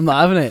 I'm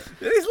not having it.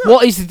 It is, look.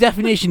 What is the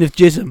definition of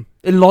jism?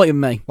 Enlighten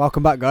me.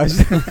 Welcome back, guys.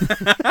 It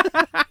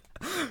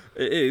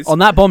is On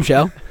that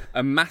bombshell.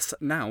 a mass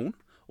noun,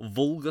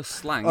 vulgar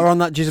slang. or on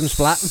that jism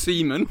splat.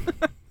 Semen.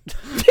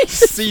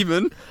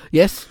 Semen.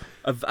 Yes.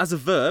 As a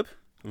verb,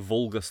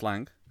 vulgar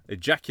slang,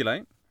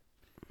 ejaculate.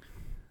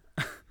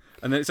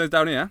 And then it says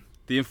down here,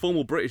 the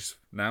informal British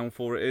noun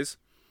for it is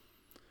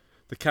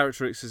the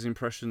characteristics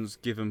impressions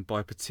given by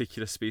a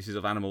particular species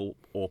of animal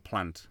or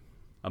plant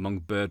among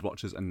bird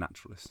watchers and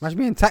naturalists. Imagine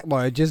being attacked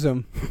by a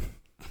jism.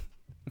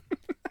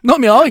 Not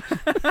me eye.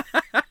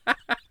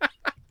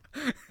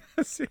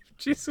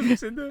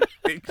 Jism's in the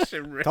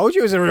dictionary. Told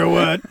you it was a real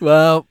word.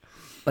 Well,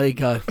 there you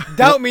go.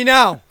 Doubt me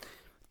now.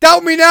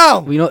 Doubt me now.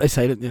 We know what they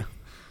say, don't you?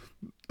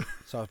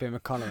 So I was being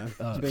McConnell.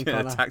 I was being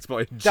Getting Connor. attacked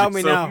by a Doubt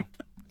me jism. now.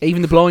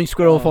 Even the blind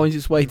squirrel finds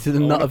its way to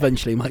the Oh. nut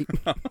eventually, mate.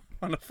 I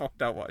want to find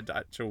out what an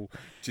actual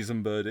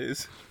jism bird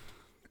is.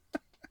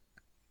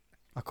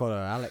 I call her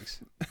Alex.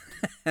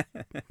 Eh?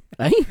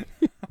 I'm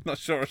not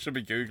sure I should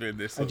be Googling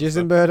this. A sort of jism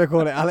stuff. bird, I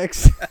call it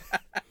Alex.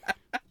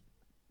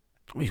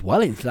 He's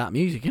well into that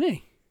music, isn't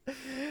he?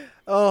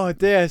 Oh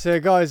dear. So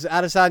guys,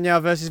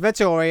 Adesanya versus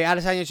Vettori.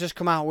 Adesanya's just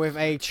come out with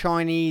a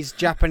Chinese,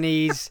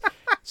 Japanese,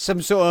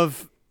 some sort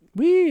of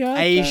We are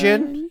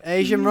Asian,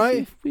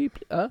 right?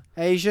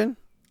 Asian.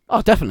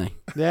 Oh, definitely.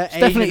 Yeah, It's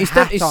definitely Asian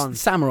hat it's on.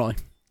 samurai.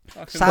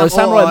 I can- Sam- Samurai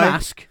Samurai.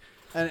 mask.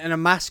 and a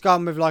mask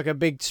on with like a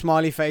big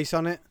smiley face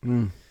on it.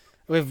 Mm.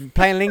 With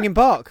playing Linkin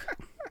Park.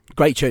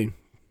 Great tune.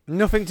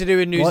 Nothing to do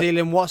with New What?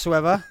 Zealand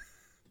whatsoever.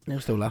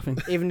 Neil's still laughing.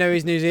 Even though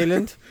he's New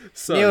Zealand.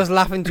 So, Neil's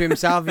laughing to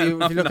himself. If you're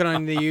looking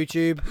on the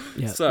YouTube,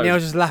 Yeah. so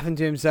Neil's just laughing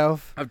to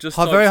himself. I've just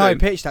Very high in,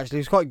 pitched actually.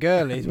 He's quite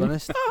girly, to be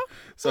honest.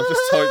 So I've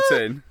just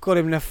typed in Call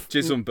him enough.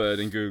 jizz on bird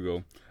in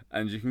Google,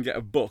 and you can get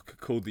a book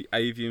called The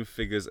Avian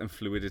Figures and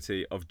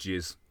Fluidity of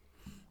Jizz.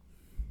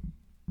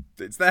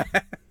 It's there.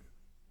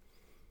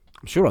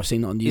 I'm sure I've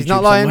seen it on YouTube He's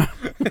not lying.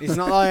 somewhere. He's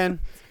not lying.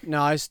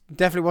 No, it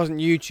definitely wasn't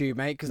YouTube,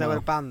 mate, because they No. would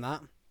have banned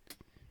that.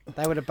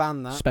 They would have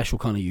banned that. Special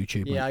kind of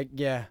YouTube. mate. Yeah,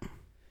 yeah.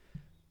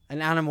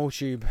 An animal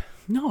tube.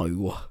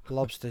 No.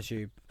 Lobster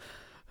tube.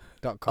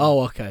 .com.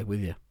 Oh, okay, with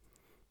you.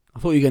 I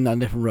thought you were going down a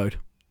different road.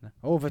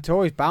 Oh,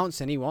 Vittori's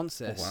bouncing. He wants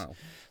Oh, this. wow.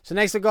 So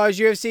next up, guys,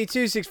 UFC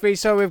 263.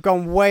 So we've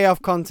gone way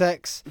off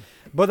context.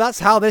 But that's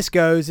how this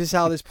goes. This is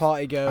how this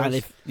party goes. And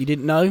if you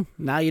didn't know,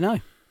 now you know.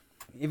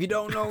 If you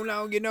don't know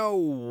now, you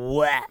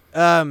know.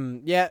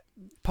 Yeah,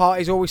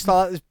 parties always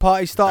start.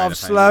 Parties start off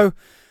slow.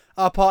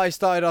 Our party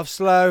started off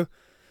slow,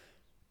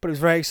 but it was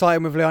very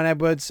exciting with Leon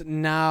Edwards.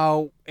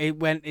 Now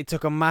it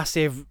took a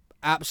massive,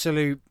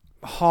 absolute,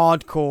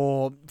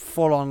 hardcore,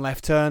 full-on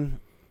left turn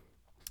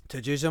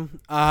to Jism.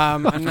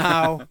 And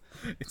now,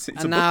 It's a and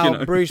book, now you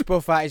know. Bruce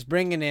Buffett is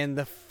bringing in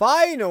the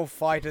final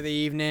fight of the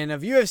evening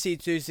of UFC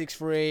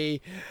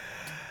 263.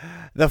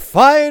 The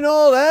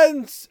final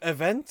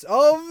event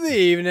of the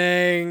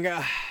evening.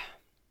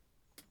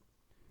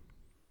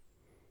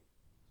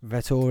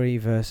 Vettori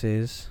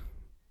versus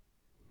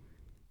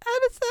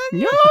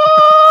Yeah.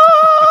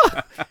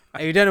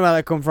 If you don't know where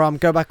that come from,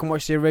 go back and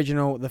watch the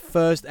original, the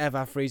first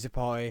ever freezer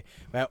party,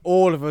 where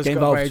all of us Get got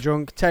involved. very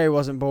drunk. Terry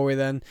wasn't Bowie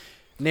then.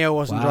 Neil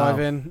wasn't Wow.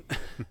 driving.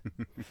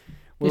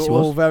 We Yes, were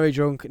he all was. very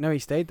drunk. No, he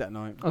stayed that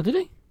night. Oh, did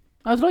he?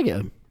 How did I get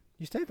him?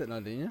 You stayed that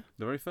night, didn't you?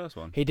 The very first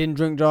one. He didn't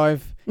drink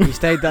drive. He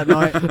stayed that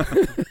night.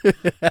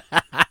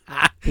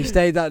 He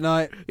stayed that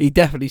night. He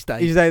definitely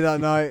stayed. He stayed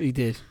that night. He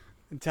did.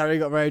 And Terry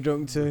got very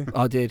drunk too.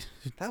 I did.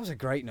 That was a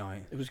great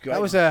night. It was great.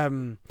 That was That's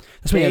when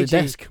he had a Gagey.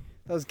 desk.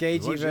 That was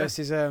Gagey Was, yeah.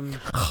 versus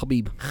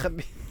Habib.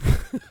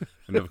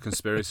 Another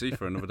conspiracy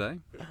for another day.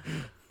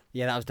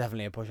 Yeah, that was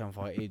definitely a push on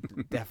fight.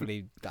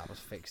 That was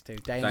fixed too.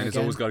 Dana Dana's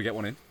again. always got to get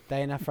one in.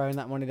 Dana throwing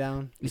that money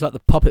down. He's like the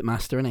puppet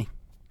master, isn't he?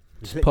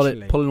 Just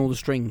Literally. pulling all the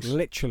strings.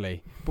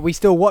 Literally. But we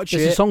still watch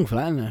There's a it. song for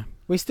that, isn't there?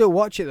 We still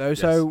watch it though. Yes.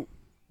 So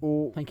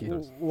Thank you.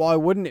 why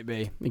wouldn't it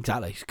be?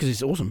 Exactly, because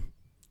it's awesome.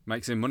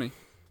 Makes him money.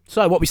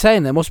 So, what we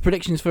saying then? What's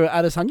predictions for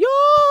Adesanya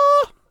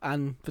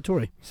and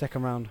Vittori?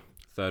 Second round.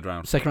 Third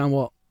round Second round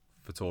what?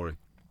 for Tory.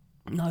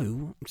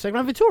 No. Second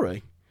round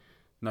Vittori?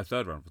 No,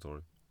 third round for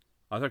Tory.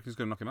 I think he's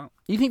going to knock him out.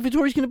 You think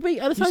Vittori's going to beat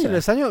You said Adesanya?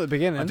 Adesanya at the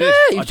beginning. I did. Yeah,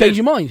 you've I changed did.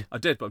 your mind. I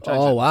did, but I'm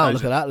changing Oh, it. wow,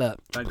 Changed look it. at that, look.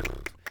 Changed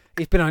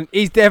it.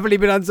 He's definitely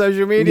been on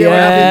social media.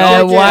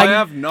 Yeah, when wag- I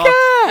have not. If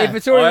I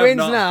Vittori have wins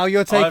not. now,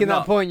 you're I taking have that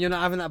not. point. You're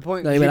not having that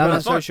point. No, 'cause you've you've been been on having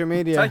it. social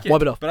media. Take it.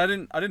 Wipe it off. But I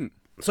didn't.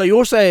 So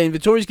you're saying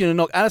Vittori's going to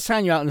knock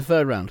Adesanya out in the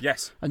third round?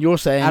 Yes. And you're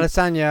saying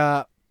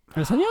Adesanya,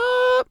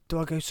 Adesanya? do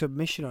I go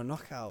submission or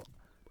knockout?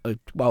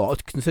 Well,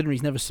 considering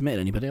he's never submitted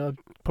anybody, I'd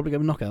probably go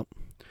with knockout.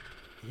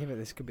 Yeah, but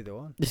this could be the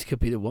one. This could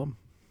be the one.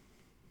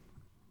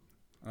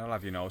 I'll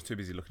have you know, I was too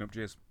busy looking up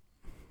jizz.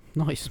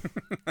 Nice.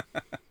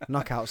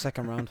 Knockout,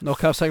 second round.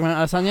 Knockout second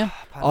round Adesanya?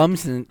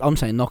 I'm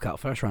saying knockout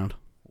first round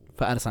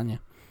for Adesanya.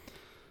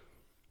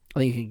 I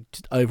think he can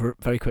just over it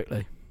very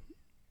quickly.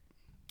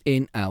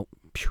 In, out.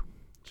 Pew.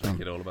 It's Take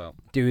done. it all about.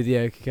 Do the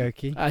okie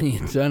dokie. And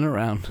you turn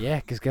around. Yeah,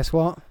 because guess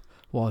what?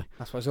 Why?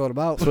 That's what it's all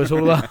about. That's what it's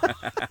all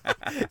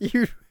about.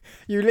 you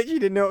literally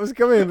didn't know what was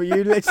coming, but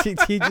you literally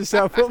teed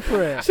yourself up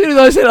for it. As soon as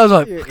I said it, I was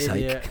like, You fuck's sake.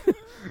 idiot.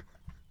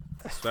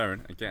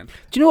 Swearing again.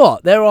 Do you know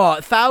what? There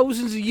are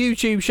thousands of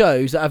YouTube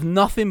shows that have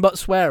nothing but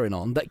swearing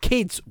on that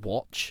kids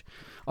watch.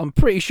 I'm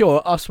pretty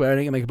sure us swearing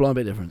ain't gonna make a blind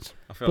bit of difference.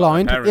 I feel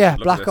Blind? Like my parents Yeah, would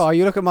look at black this. eye.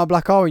 You look at my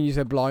black eye when you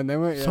said blind then,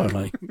 weren't you? Sorry,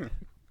 mate.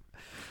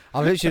 I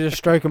was literally just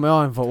stroking my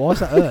eye and thought, why's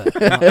that hurt?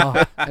 I'm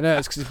like, oh, it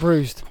hurts because it's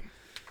bruised.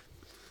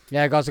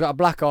 Yeah, guys, I got a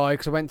black eye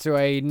because I went to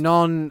a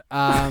Don't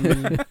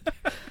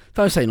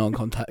say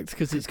non-contact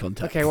because it's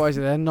contact. okay, what is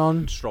it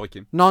then?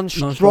 Striking.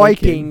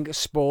 Non-striking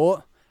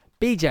sport,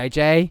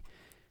 BJJ,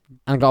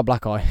 and got a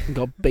black eye.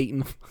 Got beaten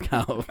the fuck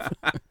out of.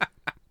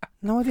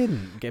 No, I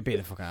didn't get beat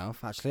the fuck out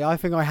of, actually. I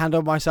think I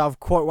handled myself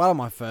quite well on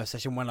my first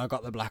session when I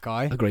got the black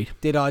eye. Agreed.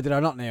 Did I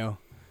not, Neil?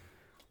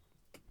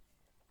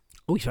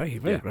 Oh, he's very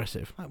Yeah.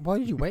 aggressive. Why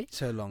did you wait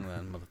so long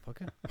then,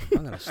 motherfucker? I'm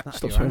going to snap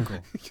Stop your swearing. ankle.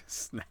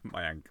 Snap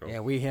my ankle.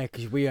 Yeah,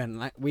 because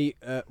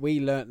we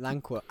learnt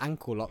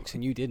ankle locks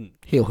and you didn't.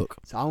 Heel hook.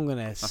 So I'm going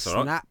to That's all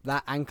right. snap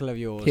that ankle of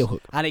yours. Heel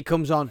hook. And it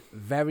comes on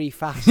very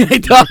fast.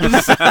 It does.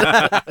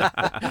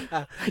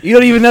 You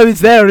don't even know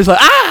it's there, and it's like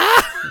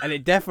And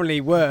it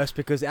definitely worse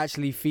because it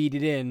actually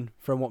feeded in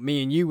from what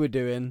me and you were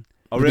doing.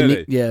 Oh, With the really?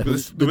 knee- yeah,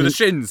 With the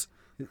shins.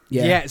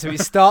 Yeah. So it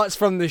starts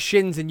from the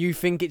shins and you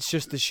think it's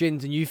just the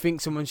shins and you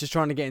think someone's just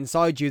trying to get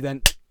inside you,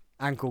 then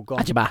ankle gone.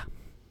 Ajaba.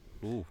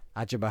 Ooh.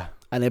 Ajaba.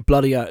 And it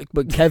bloody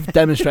but Kev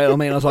demonstrated on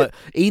me, and I was like,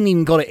 he hadn't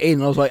even got it in.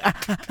 And I was like,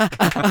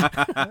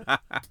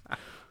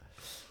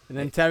 And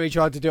then Terry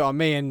tried to do it on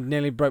me and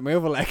nearly broke my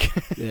other leg.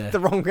 yeah. The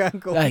wrong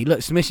ankle. Hey,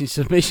 look, submission.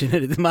 It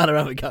doesn't matter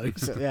how it goes.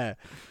 So, yeah.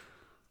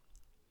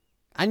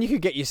 And you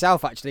could get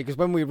yourself, actually, because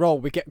when we roll,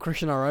 we get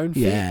crushing our own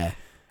feet. Yeah.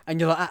 And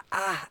you're like,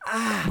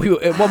 We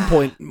were, at one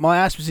point, my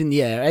ass was in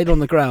the air, head on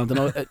the ground,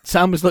 and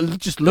Sam was like,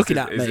 just looking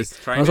at me.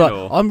 I was like,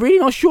 I'm really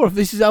not sure if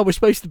this is how we're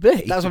supposed to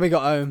be. That's when we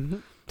got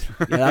home.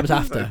 Yeah, that was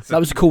after. That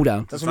was a cool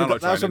down. That's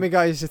when we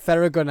got his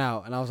Theragun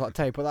out, and I was like,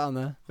 Tay, put that on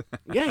there.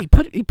 Yeah, he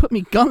put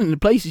me gun in the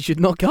place it should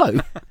not go.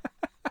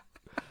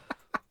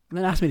 And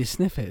then asked me to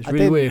sniff it. It's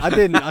really weird. I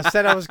didn't. I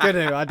said I was going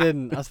to. I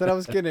didn't. I said I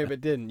was going to, but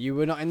didn't. You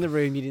were not in the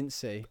room. You didn't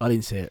see. I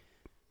didn't see it.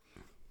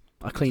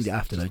 I cleaned it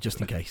after, though, just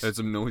in case. Heard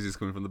some noises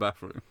coming from the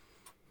bathroom.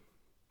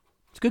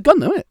 It's a good gun,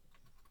 though, isn't it?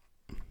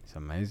 It's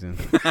amazing.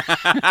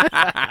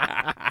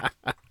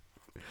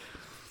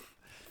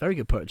 Very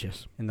good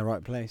purchase. In the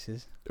right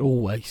places.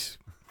 Always.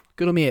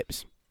 Good on me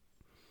hips.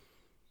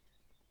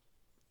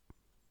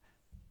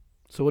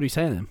 So what are you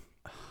saying then?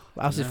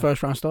 How's this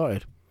first round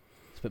started?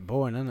 It's a bit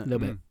boring, isn't it? A little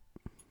bit.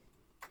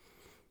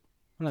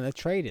 Well, no, they're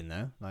trading,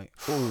 though. Like,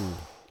 Oh,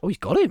 he's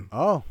got him.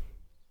 oh.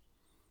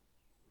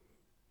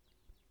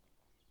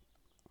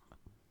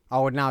 I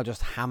would now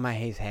just hammer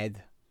his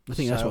head. I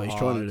think that's what he's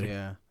trying to do.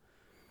 Yeah.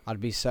 I'd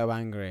be so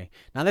angry.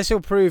 Now, this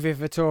will prove if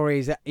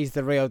Vittori is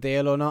the real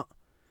deal or not.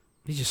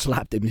 He just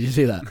slapped him. Did you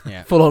see that?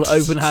 Yeah. Full on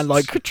open hand,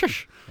 like.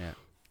 Yeah.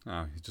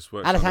 Oh, he just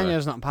works.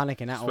 Adesanyo's not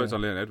panicking at Just works all.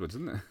 on Leon Edwards,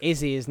 isn't it?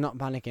 Izzy is not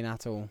panicking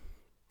at all.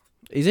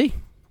 Is he?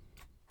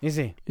 Is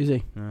he? Is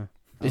he? Yeah.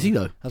 Is he,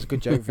 though? That's a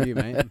good joke for you,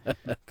 mate.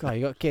 God,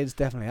 you got kids,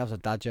 definitely. That was a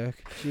dad joke.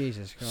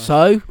 Jesus Christ.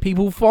 So,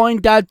 people find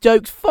dad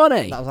jokes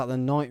funny. That was like the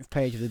 9th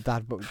page of the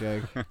dad book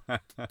joke.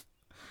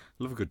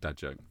 Love a good dad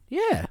joke.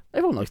 Yeah,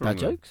 everyone likes dad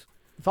Probably. jokes.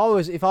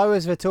 If I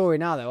was Vittori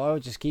now, though, I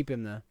would just keep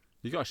him there.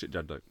 You got a shit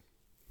dad joke.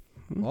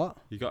 What?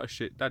 You got a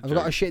shit dad I've joke.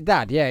 got a shit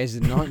dad. Yeah, he's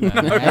a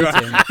nightmare. No, I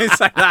hate him. It's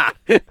like that.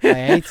 I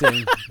hate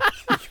him.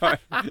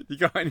 You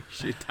got any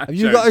shit dad Have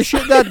you got a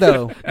shit dad,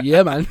 though?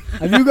 Yeah, man.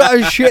 Have you got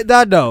a shit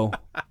dad, though?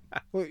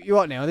 You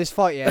what, Neil? This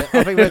fight, yeah?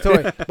 I think we're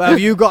talking. But have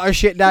you got a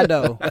shit dad,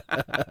 though?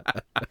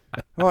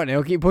 Right,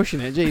 Neil, keep pushing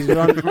it. Jeez, we're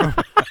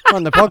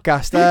on the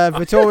podcast.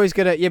 Vittori's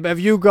gonna. Yeah, but have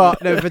you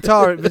got. No,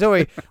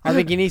 Vittori, I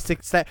think he needs to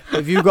say.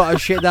 Have you got a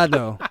shit dad,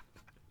 though?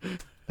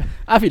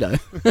 Have you, though?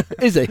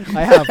 Is he?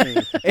 I have.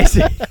 Is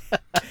he?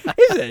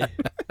 Is he?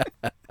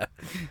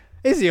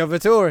 Is he or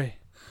Vittori?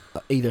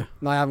 Either.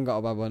 No, I haven't got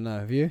a bad one, no.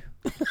 Have you?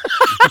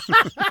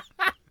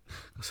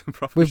 Some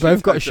proper We've shit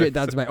both got dad shit jokes.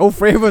 dads, mate. All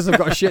three of us have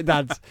got shit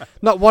dads.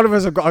 Not one of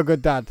us have got a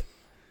good dad.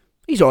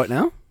 He's alright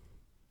now.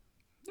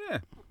 Yeah,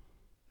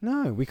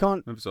 No, we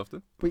can't. every so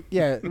often. We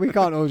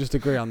can't all just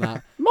agree on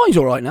that. Mine's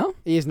alright now.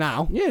 He is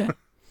now. Yeah.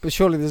 But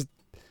surely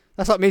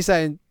that's like me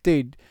saying,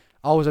 dude,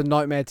 I was a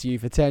nightmare to you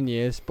for 10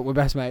 years, but we're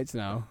best mates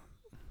now.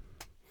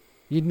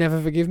 You'd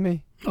never forgive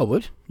me? I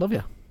would. Love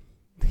you.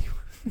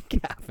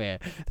 Get out of here.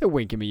 Don't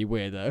wink at me, you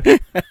weirdo.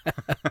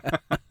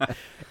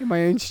 In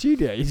my own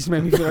studio, you just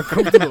made me feel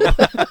uncomfortable.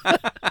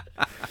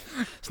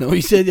 That's not what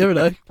you said the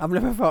other day. I've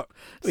never felt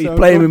He's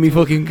playing with me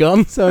fucking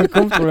gun. so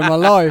uncomfortable in my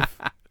life.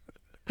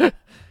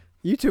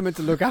 You two are meant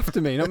to look after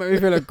me, not make me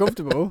feel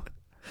uncomfortable.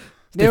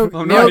 Oh,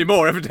 not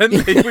anymore,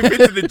 evidently. We've been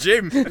to the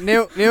gym.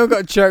 Neil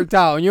got choked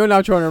out, and you're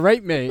now trying to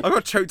rape me. I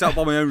got choked out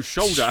by my own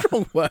shoulder.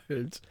 Strong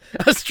words.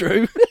 That's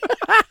true.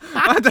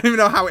 I don't even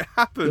know how it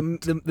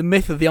happened. The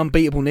myth of the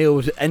unbeatable Neil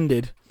was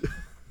ended.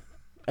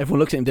 Everyone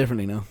looks at him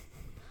differently now.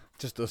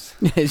 Just us.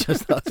 Yeah, it's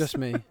just us. Just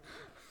me.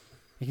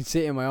 You can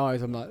see it in my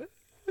eyes. I'm like...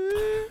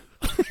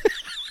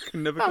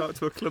 Can never go out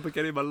to a club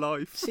again in my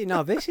life. See,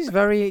 now this is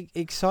very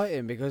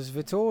exciting because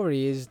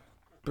Vittori is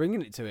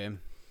bringing it to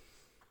him.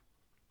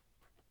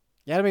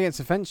 He had him against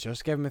the fence,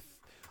 just gave him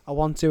a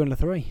 1, 2 and a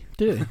 3.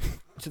 Do you?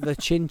 To the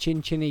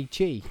chinny,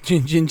 chi.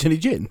 Gin, chinny,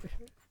 gin.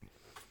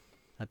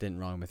 That didn't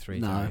rhyme with 3.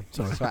 No,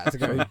 sorry. That's why I had to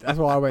go. That's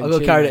why I went I got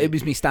chi, carried. mate. It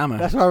was me stammer.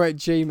 That's why I went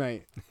G,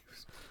 mate.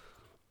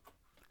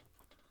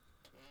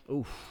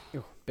 Oof.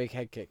 Ooh, big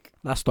head kick.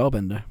 That's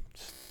Starbender.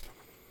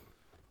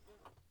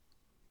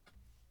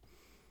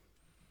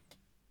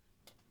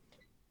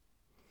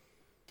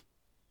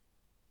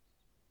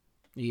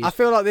 I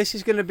feel like this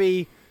is going to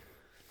be...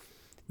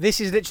 This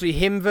is literally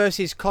him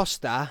versus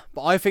Costa,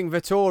 but I think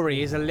Vittori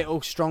is a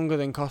little stronger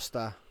than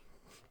Costa.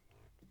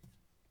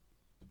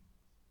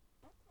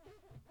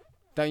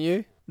 Don't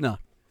you? No.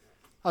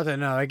 I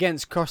don't know.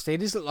 Against Costa, he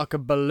just looked like a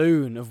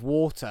balloon of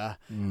water,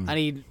 and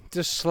he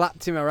just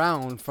slapped him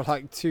around for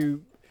like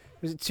 2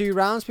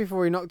 rounds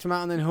before he knocked him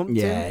out and then humped him?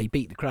 Yeah, he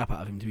beat the crap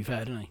out of him, to be fair,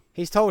 didn't he?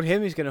 He's told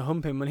him he's going to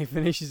hump him when he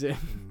finishes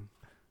him.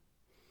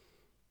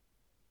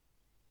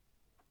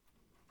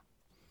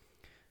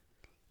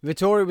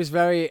 Vittori was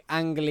very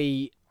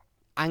angrily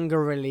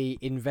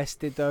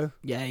invested, though.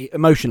 Yeah,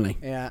 emotionally.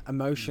 Yeah,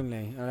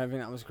 emotionally. I don't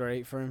think that was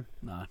great for him.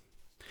 No.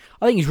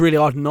 I think it's really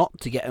hard not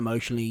to get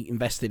emotionally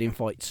invested in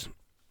fights.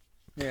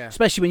 Yeah.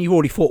 Especially when you've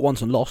already fought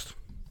once and lost.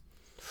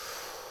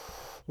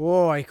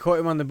 Whoa, he caught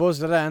him on the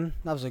buzzer then.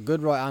 That was a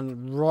good right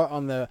hand, right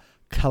on the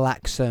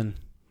klaxon.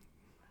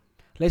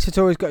 At least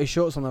Vittori's got his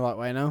shorts on the right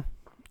way now.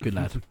 Good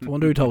lad. I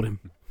wonder who told him.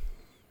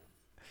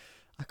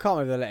 I can't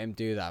believe they let him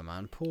do that,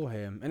 man. Poor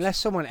him. Unless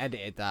someone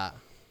edited that.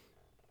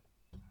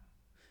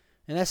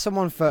 Unless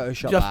someone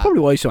photoshopped That's that. probably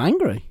why he's so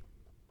angry.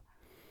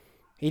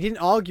 He didn't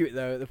argue it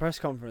though at the press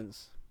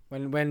conference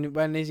when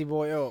Izzy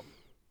brought it up.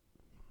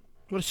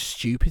 What a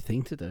stupid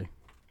thing to do.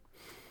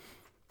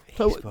 It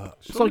So- is, but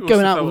It's like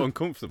going out. With,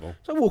 uncomfortable.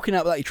 it's like walking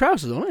out without your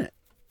trousers on, isn't it?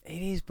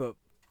 it is, but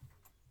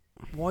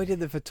why did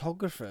the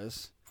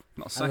photographers?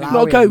 Not saying. Allow-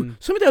 Well, go. him-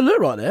 Somebody don't look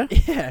right there.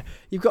 Yeah,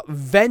 you've got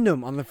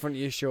venom on the front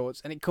of your shorts,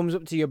 and it comes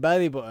up to your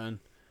belly button.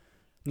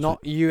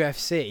 Not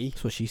UFC.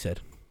 That's what she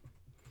said.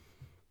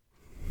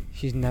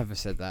 She's never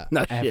said that.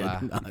 No, ever.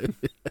 shit,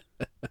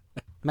 no.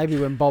 Maybe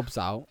when Bob's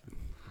out,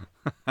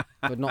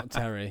 but not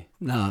Terry.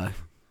 No.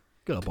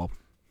 Good old Bob.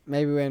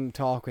 Maybe when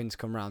Tarquin's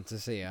come round to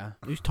see her.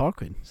 Who's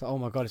Tarquin? So, oh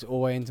my god, it's all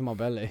the way into my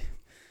belly.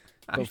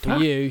 But Who's for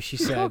Tar- you, she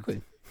Who's said.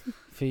 Tarquin?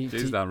 For, you,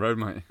 She's down the road,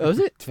 mate. Oh, is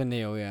it? for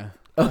Neil, yeah.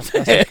 Oh,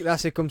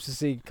 That's who comes to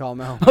see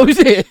Carmel. oh, is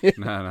it?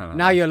 No.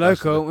 Now you're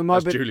That's- local. We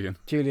might that's be Julian.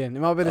 Julian. It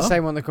might be the Oh.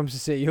 same one that comes to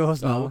see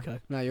yours now. Oh, okay.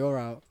 Now you're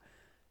out.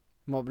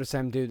 It might be the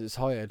same dude that's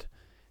hired.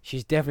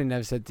 She's definitely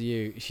never said to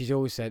you. She's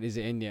always said, "Is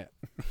it in yet?"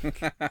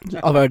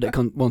 I've heard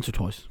that once or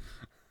twice.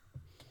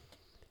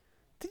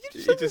 Did you He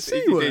just say the just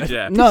C he word? did,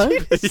 yeah. No. He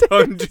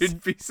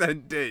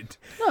 100% did.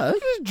 No.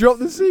 Just drop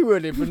the C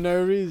word in for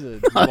no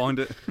reason. Find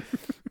it.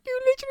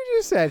 You literally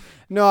just said,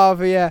 "No,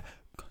 but yeah."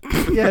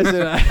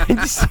 Yes,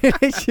 just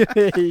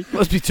literally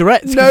Must be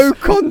Tourette's. no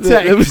 'cause context.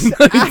 There was no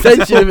at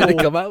intention of it to all.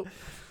 come out.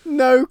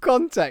 No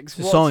context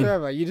It's a sign.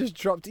 whatsoever. You just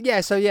dropped it.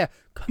 Yeah, so yeah.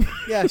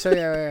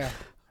 Yeah.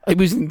 It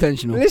was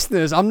intentional.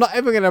 Listeners, I'm not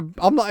even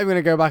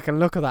gonna go back and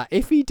look at that.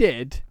 If he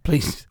did,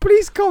 Please.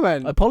 please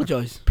comment. I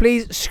apologise.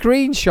 Please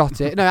screenshot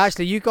it. No,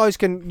 actually, you guys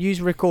can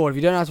use record. If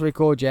you don't know how to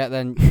record yet,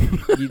 then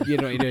you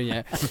know what you're doing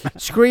yet.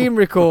 Screen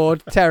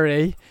record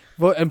Terry,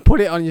 and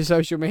put it on your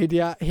social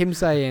media. Him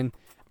saying,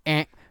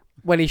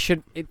 when he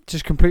should, it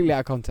just completely out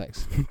of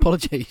context.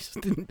 Apologies.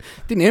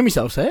 Didn't hear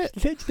myself say it.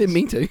 Didn't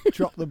mean to.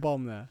 Drop the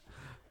bomb there.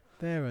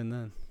 There and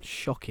then.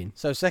 Shocking.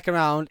 So second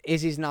round,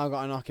 Izzy's now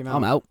got to knock him out.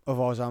 I'm out.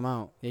 Otherwise, I'm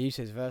out. Yeah, you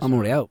said first. I'm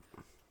already out.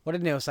 What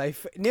did Neil say?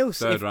 Neil,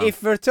 Third round.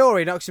 if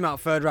Vittori knocks him out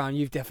third round,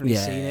 you've definitely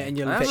Yeah. seen it, and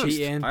you're I haven't.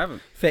 cheating. I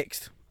haven't.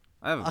 Fixed.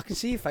 I can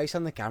see your face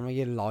on the camera.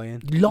 You're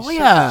lying. Liar. You're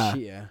such a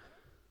cheater.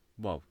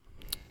 Well,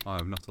 I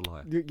am not a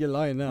liar. You're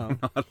lying now.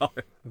 Not a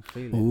liar. I'm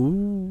feeling.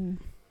 Ooh.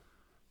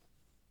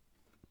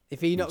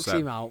 If he knocks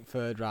Upset. him out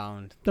third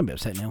round, Don't be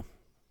upset now.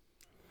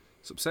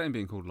 It's upsetting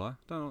being called a liar.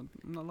 I'm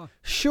not lying.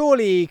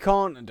 surely he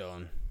can't have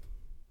done.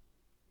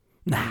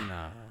 Nah.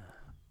 Nah.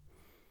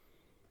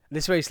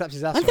 This way he slaps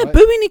his ass, And they're right?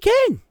 booing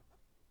again.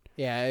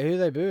 Yeah, who are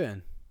they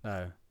booing?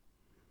 No.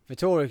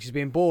 Vittori, 'cause he's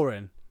being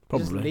boring. They're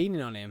just Probably.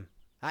 leaning on him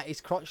at his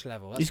crotch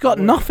level. That's He's got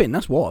boring. nothing,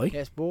 that's why. Yeah,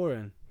 it's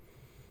boring.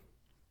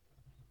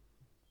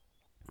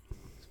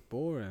 It's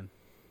boring.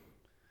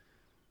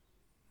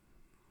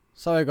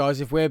 Sorry, guys,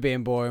 if we're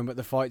being boring, but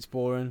the fight's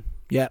boring.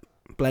 Yeah.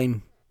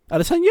 Blame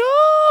Adesanya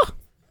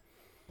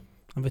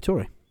and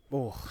Vittori.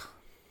 Oh,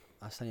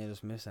 that's something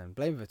just missing.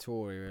 Blame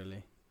Vittori,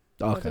 really.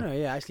 I don't Okay. know.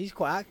 Yeah, actually, he's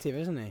quite active,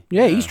 isn't he?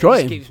 Yeah, he's He just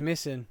trying. keeps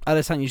missing.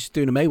 Adesanya's just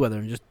doing a Mayweather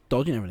and just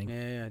dodging everything.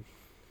 Yeah.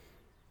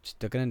 Just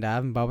ducking and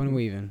diving, bobbing and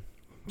weaving.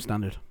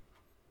 Standard.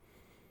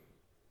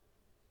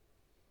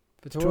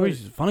 Vittori's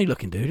Vittori's a funny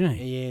looking dude, isn't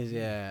he? He is,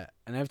 yeah.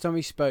 And every time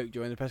he spoke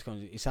during the press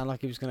conference, he sounded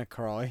like he was going to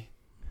cry.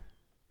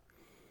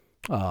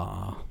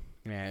 Ah.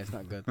 Yeah, it's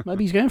not good.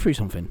 Maybe he's going through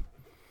something.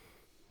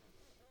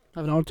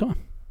 Having a hard time.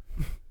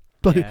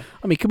 But Yeah.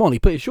 I mean, come on, he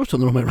put his shorts on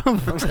the wrong way around,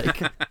 for fuck's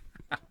sake.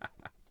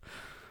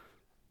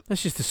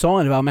 That's just a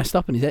sign of how messed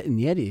up in the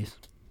head he is.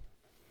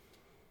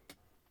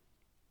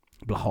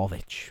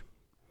 Blachowicz.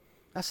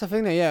 That's the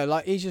thing, though, yeah.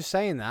 Like, he's just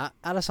saying that.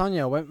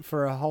 Adesanya went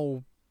for a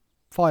whole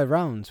 5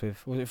 rounds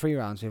with... Was it 3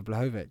 rounds with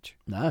Blachowicz?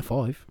 No,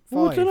 5.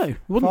 Well, I don't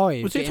know.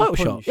 5. Was it a Getting title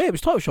shot? punched. Yeah, it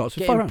was title shots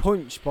with 5 Getting rounds.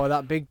 punched by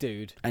that big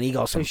dude. And he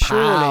got some So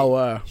surely-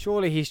 power.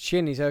 Surely his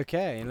chin is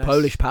okay. Unless,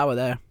 Polish power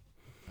there.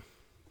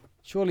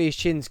 Surely his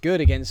chin's good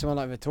against someone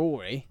like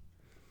Vittori.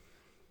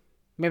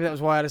 Maybe that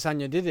was why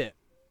Adesanya did it.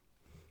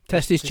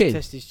 Test his Just chin.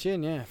 Test his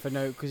chin, yeah. For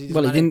no... Because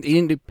Well, he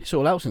didn't do piss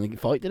all else in the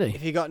fight, did he?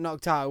 If he got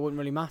knocked out, it wouldn't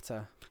really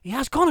matter. He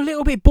has gone a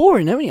little bit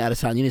boring, hasn't he,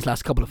 Adesanya, in his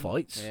last couple of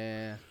fights?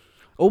 Yeah.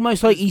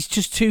 Almost like he's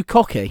just too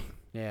cocky.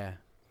 Yeah.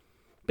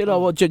 Bit like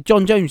what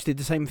John Jones did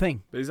the same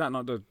thing. But is that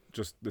not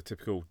just the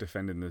typical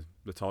defending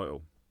the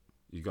title?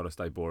 You got to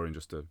stay boring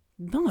just to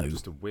No.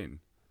 win.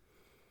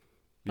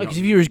 Because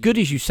if you're as good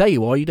as you say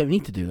you are, you don't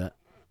need to do that.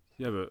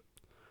 Yeah, but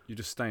you're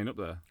just staying up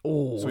there.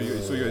 Oh, So you-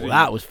 that was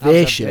That was a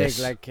vicious.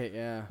 big leg kick,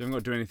 yeah. You haven't got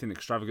to do anything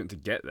extravagant to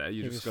get there.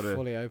 You He just was got to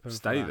fully open for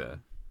stay that. there.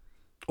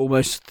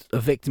 Almost a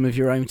victim of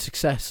your own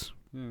success.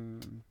 Yeah.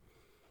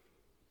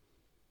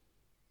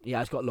 Yeah,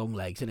 he's got long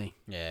legs, isn't he?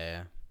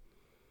 Yeah.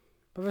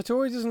 But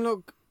Vittori doesn't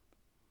look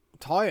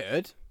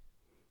tired.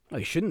 No,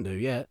 he shouldn't do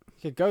yet.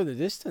 He could go the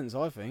distance,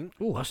 I think.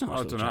 Oh, that's not I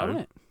nice little dunno. jab,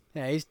 isn't it?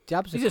 Yeah, his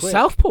jabs are He's a quick.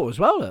 southpaw as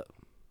well, look.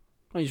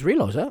 I just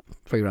realised that.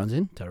 3 rounds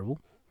in, terrible.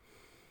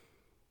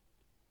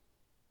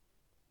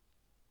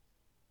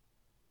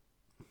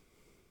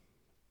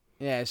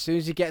 Yeah, as soon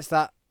as he gets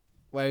that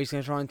where he's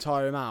going to try and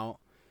tire him out,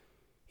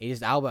 he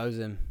just elbows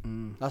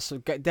him. That's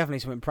definitely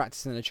something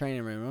practiced in the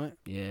training room, right?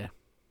 Yeah.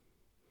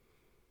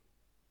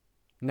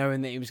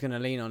 Knowing that he was going to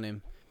lean on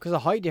him. Because the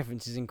height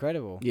difference is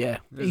incredible. Yeah.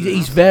 Is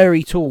He's it?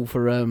 very tall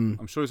for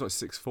I'm sure he's like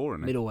 6'4",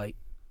 isn't he? middleweight.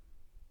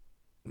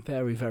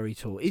 Very, very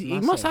tall. He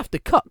massive. must have to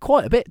cut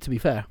quite a bit, to be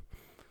fair.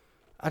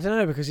 I don't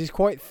know, because he's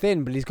quite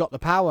thin, but he's got the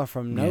power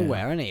from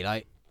nowhere, isn't he?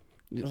 Like,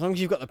 as long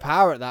as you've got the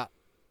power at that...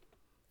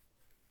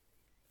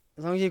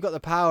 As long as you've got the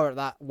power at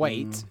that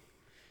weight...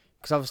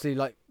 Because obviously,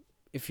 like,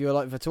 if you're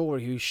like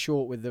Vettori, who's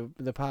short with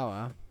the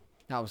power...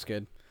 That was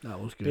good. That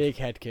was good. Big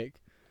head kick.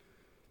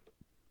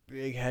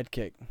 Big head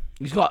kick.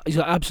 He's got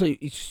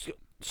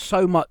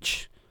so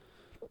much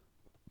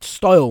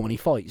style when he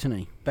fights, isn't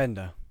he?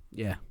 Bender.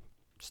 Yeah.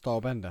 Style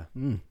Bender.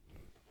 Mm.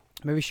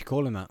 Maybe we should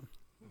call him that.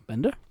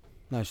 Bender?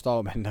 No,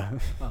 Style Bender.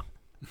 Oh.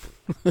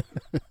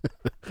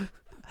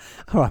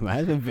 Alright, man,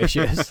 it's been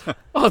vicious.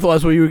 I thought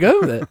that's where you were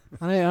going with it.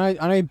 I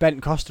know he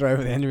bent Costa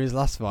over the end of his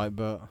last fight,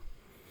 but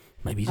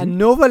Maybe he's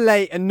another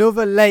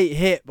late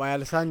hit by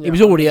Adesanya. He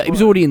was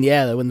already in the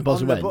air though when the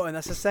buzzer went. Button.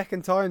 That's the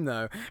second time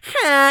though.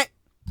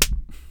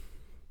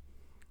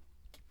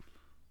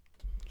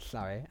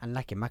 Sorry,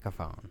 unlucky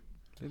microphone.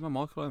 Leave my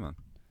mic alone, man.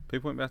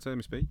 People won't be able to hear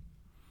me speak.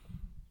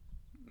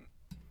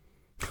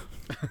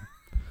 What are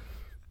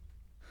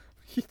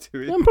you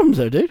doing? No problems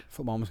though, dude.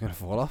 Thought mine was going to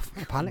fall off.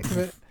 Panicked a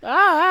bit.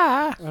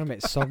 Ah! Got a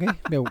bit soggy.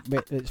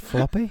 It's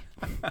floppy.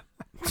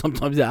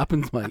 Sometimes it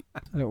happens, mate.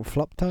 A little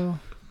flop toe.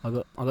 I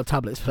got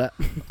tablets for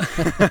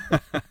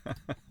that.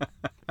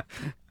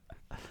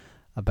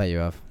 I bet you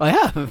have. I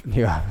have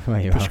You have. Well,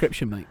 you have.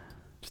 prescription, mate.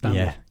 Standard.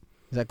 Yeah.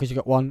 Is that because you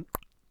got one?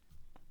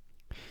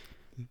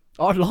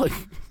 I'd like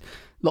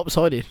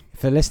lopsided.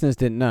 If the listeners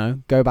didn't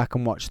know, go back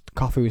and watch the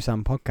Coffee with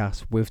Sam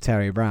podcast with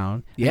Terry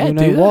Brown. Yeah, you'll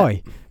do know that. why.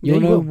 Yeah, You'll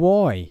you know will.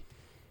 why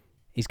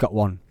he's got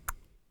one.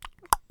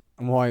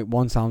 And why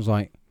one sounds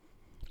like...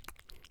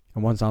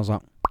 And one sounds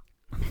like...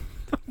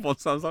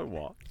 What sounds like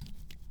what?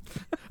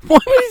 Why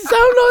would it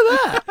sound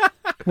like that?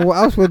 Well, what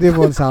else would the other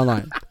one sound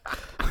like?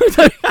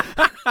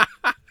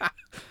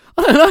 I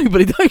don't know,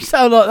 but it don't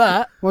sound like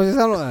that. What does it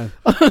sound like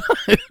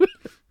then?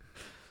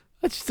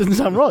 That just doesn't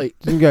sound right.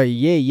 Doesn't go,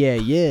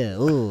 yeah.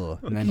 Oh.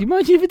 And Can then, you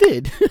imagine if it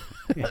did?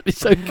 That'd be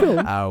so cool.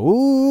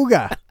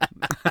 Auga.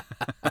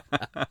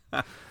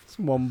 It's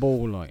one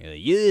ball like,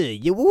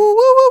 yeah,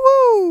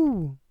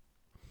 woo.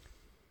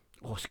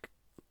 Oh,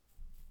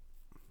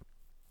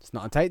 It's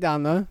not a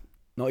takedown though.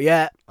 not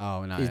yet.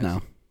 Oh, no. He's it is.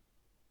 now.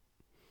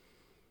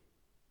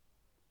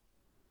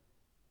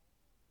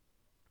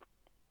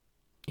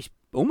 He's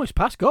almost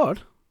past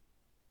God.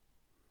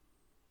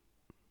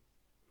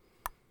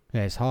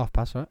 Yeah, it's half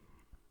past, right?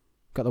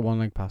 Got the one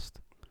leg past.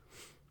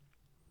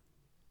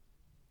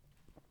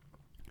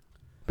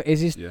 But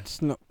is this... Yeah.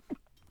 It's not...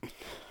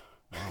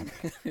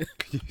 Can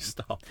you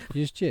stop?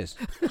 You just jizz.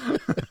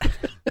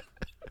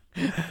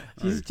 You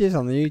just jizz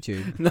on the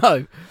YouTube.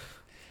 No.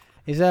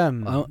 Is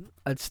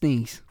I'd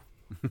sneeze.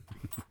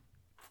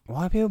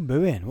 why are people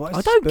booing? What is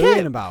I don't booing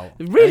get- about?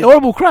 Really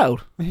horrible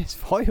crowd. It's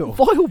vile.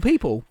 Vile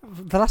people.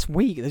 The last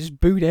week they just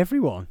booed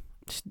everyone.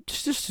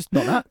 Just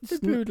not that.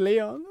 Just booed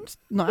Leon.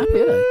 Not happy,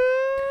 are they?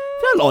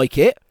 If you don't like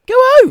it, go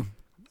home.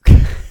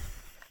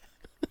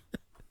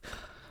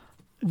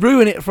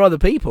 Ruin it for other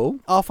people.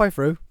 Halfway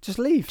through, just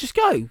leave. Just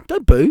go.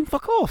 Don't boo.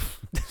 Fuck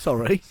off.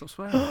 Sorry. Stop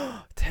swearing.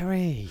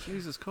 Terry,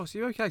 Jesus Christ, are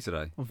you okay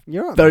today?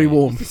 you're up, Very mate.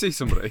 warm. Did you see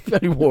somebody?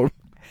 Very warm.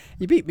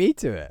 You beat me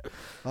to it.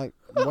 Like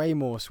way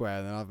more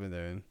swear than I've been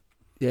doing.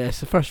 Yeah, it's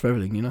the first for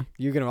everything, you know.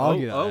 You're gonna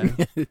argue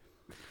that. Then.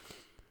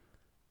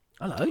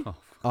 Hello.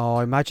 Oh,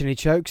 imagine he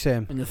chokes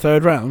him. In the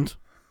third round.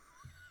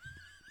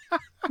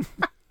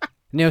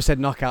 Neil said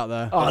knockout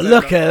though. Oh,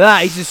 look at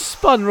that. He's just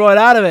spun right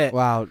out of it.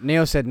 Wow,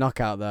 Neil said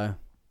knockout though.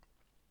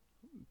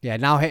 Yeah,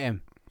 now hit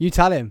him. You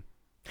tell him.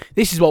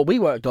 This is what we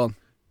worked on.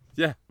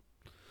 Yeah.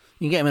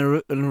 You can get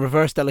him in a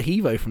reverse De La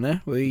Hivo from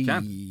there. We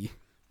can.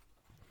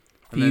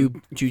 For And you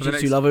then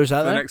jiu-jitsu lovers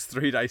out For the there. next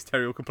 3 days,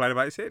 Terry will complain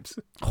about his hips.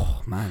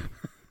 Oh, man.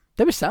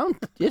 There was sound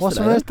yesterday. What's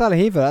the first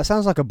Dalahiva? That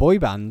sounds like a boy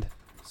band.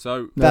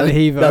 So, No,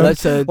 Dalahiva. no,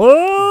 that's a...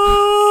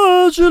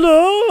 Oh,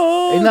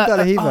 In that,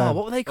 Dalahiva. oh,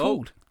 what were they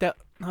called?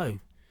 No.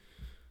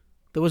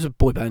 There was a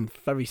boy band,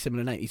 very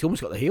similar name. He's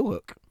almost got the heel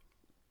hook.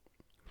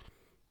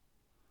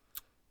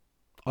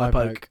 Eye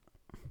poke.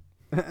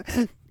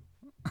 One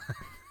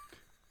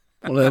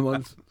of them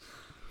ones.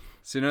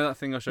 so you know that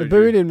thing I They're showed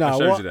booing you? him now. I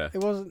showed What? you there.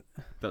 It wasn't.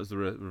 That was the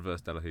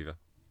reverse De La Hiva.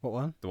 What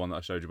one? The one that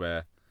I showed you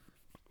where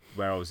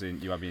I was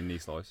in. You have your knee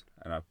slice,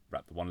 and I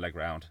wrapped the one leg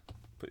round,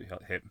 put your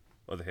hip,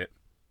 other hip,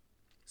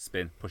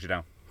 spin, push it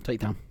down.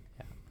 Take down.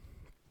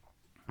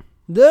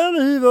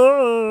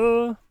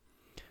 Dalahiva.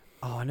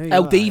 Oh, I know you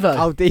El like that. Divo.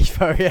 El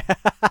Divo, yeah.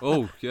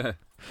 Oh yeah,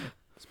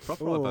 it's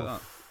proper like Oof.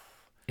 that.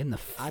 In the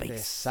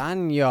face.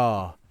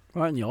 Adesanya.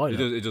 Right in the eye.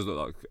 It does look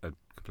like a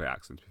complete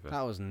accident. To be fair.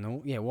 That was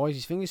no. Yeah, why is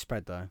his fingers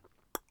spread though?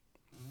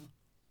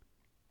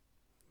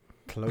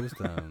 close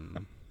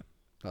them.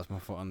 That's my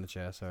foot on the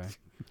chair, sorry.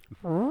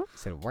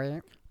 Said, wah,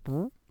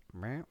 wah.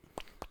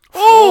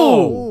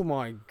 Oh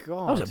my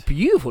god. That was a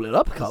beautiful little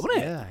uppercut,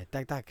 wasn't it? Yeah,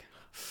 dag.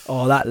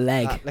 Oh, that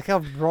leg. Look how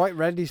bright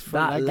red his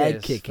front That leg leg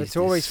is. kick is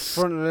Vittori's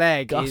front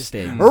leg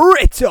disgusting. is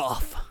ripped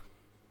off.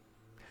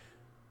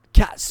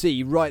 Cat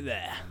C right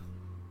there.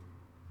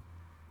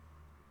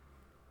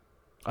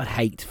 I'd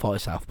hate to fight a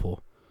southpaw.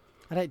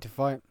 I'd hate to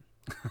fight.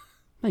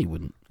 No, you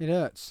wouldn't. It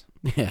hurts.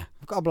 Yeah.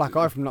 I've got a black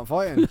eye from not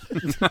fighting.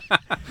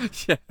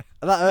 Yeah.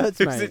 That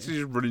hurts, It's mate. literally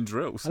just running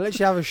drills. I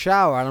literally have a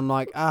shower and I'm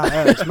like, it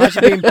hurts.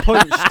 Imagine being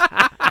punched.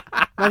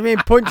 Imagine being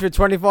punched for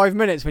 25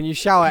 minutes when you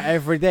shower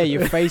every day.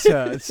 Your face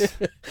hurts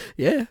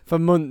Yeah. for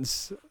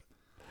months.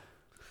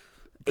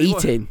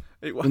 Eating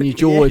It when your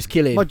jaw is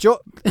killing. My jaw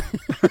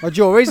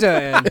is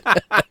hurting.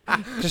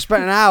 Just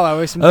spent an hour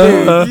with some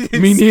dude. You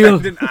didn't Me neither.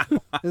 spend an hour.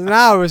 There's an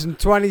hour with some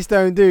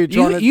 20-stone dude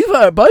You've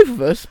hurt both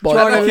of us by,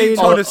 Trying to lean-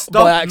 Trying to by stop,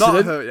 not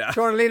accident. hurt ya.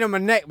 trying to lean on my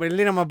neck, but he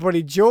leaned on my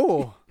bloody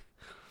jaw.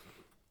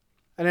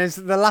 And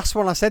then the last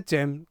one I said to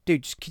him,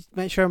 dude, just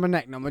make sure on my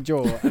neck, not my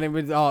jaw. And it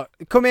was,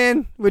 come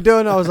in, we're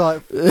done. I was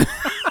like,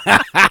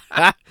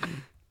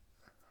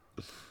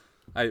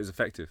 Hey, it was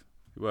effective.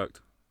 It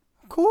worked.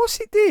 of course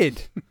it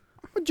did.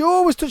 My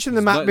jaw was touching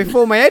the mat No-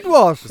 before my head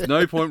was. There's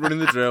no point running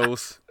the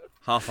drills.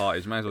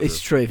 Half-hearted, you may as well do It's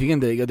it. true. If you're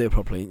going to do it, you got to do it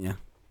properly, ain't you?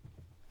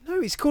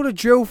 No, it's called a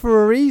drill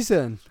for a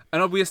reason.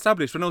 And we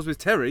established when I was with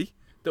Terry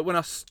that when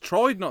I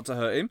tried not to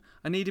hurt him,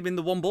 I need him in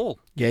the one ball.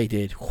 Yeah, he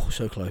did. Oh,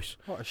 so close.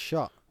 What a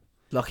shot.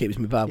 Lucky it was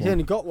my bad He's one.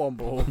 only got one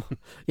ball.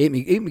 Hit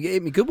me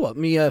good one.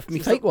 Me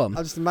fake one.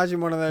 I just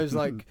imagine one of those,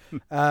 like,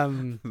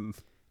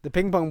 the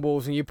ping pong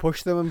balls and you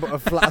push them and put a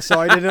flat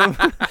side in them.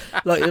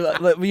 like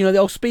you know the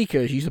old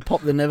speakers you used to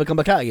pop them, never come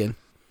back out again.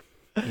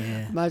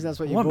 Yeah. Imagine that's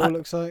what your What, ball that-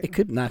 looks like. It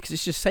could, because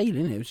it's just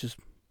sailing. It was just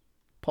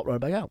pop right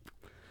back out.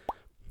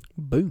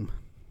 Boom.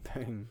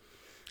 Dang.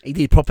 He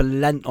did proper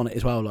length on it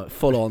as well, like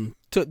full on.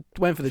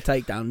 Went for the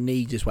takedown,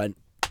 knee just went,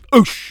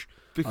 oosh.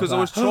 Because I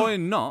I was was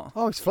trying not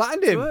Oh, he's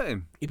flattened to him. hurt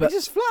him. He But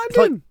just flattened it's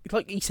like, him. it's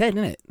like he said,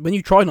 innit? When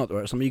you try not to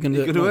hurt somebody, you're going to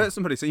You're do going it to more. hurt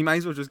somebody, so you may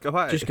as well just go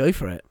at Just it. go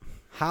for it.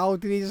 How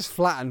did he just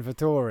flatten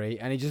Vittori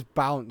and he just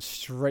bounced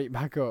straight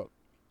back up?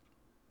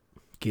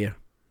 Gear.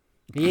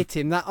 He hit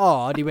him that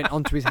hard, he went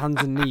onto his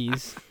hands and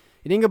knees.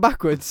 He didn't go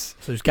backwards.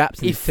 So there's gaps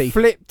in He his teeth.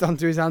 flipped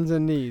onto his hands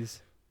and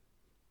knees.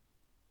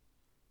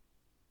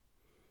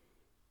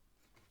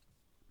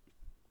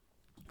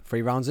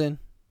 3 rounds in.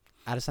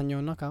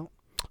 Adesanya knockout.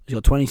 He's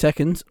got 20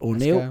 seconds, or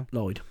Let's Neil go.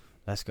 Lloyd.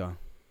 Let's go.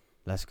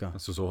 Let's go.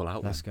 This was all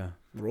out. Let's go.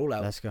 We're all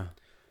out. Let's go.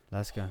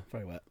 Let's go.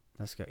 Very wet.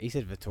 Let's go. He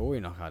said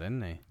Vittori knockout,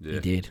 didn't he? Yeah. He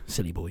did.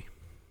 Silly boy.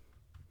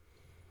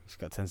 He's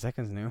got 10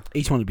 seconds now.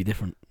 Each one would be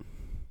different.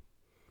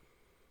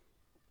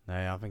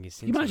 No, I think he's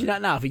seen Can you imagine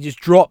something. that now if he just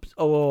dropped?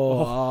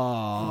 Oh.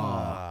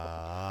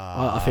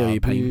 Ah, I feel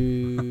your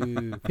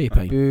pain. Boo. Feel your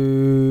pain.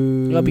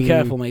 Boo. You gotta be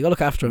careful, mate. You gotta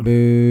look after him.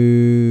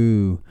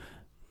 Boo.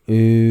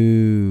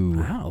 Ooh.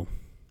 Wow.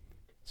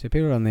 So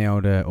people on the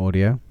old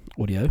audio.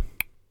 Audio.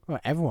 Well,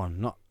 everyone,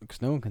 not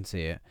because no one can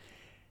see it.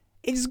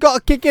 He's got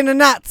a kick in the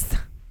nuts.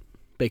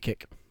 Big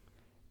kick.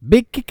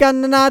 Big kick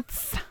in the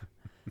nuts.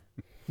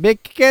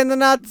 Big kick in the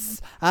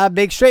nuts. A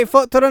big straight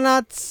foot to the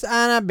nuts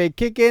and a big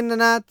kick in the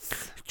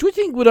nuts. Do you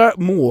think would hurt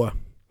more?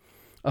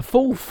 A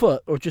full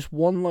foot or just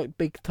one like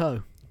big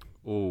toe?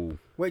 Oh.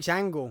 Which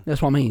angle?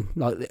 That's what I mean.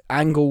 Like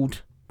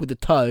angled with the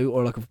toe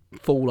or like a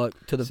full like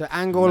to the So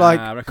angle Nah, I like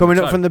reckon coming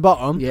the up toe. from the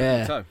bottom.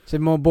 yeah. So, So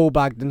more ball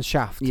bag than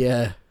shaft.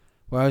 Yeah.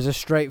 Whereas a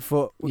straight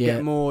foot would Yeah.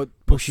 get more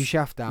pushy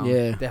shaft down.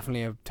 Yeah.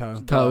 Definitely a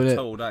toe. Toe, innit?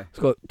 toe all day. It's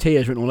got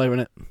tears written all over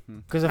it.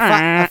 Because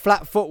a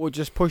flat foot would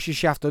just push your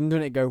shaft under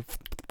and it go.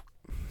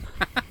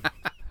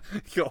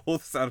 You got all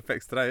the sound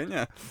effects today, ain't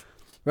you?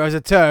 Whereas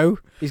a toe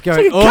is It's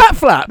going like a up. cat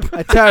flap.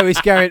 A toe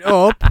is going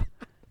up,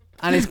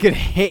 and it's gonna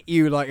hit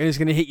you and it's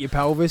gonna hit your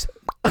pelvis.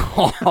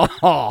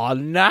 Oh,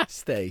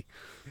 nasty.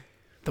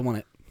 Don't want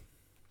it.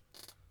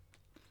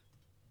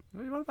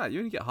 What are you on about? You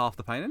only get half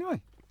the pain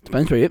anyway.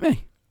 Depends where you hit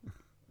me.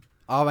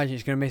 I imagine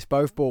it's gonna miss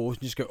both balls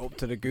and just go up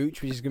to the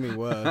gooch, which is gonna be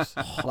worse.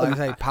 Like I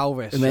say,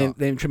 pelvis. And then shot.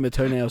 they trim the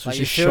toenails, so Like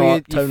it's just you feel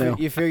sharp toenail.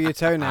 You feel your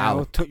toenail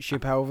Ow. touch your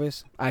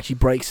pelvis. Actually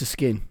breaks the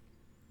skin.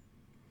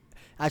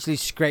 Actually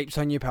scrapes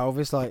on your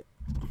pelvis. Like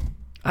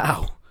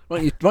Ow.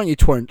 Right, you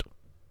twernt.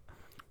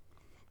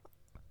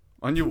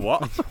 On your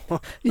what?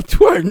 You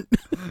twernt.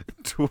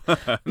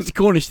 Twerk. It's a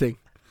Cornish thing.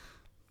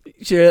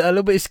 So a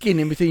little bit of skin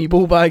in between your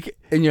ball bag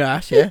and your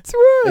ass, yeah?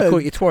 They call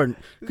it your twernt.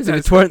 Because if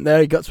it twernt there,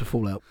 your guts will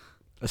fall out.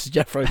 That's a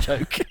Jeffro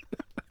joke.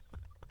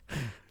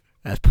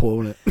 That's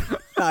poor, isn't it?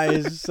 that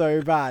is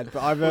so bad.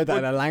 But I've heard that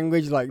in a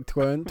language like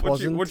twernt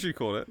wasn't. What do you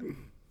call it?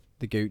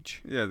 The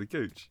gooch. Yeah, the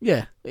gooch.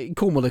 Yeah. In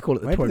Cornwall, they call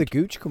it the Where did the twernt.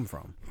 gooch come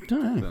from? I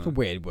don't know. It's a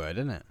weird word,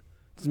 isn't it?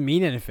 It doesn't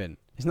mean anything.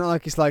 It's not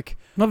like it's like.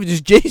 Not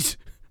just jizz.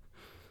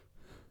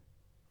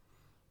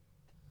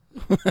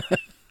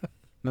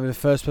 Remember the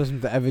first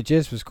person to ever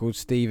jizz was called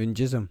Stephen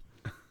Jism.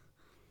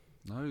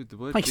 No, the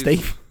word Thanks, jizz,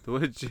 Steve. The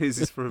word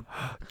jizz is for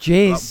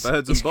Jizz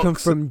birds and is come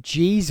bucks. from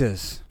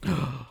Jesus.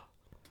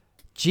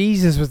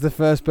 Jesus was the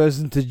first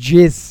person to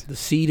jizz. The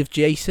seed of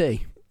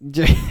JC.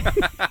 This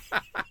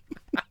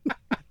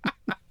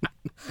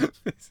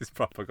is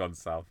proper gone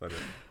south, isn't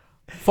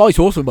it? Fight's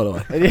awesome, by the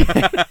way.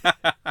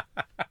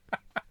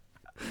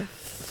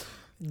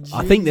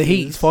 I think the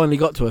heat's finally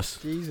got to us.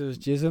 Jesus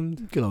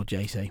jismed. Good old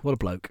JC. What a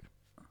bloke.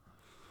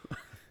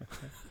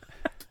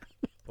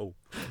 Oh.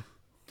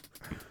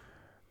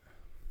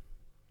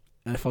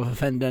 And if I've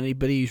offended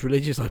anybody who's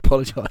religious, I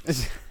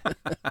apologise. I've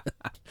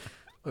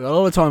got a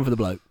lot of time for the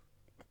bloke.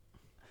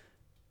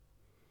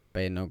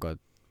 But ain't no good.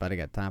 Better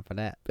get time for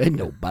that. Ain't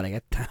nobody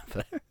got time for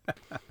that.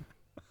 Are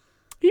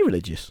you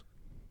religious?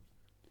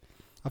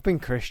 I've been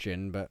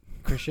Christian, but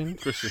Christian.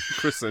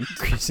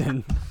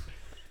 Christened.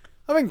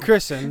 I've been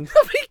christened.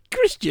 Are you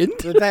Christian?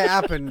 The day it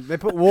happened, they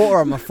put water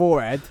on my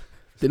forehead,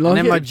 Didn't and like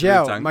then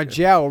it? my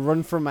gel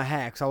run from my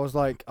hair. 'Cause I was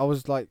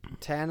like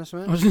 10 or I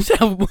something. was going to say,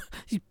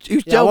 who's Yeah, I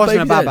gel wasn't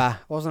a baby then? baba.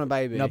 Wasn't a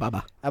baby. No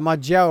baba. And my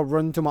gel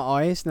run to my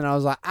eyes, and then I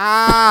was like,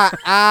 my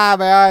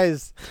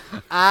eyes,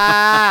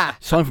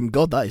 Sign from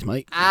God, that is,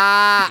 mate.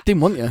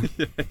 Didn't want you.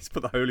 Yeah, he's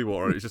put the holy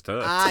water on it, just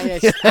hurt.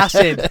 yes,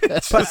 acid.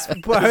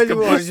 Put holy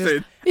water,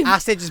 just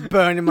acid just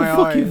burning my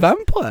Fucking eyes.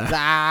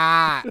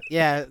 vampire.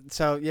 Yeah.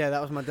 So yeah,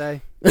 that was my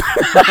day.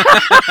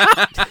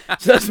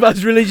 So that's about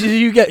as religious as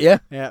you get, yeah?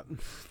 Yeah.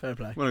 Fair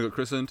play. When I got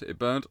christened, it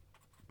burned.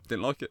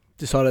 Didn't like it.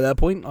 Decided at that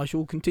point I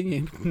shall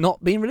continue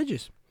not being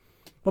religious.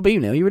 What about you,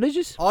 Neil? Are you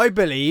religious? I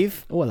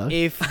believe Oh, hello.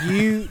 if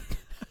you,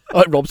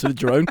 Like Robson and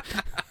Jerome.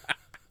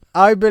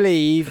 I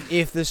believe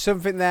if there's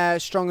something there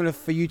strong enough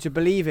for you to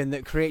believe in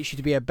that creates you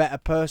to be a better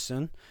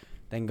person,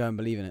 then go and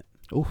believe in it.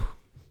 Oh,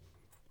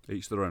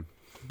 Each their own.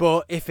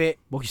 But if it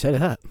what can you say to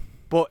that?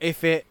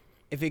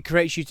 if it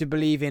creates you to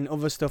believe in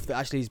other stuff that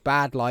actually is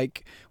bad,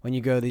 like when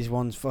you go these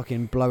ones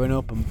fucking blowing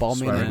up and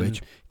bombing Swear and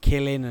language.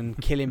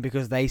 killing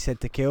because they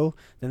said to kill,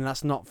 then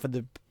that's not for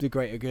the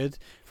greater good.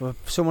 For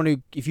someone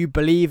who, if you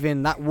believe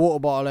in that water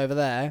bottle over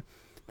there,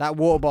 that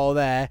water bottle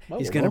there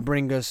is going to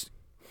bring us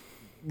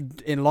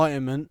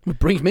enlightenment, It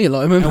brings me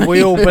enlightenment. and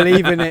we all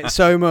believe in it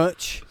so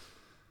much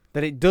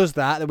that it does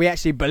that we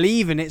actually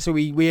believe in it, so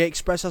we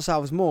express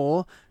ourselves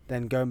more,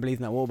 then go and believe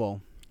in that water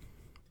bottle.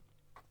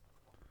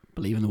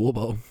 Believe in the water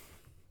bottle.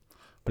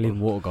 Believe in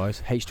water,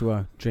 guys.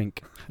 H2O.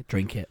 Drink.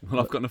 Drink it.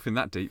 Well, I've got nothing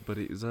that deep, but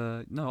it was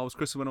no, I was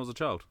christened when I was a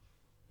child.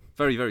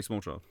 Very, very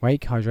small child.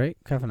 Wake, hydrate,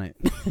 carbonate.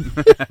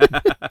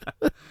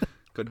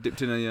 Got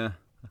dipped in a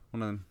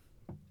one of them.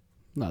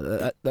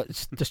 No,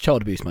 that's just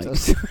child abuse, mate.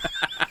 Is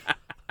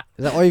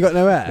that why you got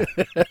no hair?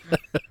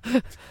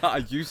 I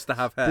used to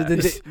have hair.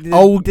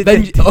 Old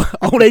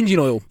engine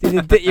oil. Did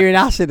they dip you in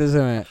acid or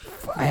something?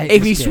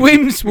 If he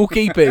swims, we'll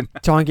keep him.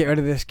 Try and get rid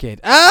of this kid.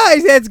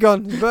 His head's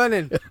gone. He's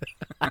burning.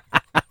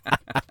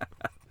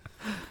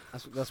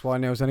 That's why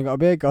Neil's only got a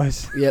beard,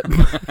 guys. Yep.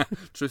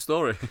 True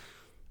story.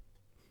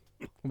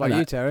 What about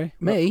you, Terry?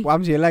 Me? What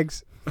happens to your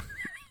legs?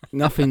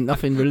 Nothing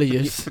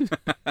religious. Is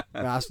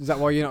that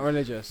why you're not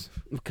religious?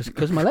 Because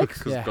of my legs.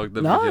 Because Yeah. God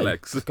didn't No. give you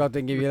legs. God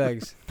didn't give you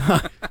legs.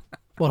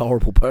 What a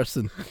horrible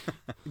person.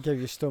 He gave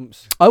you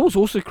stumps. I was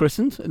also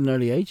christened at an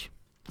early age.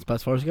 That's about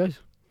as far as it goes.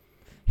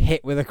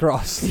 Hit with a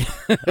cross.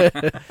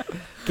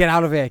 Get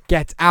out of here.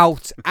 Get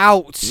out.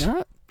 Out.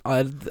 Yeah.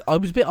 I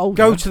was a bit older.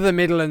 Go to the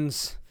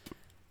Midlands.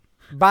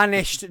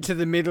 Banished to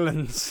the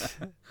Midlands.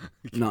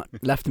 No,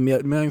 left in my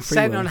own free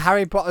Sent will. on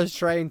Harry Potter's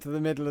train to the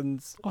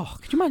Midlands. Oh,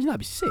 could you imagine that'd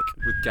be sick?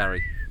 With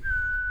Gary.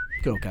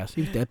 Good old Gas.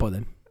 He was dead by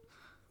then.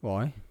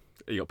 Why?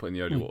 He got put in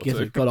the holy water Guess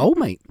too. it got old,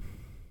 mate.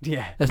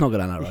 Yeah. Let's not go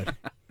down that road.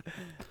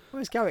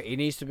 Where's Gary? He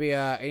needs to be.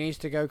 He needs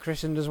to go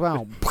christened as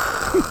well.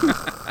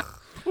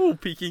 Oh,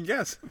 peaking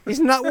gas.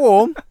 Isn't that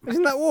warm?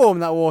 Isn't that warm?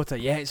 That water?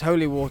 Yeah, it's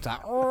holy water.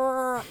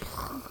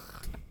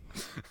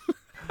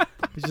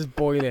 It's just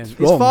boiling. It's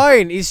wrong.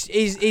 fine.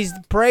 He's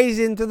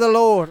praising to the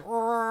Lord.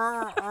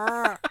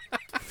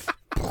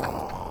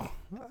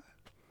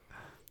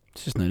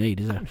 It's just no need,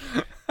 is there?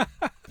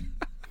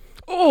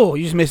 Oh,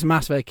 you just missed a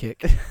massive head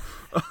kick.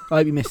 I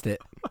hope you missed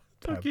it.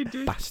 Fucking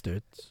did.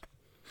 Bastards.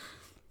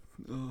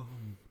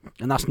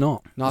 And that's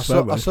not. No, I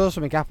saw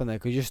something happen there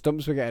because your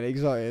stumps were getting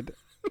excited.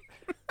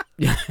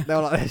 Yeah. They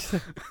were like this.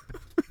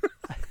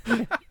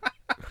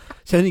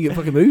 So then you get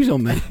fucking moves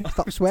on me.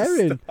 Stop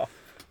swearing.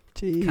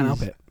 Jeez. Can't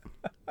help it.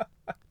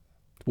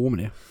 It's warm in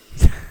here.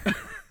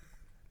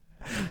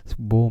 It's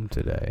warm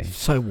today.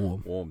 So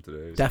warm. Warm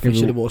today. Definitely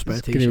should have wore a spare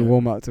It's gonna be t-shirt.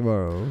 warm out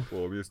tomorrow.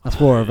 Warmiest. I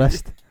wore a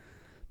vest.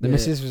 The Yeah.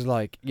 missus was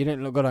like, "You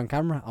didn't look good on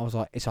camera." I was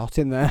like, "It's hot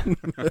in there."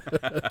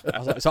 I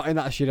was like, "It's hot in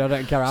that shit. I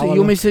don't care how." So I you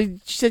want me look." to say,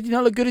 she said you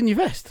don't look good in your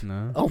vest?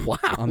 No. Oh, wow.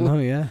 I know,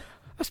 yeah.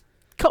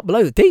 Cut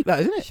below the deep, that,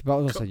 isn't it? She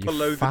about Cut said, "You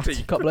below the fat."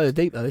 teeth. Cut below the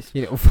deep, that is.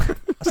 You little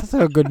That's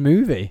a good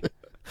movie.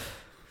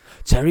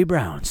 Terry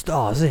Brown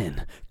stars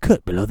in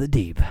Cut Below the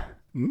Deep.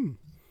 Mm.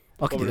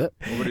 I can do that.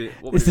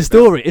 It's the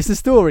story. It's the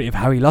story of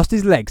how he lost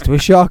his legs to a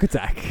shark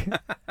attack.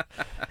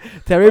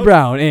 Terry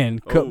Brown in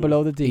Cut Oh.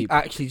 Below the He Deep.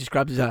 actually just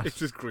grabbed his ass. It's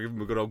just giving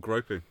him a good old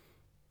groping.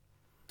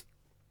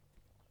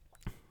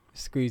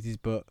 Squeezed his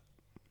butt.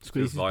 Squeezed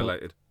Feels his butt.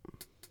 violated.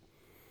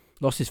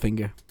 Lost his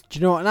finger. Do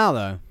you know what now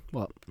though?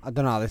 What? I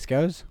don't know how this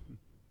goes.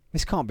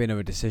 This can't be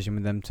another decision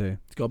with them two.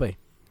 It's got to be.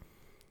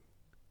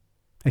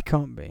 It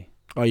can't be.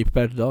 Are you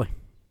prepared to die?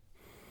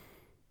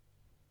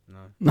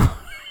 No.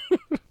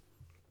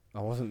 I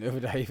wasn't the other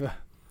day either.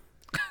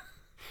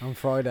 On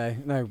Friday.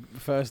 No,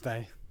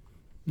 Thursday.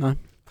 No.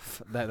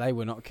 They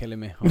were not killing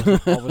me. I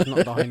was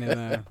not dying in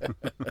there.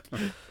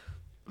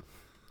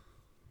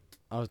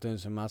 I was doing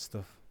some mad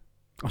stuff.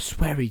 I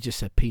swear he just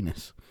said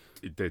penis.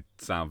 It did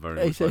sound very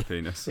He much said- like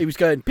penis. He was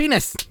going,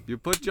 penis! You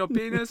put your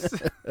penis.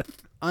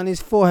 On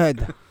his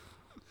forehead.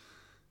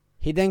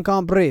 He then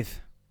can't breathe.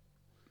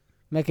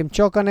 Make him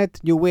choke on it,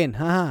 you win.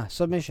 Haha,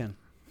 submission.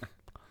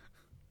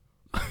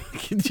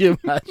 Could you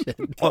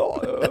imagine?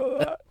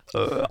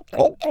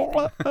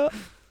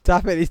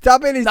 Tap it, he's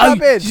tapping, he's No,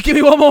 tapping. just give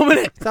me 1 more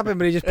minute. Tap it,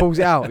 but he just pulls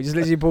it out. He just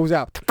literally pulls it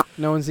out.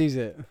 No one sees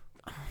it.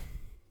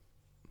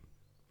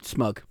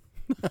 Smug.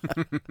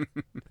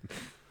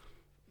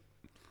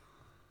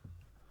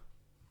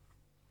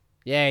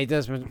 Yeah, he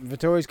does.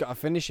 Vittori's got to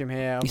finish him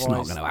here. It's not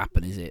otherwise- going to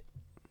happen, is it?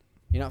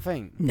 You not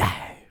think? No.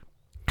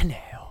 I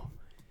know.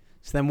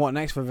 So then what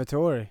next for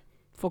Vittori?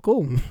 Fuck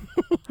all.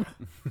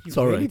 You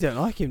Sorry. really don't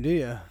like him, do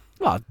you?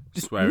 Well,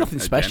 just Swear nothing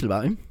again. special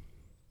about him.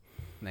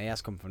 No, he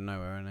has come from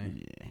nowhere, hasn't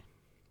he? Yeah.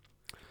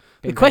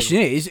 The question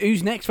is,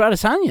 who's next for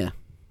Adesanya?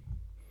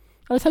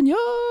 Adesanya!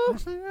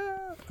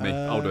 Me,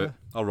 I'll do it.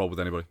 I'll roll with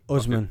anybody.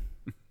 Usman.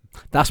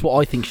 That's what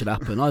I think should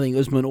happen. I think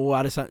Usman or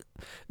Adesanya...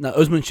 No,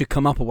 Usman should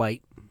come up a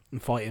weight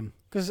and fight him.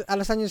 Because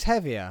Adesanya's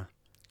heavier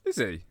Is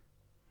he?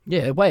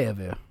 Yeah, way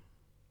heavier.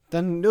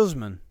 than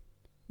Usman.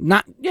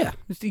 Yeah,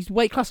 he's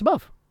weight class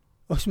above.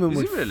 Usman Is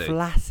he would really?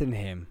 flatten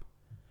him.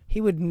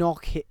 He would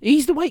knock hit.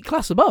 He's the weight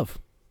class above.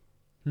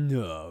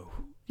 No.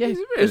 Yeah, Is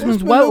he really? Usman's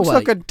Usman welterweight.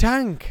 looks like a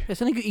tank.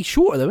 Yes, I think he's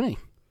shorter though, isn't he?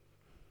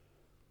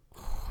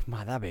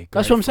 Man, that'd be a great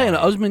That's what I'm saying.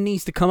 fight. Like, Usman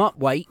needs to come up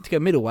weight to go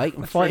middleweight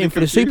and fight really him for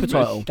the super confused me.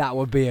 title. That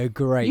would be a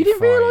great You didn't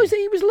fight. realise that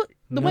he was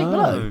the weight No.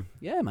 below?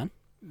 Yeah, man.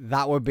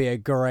 That would be a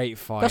great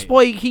fight. That's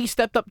why he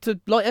stepped up to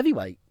light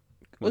heavyweight.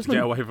 Want to Usman-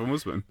 get away from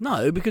Usman?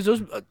 No, because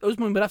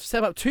Usman would have to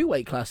step up 2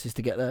 weight classes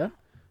to get there.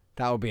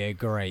 That would be a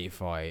great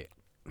fight.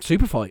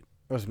 Super fight.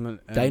 Usman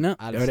and Dana,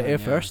 you heard it here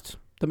Adesanya. first.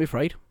 Don't be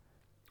afraid.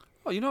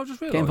 Oh, you know, I just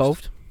realised. Get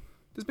involved.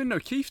 There's been no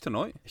Keith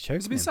tonight. He's choking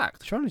Has he been him.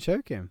 sacked? He's trying to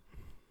choke him.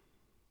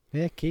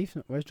 Yeah, Keith.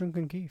 Where's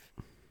Drunken Keith?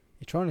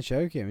 He's trying to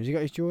choke him. Has he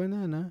got his jaw in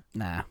there? No.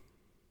 Nah.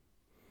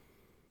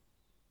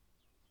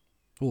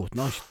 Oh,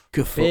 nice.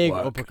 Good Big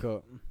footwork.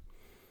 uppercut.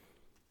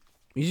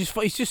 He's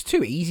just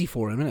too easy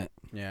for him, isn't it?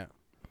 Yeah.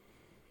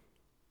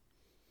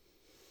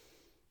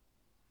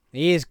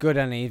 He is good,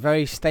 and he's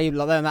very stable.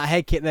 Like that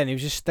head kick, then he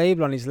was just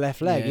stable on his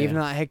left leg. Yeah. Even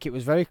though that head kick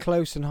was very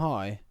close and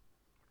high.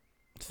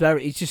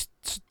 He's just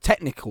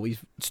technical. He's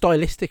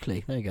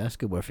stylistically. There you go. That's a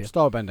good word for you.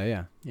 Style bender,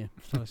 yeah. Yeah.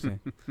 Stylistic.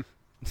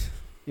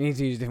 You need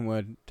to use a different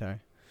word, Terry.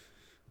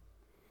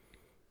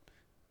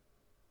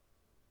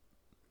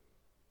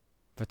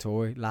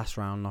 Vittori, last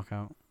round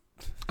knockout.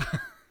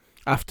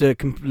 After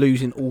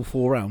losing all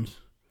 4 rounds.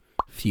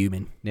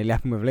 Fuming. Nearly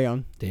happened with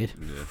Leon. Did.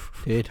 Yeah.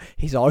 Did.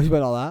 His eyes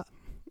went like that.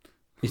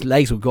 His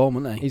legs were gone,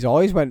 weren't they? His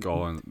eyes went. Go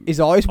on. His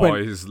eyes went.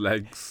 Eyes,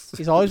 legs.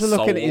 His eyes were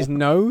looking at his soul.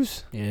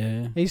 nose.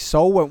 Yeah. His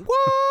soul went,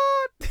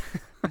 what?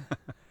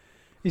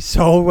 His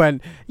soul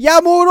went, yeah,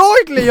 I'm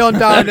alright, Leon,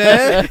 down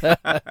there.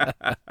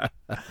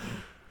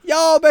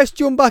 Yeah, best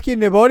jump back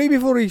in the body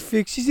before he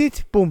fixes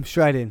it. Boom,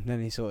 straight in.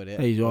 Then he sorted it.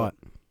 He's alright.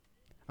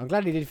 I'm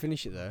glad he did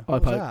finish it, though. I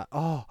What was hope. that?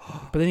 Oh,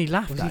 But then he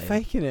laughed was at he him.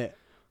 faking it?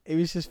 He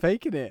was just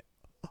faking it.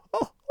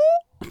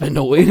 Been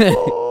naughty, isn't it?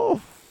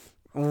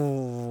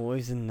 Oh,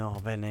 he's a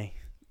knob, isn't he?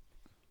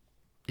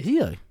 Is he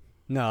though?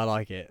 No, I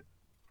like it.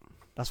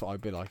 That's what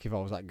I'd be like if I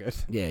was that good.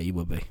 Yeah, you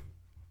would be.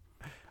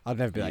 I'd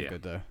never be that Yeah.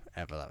 good, though.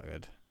 Ever that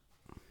good.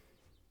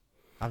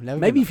 I've never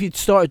Maybe been if you'd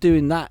started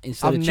doing that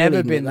instead I've of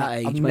never cheerleading been at that. that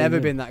age. I've maybe never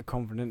you been that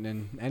confident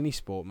in any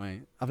sport,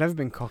 mate. I've never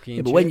been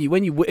cocky. would. In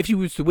Yeah, but if you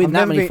was to win I've that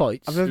never many been-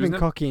 fights. I've never He was been never-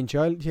 cocky in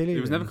cheerleading. He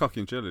was never cocky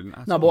and chilling.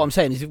 No, but what I'm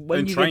saying is, when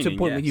In you get to a training,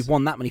 point where yes. you've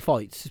won that many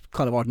fights, it's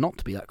kind of hard not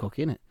to be that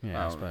cocky, isn't it? Yeah,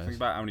 I Wow, suppose. think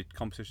about how many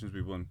competitions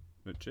we won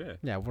at cheer.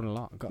 Yeah, I've won a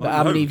lot. Got, But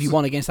how many have loads. you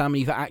won against how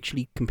many you've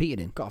actually competed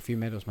in? got a few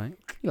medals, mate.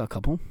 You got a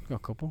couple. Got a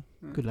couple.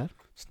 Good lad.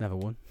 Just never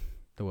won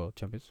the world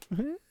champions.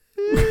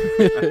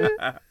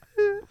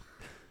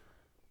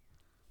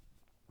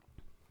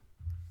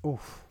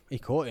 Oof, he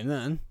caught him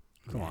then.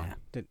 Come Yeah.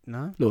 on,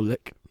 no, Little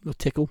lick, little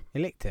tickle. he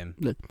licked him.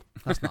 Look.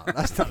 That's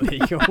not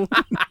legal.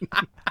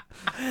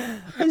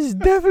 This is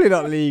definitely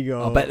not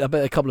legal. I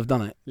bet a couple have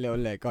done it. Little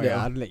lick. Oh Yeah.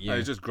 yeah, I'd lick you. Oh,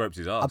 he just groped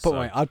his ass.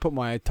 I'd put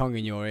my tongue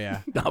in your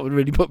ear. That would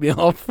really put me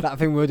off. That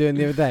thing we were doing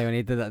the other day when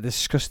he did that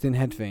disgusting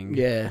head thing.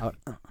 Yeah.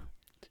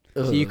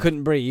 So you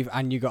couldn't breathe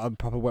and you got a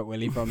proper wet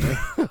willy from me.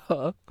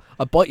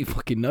 I bite your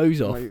fucking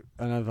nose off. And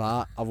I was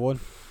like, I've won.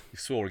 He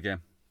swore again,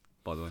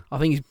 by the way. I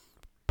think he's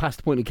past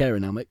the point of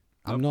caring now, mate.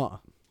 I'm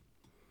not.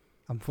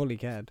 I'm fully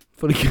cared.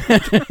 Fully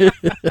caring.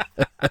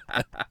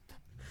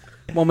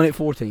 1 minute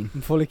 14.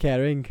 I'm fully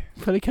caring.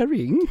 Fully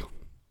carrying.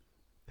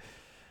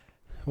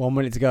 1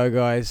 minute to go,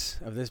 guys,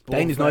 of this ball.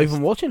 Dana's not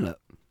even watching it.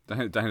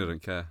 Dana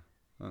don't care.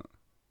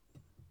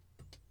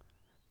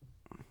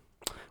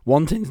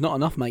 One thing's not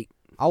enough, mate.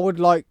 I would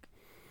like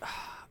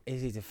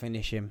Izzy to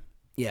finish him.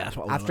 Yeah, that's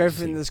what I would After like to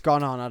everything see. that's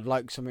gone on, I'd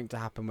like something to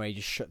happen where he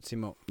just shuts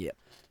him up. Yep.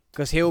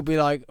 Because he'll be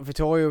like,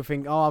 Vittorio will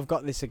think, oh, I've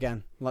got this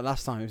again. Like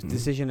last time, it was a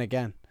decision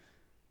again.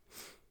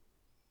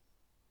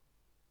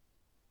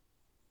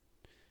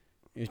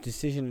 It was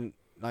decision,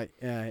 like,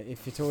 if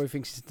Vittorio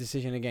thinks it's a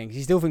decision again, because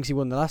he still thinks he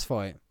won the last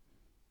fight.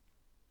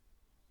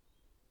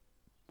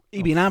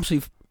 He'd be an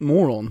absolute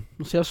moron.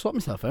 See, I'll stop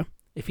myself there.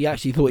 If he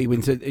actually thought he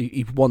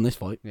won this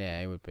fight.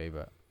 Yeah, he would be,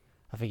 but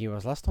I think he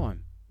was last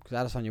time.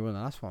 Because Adesanya won the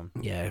last one.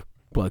 Yeah,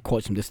 well,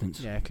 quite some distance.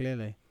 Yeah,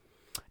 clearly.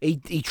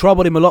 He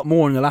troubled him a lot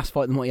more in the last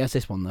fight than what he has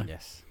this one, though.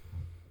 Yes.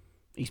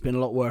 He's been a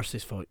lot worse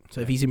this fight.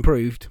 So if he's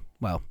improved,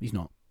 well, he's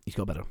not. He's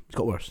got better. He's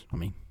got worse, I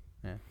mean.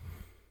 Yeah.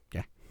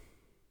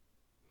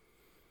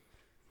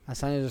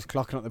 Adesanya just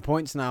clocking up the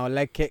points now.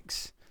 Leg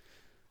kicks.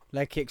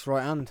 Leg kicks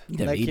right hand. He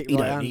don't, Leg need, kick he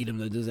right don't hand. need him,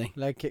 though, does he?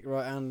 Leg kick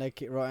right hand. Leg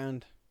kick right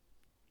hand.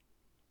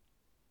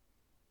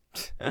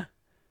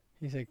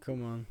 He said,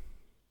 come on.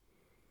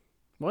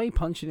 Why are you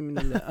punching him in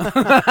the lip?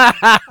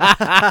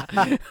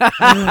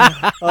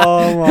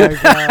 Oh my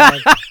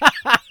god.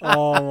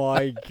 Oh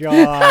my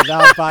god.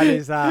 How bad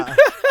is that?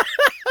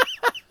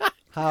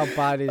 How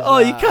bad is that? Oh,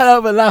 you can't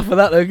help but laugh at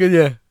that, though, can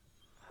you?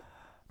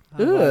 How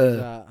bad is Ugh.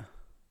 that?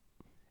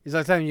 He's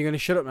like telling him, you're going to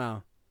shut up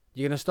now.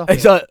 You're going to stop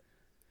It's it. like,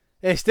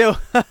 Yeah, still.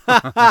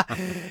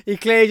 He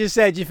clearly just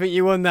said, do you think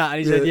you won that? And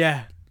he said,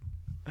 yeah.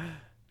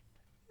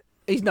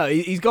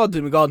 he's gone to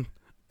him and gone,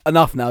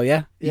 enough now,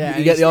 yeah? Yeah,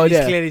 You get the He's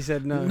idea? clearly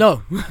said no.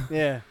 No.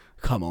 Yeah.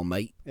 Come on,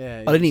 mate.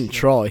 Yeah. I didn't even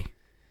try.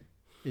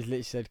 He's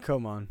literally said,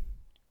 come on.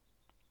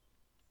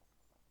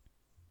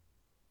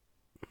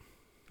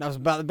 That was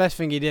about the best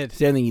thing he did. It's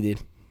the only thing he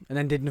did. And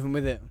then did nothing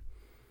with it.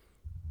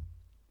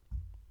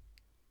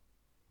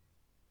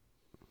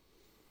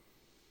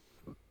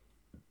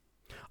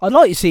 I'd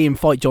like to see him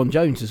fight John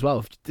Jones as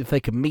well, if they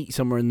could meet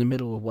somewhere in the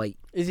middle of weight.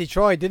 Izzy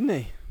tried, didn't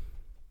he?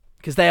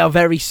 Because they are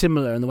very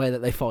similar in the way that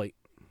they fight.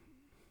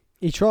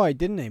 He tried,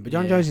 didn't he? But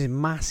John Yeah. Jones is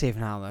massive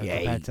now, though, Yeah,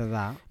 compared to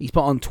that. He's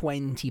put on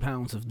 20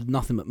 pounds of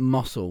nothing but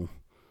muscle.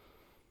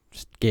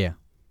 Just gear.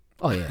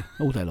 Oh, yeah,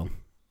 all day long.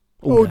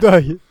 All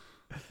day.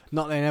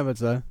 Not Leon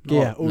Edwards, though.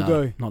 Gear, all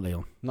no, day. not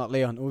Leon. Not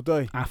Leon, all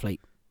day.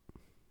 Athlete.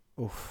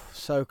 Oof,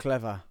 so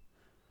clever.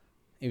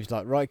 He was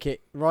like, right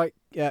kick, right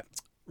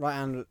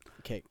hand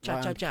kick. Jab,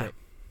 right hand jab, jab.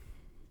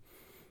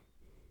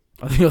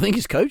 kick. I think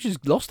his coach has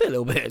lost it a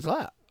little bit. It's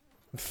like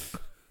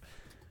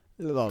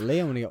It looked like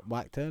Leon when he got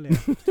whacked earlier.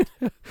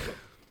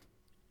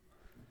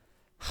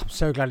 I'm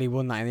so glad he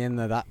won that in the end,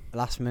 though. That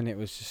last minute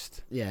was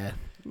just... yeah.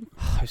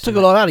 it was Took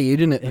a lot out of you,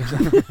 didn't it?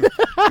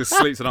 Just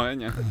sleep tonight,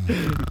 ain't you?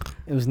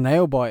 It was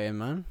nail biting,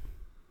 man.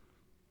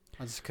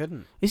 I just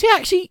couldn't. Is he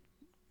actually?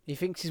 He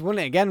thinks he's won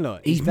it again,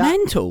 look. He's that-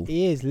 mental.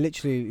 He is,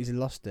 literally, he's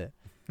lost it.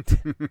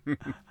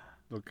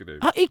 Look at him.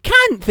 He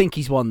can't think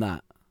he's won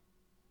that.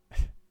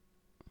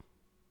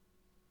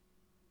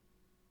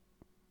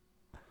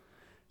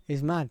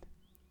 He's mad.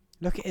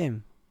 Look at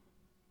him.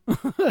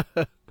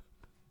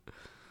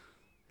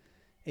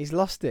 He's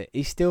lost it.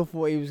 He still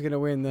thought he was going to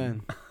win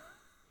then.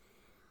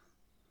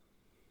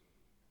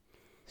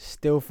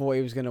 Still thought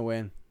he was going to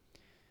win.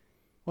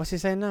 What's he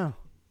saying now?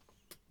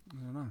 I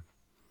don't know.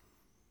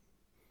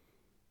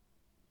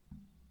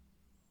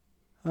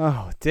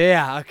 Oh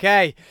dear.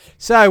 Okay.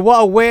 So what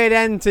a weird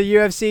end to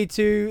UFC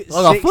 263.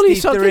 I got fully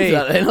sucked into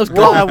that then. I was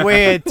What gone. a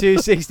weird Try and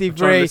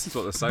 263. listen to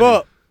what they're saying.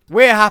 But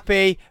we're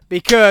happy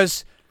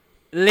because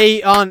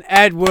Leon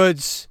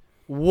Edwards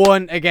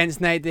won against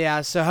Nate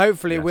Diaz. So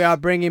hopefully we Yes. are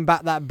bringing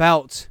back that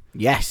belt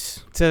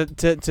Yes. to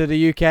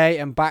the UK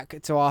and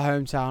back to our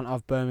hometown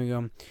of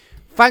Birmingham.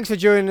 Thanks for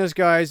joining us,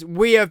 guys.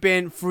 We have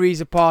been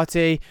Freezer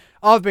Party.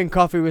 I've been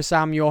Coffee with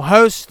Sam, your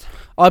host.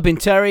 I've been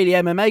Terry, the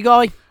MMA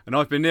guy. And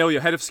I've been Neil,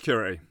 your head of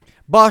security.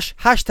 Bosh,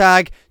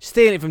 hashtag,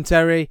 stealing it from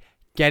Terry,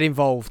 get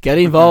involved. Get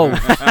involved.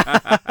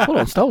 Hold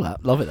on, stole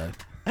that. Love it though.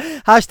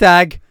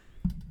 Hashtag,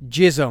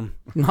 jism.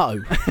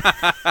 No,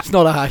 it's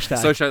not a hashtag.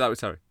 Associate that with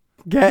Terry.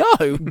 Get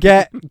No.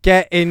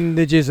 get in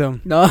the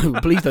jism. No,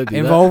 please don't do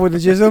Involved with the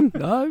jism?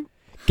 that. No.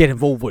 Get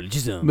involved with the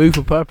jism. Move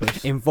for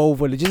purpose.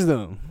 Involved with the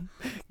jism.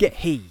 Get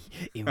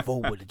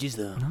involved with the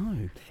jism.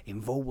 No.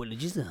 Involved with the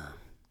jism.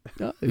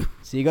 No.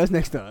 See you guys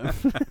next time.